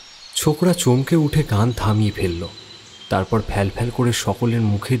 হ্যাঁ? ছোকরা চমকে উঠে গান থামিয়ে ফেলল। তারপর ফ্যাল ফ্যাল করে সকলের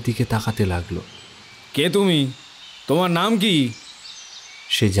মুখের দিকে তাকাতে লাগলো। কে তুমি? তোমার নাম কি?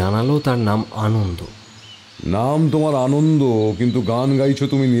 সে জানালো তার নাম আনন্দ। নাম তোমার আনন্দ, কিন্তু গান গাইছো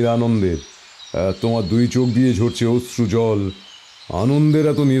তুমি নিরানন্দের। তোমার 2 চোখ দিয়ে ঝরছে অশ্রু জল। আনন্দের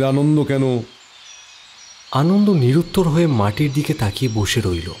এত নিরানন্দ কেন? আনন্দ নিরুত্তর হয়ে মাটির দিকে তাকিয়ে বসে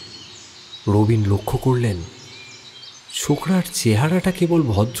রইল। রবীন লক্ষ্য করলেন, ছোকরার চেহারাটা কেবল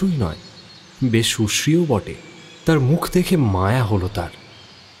ভদ্রই নয়, বেশ সুশ্রীও বটে। তার মুখ দেখে মায়া হলো তার।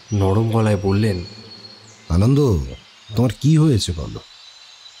 নরম গলায় বললেন, আনন্দ, তোমার কি হয়েছে বলো?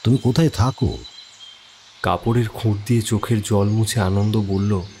 তুমি কোথায় থাকো? কাপড়ের খুঁট দিয়ে চোখের জল মুছে আনন্দ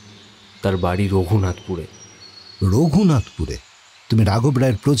বলল, তার বাড়ি রঘুনাথপুরে। রঘুনাথপুরে? তুমি রাঘব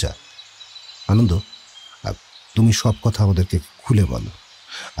রায়ের প্রজা? আনন্দ, তুমি সব কথা আমাদেরকে খুলে বলো,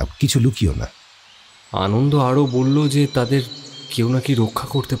 কিছু লুকিও না। আনন্দ আরও বলল যে তাদের কেউ নাকি রক্ষা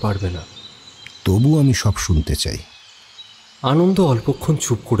করতে পারবে না। তবু আমি সব শুনতে চাই। আনন্দ অল্পক্ষণ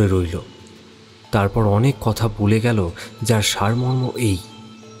চুপ করে রইল। তারপর অনেক কথা বলে গেল, যার সারমর্ম এই: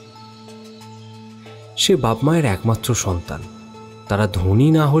 সে বাপ মায়ের একমাত্র সন্তান। তারা ধনী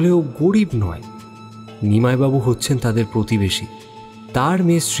না হলেও গরিব নয়। নিমাইবাবু হচ্ছেন তাদের প্রতিবেশী। তার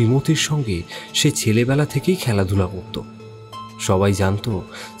মেয়ে শ্রীমতীর সঙ্গে সে ছেলেবেলা থেকেই খেলাধুলা করত। সবাই জানত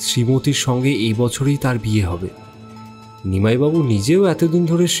শ্রীমতীর সঙ্গে এই বছরেই তার বিয়ে হবে। নিমাইবাবু নিজেও এতদিন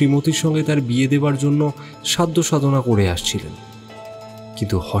ধরে শ্রীমতীর সঙ্গে তার বিয়ে দেবার জন্য সাধ্য সাধনা করে আসছিলেন।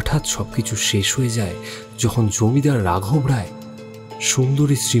 কিন্তু হঠাৎ সব কিছু শেষ হয়ে যায় যখন জমিদার রাঘব রায়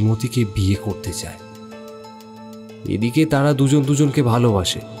সুন্দরী শ্রীমতীকে বিয়ে করতে চায়। এদিকে তারা দুজন দুজনকে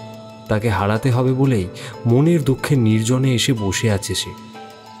ভালোবাসে। তাকে হারাতে হবে বলেই মনের দুঃখে নির্জনে এসে বসে আছে সে।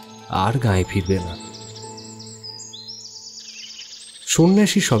 আর গায়ে ফিরবে না।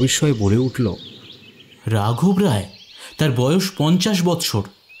 সন্ন্যাসী সবিস্ময়ে বলে উঠল, রাঘব রায়? তার বয়স 50 বৎসর,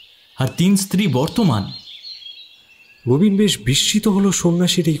 আর 3 স্ত্রী বর্তমান। রবীন বেশ বিস্মিত হলো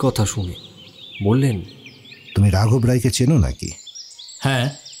সন্ন্যাসীর এই কথা শুনে। বললেন, তুমি রাঘব রায়কে চেনো নাকি? হ্যাঁ,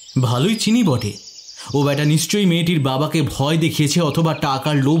 ভালোই চিনি বটে। ও বেটা নিশ্চয়ই মেয়েটির বাবাকে ভয় দেখিয়েছে অথবা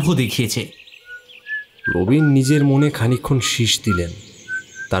টাকার লোভও দেখিয়েছে। রবীন নিজের মনে খানিকক্ষণ শীষ দিলেন।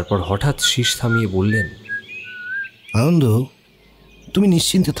 তারপর হঠাৎ শীষ থামিয়ে বললেন, আনন্দ, তুমি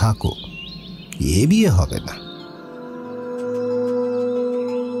নিশ্চিন্তে থাকো, এ বিয়ে হবে না।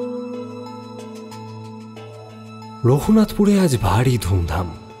 রঘুনাথপুরে আজ ভারী ধুমধাম।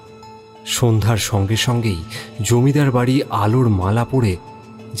 সন্ধ্যার সঙ্গে সঙ্গেই জমিদার বাড়ি আলোর মালা পড়ে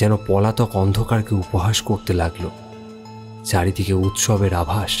যেন পলাতক অন্ধকারকে উপহাস করতে লাগল। চারিদিকে উৎসবের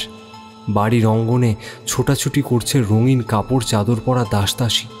আভাস। বাড়ির অঙ্গনে ছোটাছুটি করছে রঙিন কাপড় চাদর পরা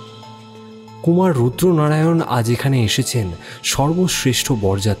দাসদাসী। কুমার রুদ্রনারায়ণ আজ এখানে এসেছেন সর্বশ্রেষ্ঠ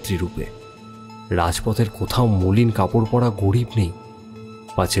বরযাত্রী রূপে। রাজপথের কোথাও মলিন কাপড় পরা গরিব নেই,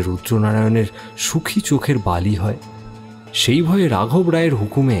 পাছে রুদ্রনারায়ণের সুখী চোখের বালি হয়। সেই ভয়ে রাঘব রায়ের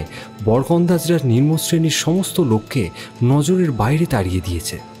হুকুমে বরকন্দাজরা নিম্নশ্রেণীর সমস্ত লোককে নজরের বাইরে তাড়িয়ে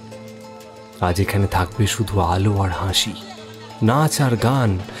দিয়েছে। আজ এখানে থাকবে শুধু আলো আর হাসি, নাচ আর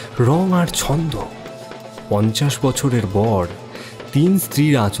গান, রং আর ছন্দ। 50 বছরের বর 3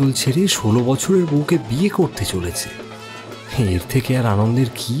 স্ত্রীর আঁচল ছেড়ে 16 বছরের বউকে বিয়ে করতে চলেছে। এর থেকে আর আনন্দের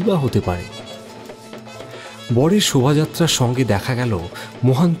কী বা হতে পারে? বরের শোভাযাত্রার সঙ্গে দেখা গেল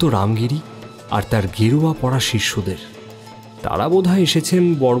মহান্ত রামগিরি আর তার গেরুয়া পরা শিষ্যদের। তারা বোধহয় এসেছেন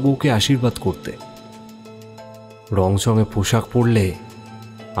বরবউকে আশীর্বাদ করতে। রংচঙে পোশাক পরলে,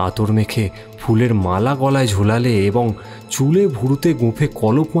 আতর মেখে ফুলের মালা গলায় ঝোলালে এবং চুলে ভুরুতে গোঁফে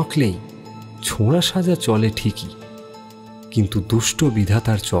কলপ মাখলেই ছোঁড়া সাজা চলে ঠিকই, কিন্তু দুষ্ট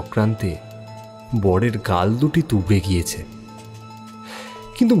বিধাতার চক্রান্তে বরের গাল দুটি তুবড়ে গিয়েছে।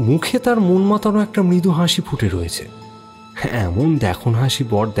 কিন্তু মুখে তার মন মাতানো একটা মৃদু হাসি ফুটে রয়েছে। এমন দেখুন হাসি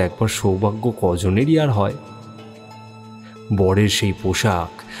বর দেখবার সৌভাগ্য কজনেরই আর হয়? বরের সেই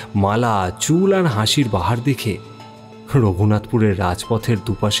পোশাক, মালা, চুল আর হাসির বাহার দেখে রঘুনাথপুরের রাজপথের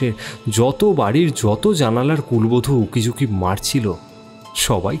দুপাশে যত বাড়ির যত জানালার কুলবধূ উকিঝুঁকি মারছিল,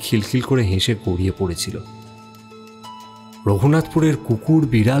 সবাই খিলখিল করে হেসে গড়িয়ে পড়েছিল। রঘুনাথপুরের কুকুর,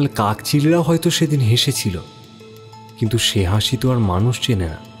 বিড়াল, কাকচিলরা হয়তো সেদিন হেসেছিল, কিন্তু সে হাসি তো আর মানুষ চেনে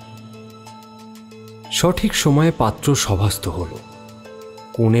না। সঠিক সময়ে পাত্র সভাস্থ হল।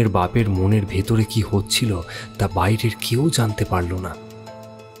 কনের বাপের মনের ভেতরে কি হচ্ছিল তা বাইরের কেউ জানতে পারল না,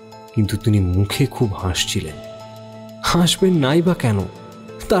 কিন্তু তিনি মুখে খুব হাসছিলেন। হাসবেন নাই বা কেন?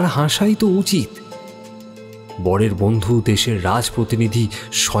 তার হাসাই তো উচিত। বরের বন্ধু, দেশের রাজপ্রতিনিধি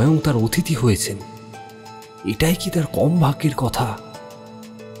স্বয়ং তার অতিথি হয়েছেন। এটাই কি তার কম ভাগ্যের কথা?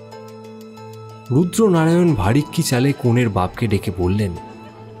 রুদ্রনারায়ণ ভারিক্কি চালে কনের বাপকে ডেকে বললেন,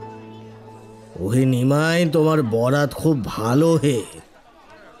 ওহে নিমাই, তোমার বরাত খুব ভালো হে।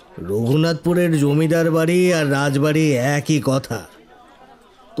 রঘুনাথপুরের জমিদার বাড়ি আর রাজবাড়ি একই কথা।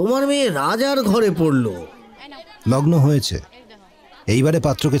 তোমার মেয়ে রাজার ঘরে পড়ল। লগ্ন হয়েছে, এইবারে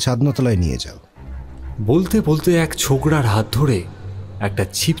পাত্রকে ছাদনাতলায় নিয়ে যাও। বলতে বলতে এক ছোকরার হাত ধরে একটা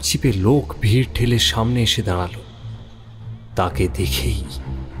ছিপছিপে লোক ভিড় ঠেলে সামনে এসে দাঁড়াল। তাকে দেখেই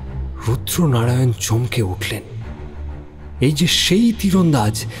রুদ্রনারায়ণ চমকে উঠলেন। এই যে সেই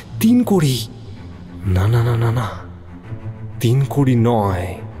তীরন্দাজ 3 কড়ি। না না না না না, 3 কড়ি নয়,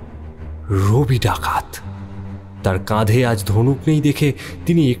 রবি ডাকাত। তার কাঁধে আজ ধনুক নেই দেখে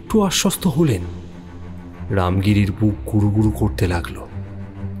তিনি একটু আশ্বস্ত হলেন। রামগিরির বুক গুরুগুরু করতে লাগল।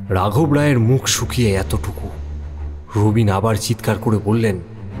 রাঘব রায়ের মুখ শুকিয়ে এতটুকু। রবিন আবার চিৎকার করে বললেন,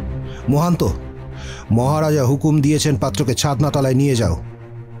 মহান্ত, মহারাজা হুকুম দিয়েছেন পাত্রকে ছাদনাতলায় নিয়ে যাও।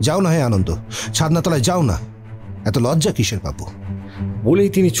 যাও না হে আনন্দ, ছাদনাতলায় যাও না। এত লজ্জা কিসের বাবু? বলেই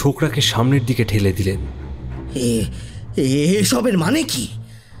তিনি ছোকরাকে সামনের দিকে ঠেলে দিলেন। এসবের মানে কি?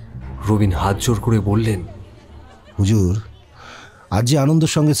 রবিন হাত জোর করে বললেন, হুজুর, আজ যে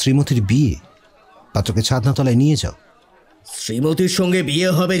আনন্দের সঙ্গে শ্রীমতীর বিয়ে, পাত্রকে ছাদনাতলায় নিয়ে যাও। শ্রীমতীর সঙ্গে বিয়ে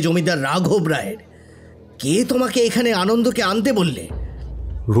হবে জমিদার রাঘব রায়ের। কে তোমাকে এখানে আনন্দকে আনতে বললে?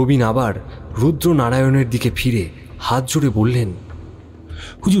 রবিন আবার রুদ্রনারায়ণের দিকে ফিরে হাত জোড়ে বললেন,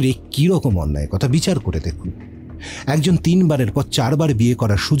 হুজুর, এ কিরকম অন্যায় কথা বিচার করে দেখুন। একজন 3 বারের পর 4 বার বিয়ে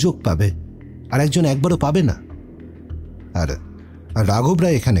করার সুযোগ পাবে, আর একজন একবারও পাবে না। আর রাঘব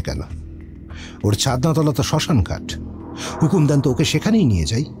রায় এখানে কেন? ওর ছাদনাতলা তো শ্মশান ঘাট। হুকুম দেন তো ওকে সেখানেই নিয়ে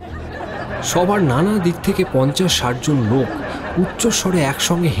যাই। সবার নানা দিক থেকে 50-60 জন লোক উচ্চস্বরে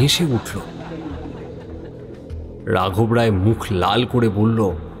একসঙ্গে হেসে উঠল। রাঘব রায় মুখ লাল করে বলল,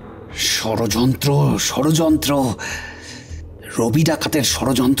 ষড়যন্ত্র, ষড়যন্ত্র, রবি ডাকাতের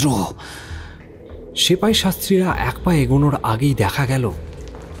ষড়যন্ত্র। সেপাই শাস্ত্রীরা এক পা এগোনোর আগেই দেখা গেল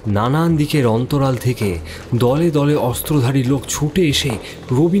নানান দিকের অন্তরাল থেকে দলে দলে অস্ত্রধারী লোক ছুটে এসে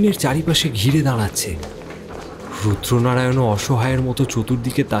রবিনের চারিপাশে ঘিরে দাঁড়াচ্ছে। রুদ্রনারায়ণও অসহায়ের মতো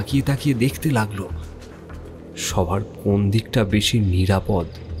চতুর্দিকে তাকিয়ে তাকিয়ে দেখতে লাগলো সবার কোন দিকটা বেশি নিরাপদ।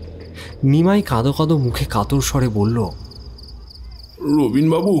 নিমাই কাঁদো কাঁদো মুখে কাতর স্বরে বলল, রবিন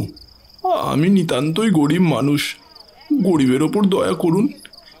বাবু, আমি নিতান্তই গরিব মানুষ, গরিবের ওপর দয়া করুন।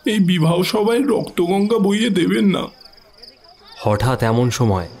 এই বিবাহ সভায় রক্তগঙ্গা বইয়ে দেবেন না। হঠাৎ এমন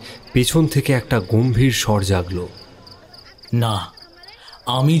সময় পেছন থেকে একটা গম্ভীর স্বর জাগল, না,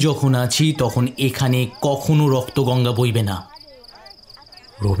 আমি যখন আছি তখন এখানে কখনো রক্তগঙ্গা বইবে না।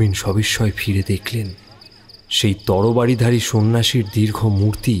 রবিন সবিস্ময় ফিরে দেখলেন সেই তরবারিধারী সন্ন্যাসীর দীর্ঘ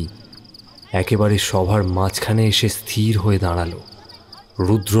মূর্তি একেবারে সভার মাঝখানে এসে স্থির হয়ে দাঁড়ালো।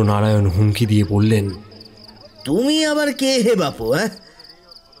 রুদ্রনারায়ণ হুমকি দিয়ে বললেন, তুমি আবার কে হে বাপু?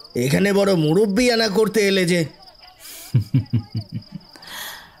 এখানে বড় মুরব্বি আনা করতে এলে যে।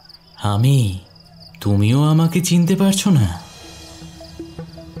 আমি, তুমিও আমাকে চিনতে পারছো না?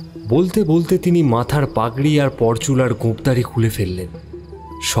 বলতে বলতে তিনি মাথার পাগড়ি আর পরচুলার গোঁপদারি খুলে ফেললেন।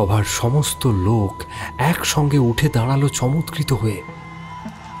 সভার সমস্ত লোক একসঙ্গে উঠে দাঁড়ালো চমৎকৃত হয়ে।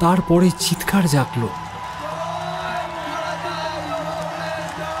 তারপরে চিৎকার জাগল।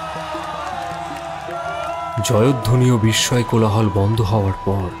 জয়ধ্বনি ও বিস্ময় কোলাহল বন্ধ হওয়ার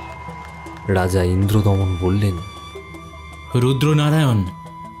পর রাজা ইন্দ্রদমন বললেন, রুদ্রনারায়ণ,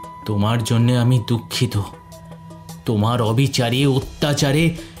 তোমার জন্যে আমি দুঃখিত। তোমার অবিচারে, অত্যাচারে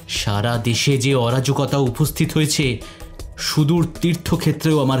সারা দেশে যে অরাজকতা উপস্থিত হয়েছে, সুদূর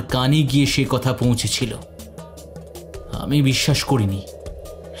তীর্থক্ষেত্রেও আমার কানে গিয়ে সে কথা পৌঁছেছিল। আমি বিশ্বাস করিনি,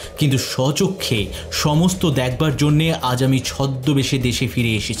 কিন্তু স্বচক্ষে সমস্ত দেখবার জন্যে আজ আমি ছদ্মবেশে দেশে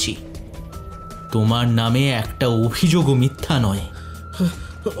ফিরে এসেছি। তোমার নামে একটা অভিযোগও মিথ্যা নয়।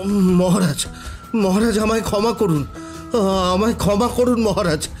 মহারাজ, মহারাজ আমায় ক্ষমা করুন, আমায় ক্ষমা করুন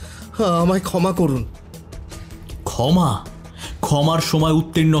মহারাজ, আমায় ক্ষমা করুন। ক্ষমা? ক্ষমার সময়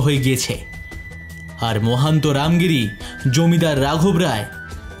উত্তীর্ণ হয়ে গিয়েছে। আর মহান্ত রামগিরি, জমিদার রাঘব রায়,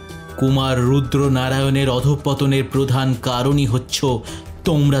 কুমার রুদ্র নারায়ণের অধঃপতনের প্রধান কারণই হচ্ছ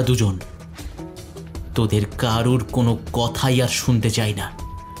তোমরা দুজন। তোদের কারুর কোনো কথাই আর শুনতে চাই না।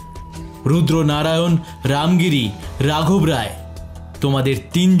 রুদ্র নারায়ণ, রামগিরি, রাঘব রায়, তোমাদের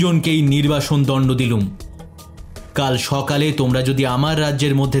তিনজনকেই নির্বাসন দণ্ড দিলুম। কাল সকালে তোমরা যদি আমার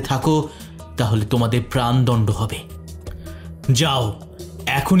রাজ্যের মধ্যে থাকো, তাহলে তোমাদের প্রাণদণ্ড হবে। যাও,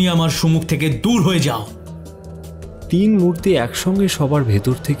 এখনই আমার সম্মুখ থেকে দূর হয়ে যাও। তিন মূর্তি একসঙ্গে সবার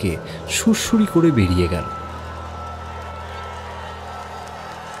ভেতর থেকে সুরসুরি করে বেরিয়ে গেল।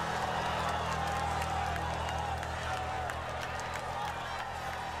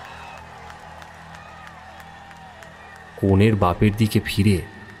 কনের বাপের দিকে ফিরে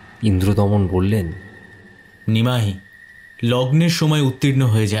ইন্দ্রদমন বললেন, নিমাই, লগ্নের সময় উত্তীর্ণ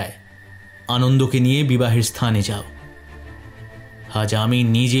হয়ে যায়। আনন্দকে নিয়ে বিবাহের স্থানে যাও। আজ আমি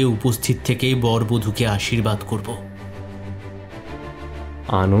নিজে উপস্থিত থেকে বরবধূকে আশীর্বাদ করব।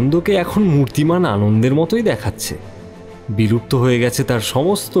 আনন্দকে এখন মূর্তিমান আনন্দের মতোই দেখাচ্ছে। বিলুপ্ত হয়ে গেছে তার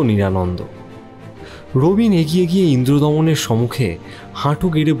সমস্ত নিরানন্দ। রবিন এগিয়ে গিয়ে ইন্দ্রদমনের সম্মুখে হাঁটু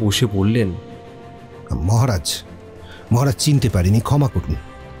গেড়ে বসে বললেন, মহারাজ, মহারাজ চিনতে পারিনি, ক্ষমা করুন।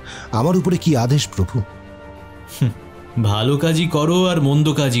 আমার উপরে কি আদেশ প্রভু? ভালো কাজই করো আর মন্দ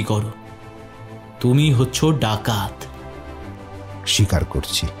কাজই করো। তুমি হচ্ছ ডাকাত। স্বীকার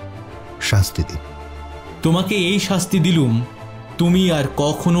করছি, শাস্তি দিন। তোমাকে এই শাস্তি দিলুম, তুমি আর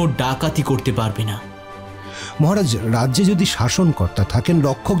কখনো ডাকাতি করতে পারবে না। মহারাজ, রাজ্যে যদি শাসনকর্তা থাকেন,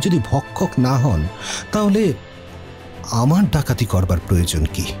 রক্ষক যদি ভক্ষক না হন, তাহলে আমার ডাকাতি করবার প্রয়োজন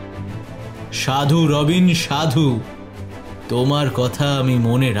কি? সাধু রবিন, সাধু। তোমার কথা আমি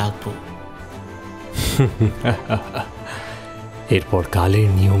মনে রাখব। এরপর কালের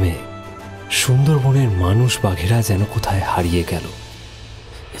নিয়মে সুন্দরবনের মানুষ বাঘেরা যেন কোথায় হারিয়ে গেল।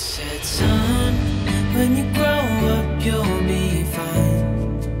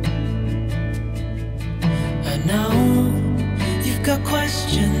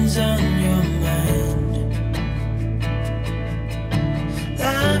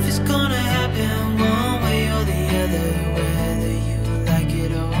 Life is gonna happen one way or the other, whether you like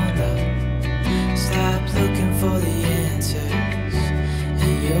it or not. Stop looking for the answers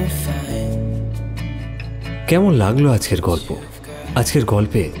and you'll find. কেমন লাগলো আজকের গল্প? আজকের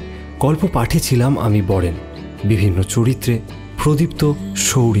গল্প পাঠে ছিলাম আমি, বরেন। বিভিন্ন চরিত্রে প্রদীপ্ত,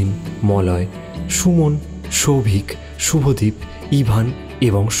 সৌরিন, মলয়, সুমন, সৌভিক, শুভদীপ, ইভান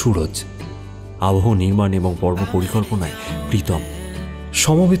এবং সুরজ। আবহ নির্মাণ এবং পর্ব পরিকল্পনায় প্রীতম।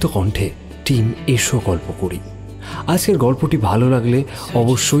 সমবেত কণ্ঠে টিম এসো গল্প করি। আজকের গল্পটি ভালো লাগলে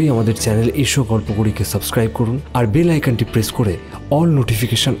অবশ্যই আমাদের চ্যানেল এসো গল্প করিকে সাবস্ক্রাইব করুন আর বেল আইকনটি প্রেস করে অল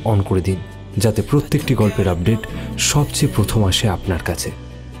নোটিফিকেশন অন করে দিন, যাতে প্রত্যেকটি গল্পের আপডেট সবচেয়ে প্রথম আসে আপনার কাছে।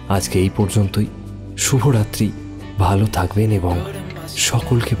 আজকে এই পর্যন্তই। শুভরাত্রি, ভালো থাকবেন এবং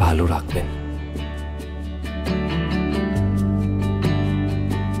সকলকে ভালো রাখবেন।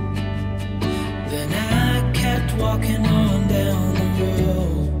 Walking on down the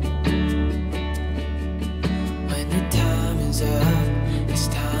road. When the time is up, it's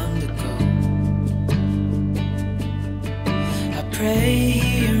time to go. I pray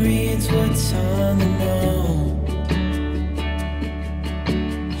he reads what's on the note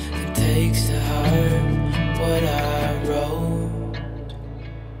and takes to heart what I wrote.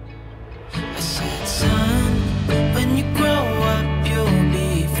 I said, son, when you grow up, you'll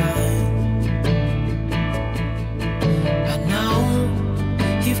be fine.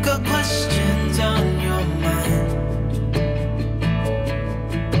 You've got questions on your mind.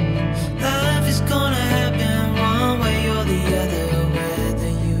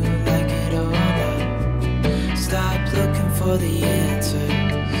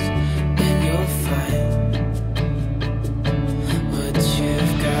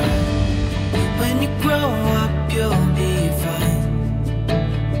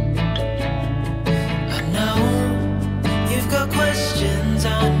 got questions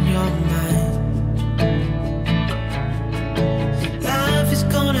on your mind. Life is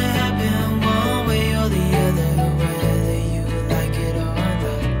gonna happen one way or the other, whether you like it or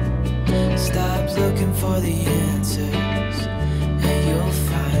not. Stop looking for the answer.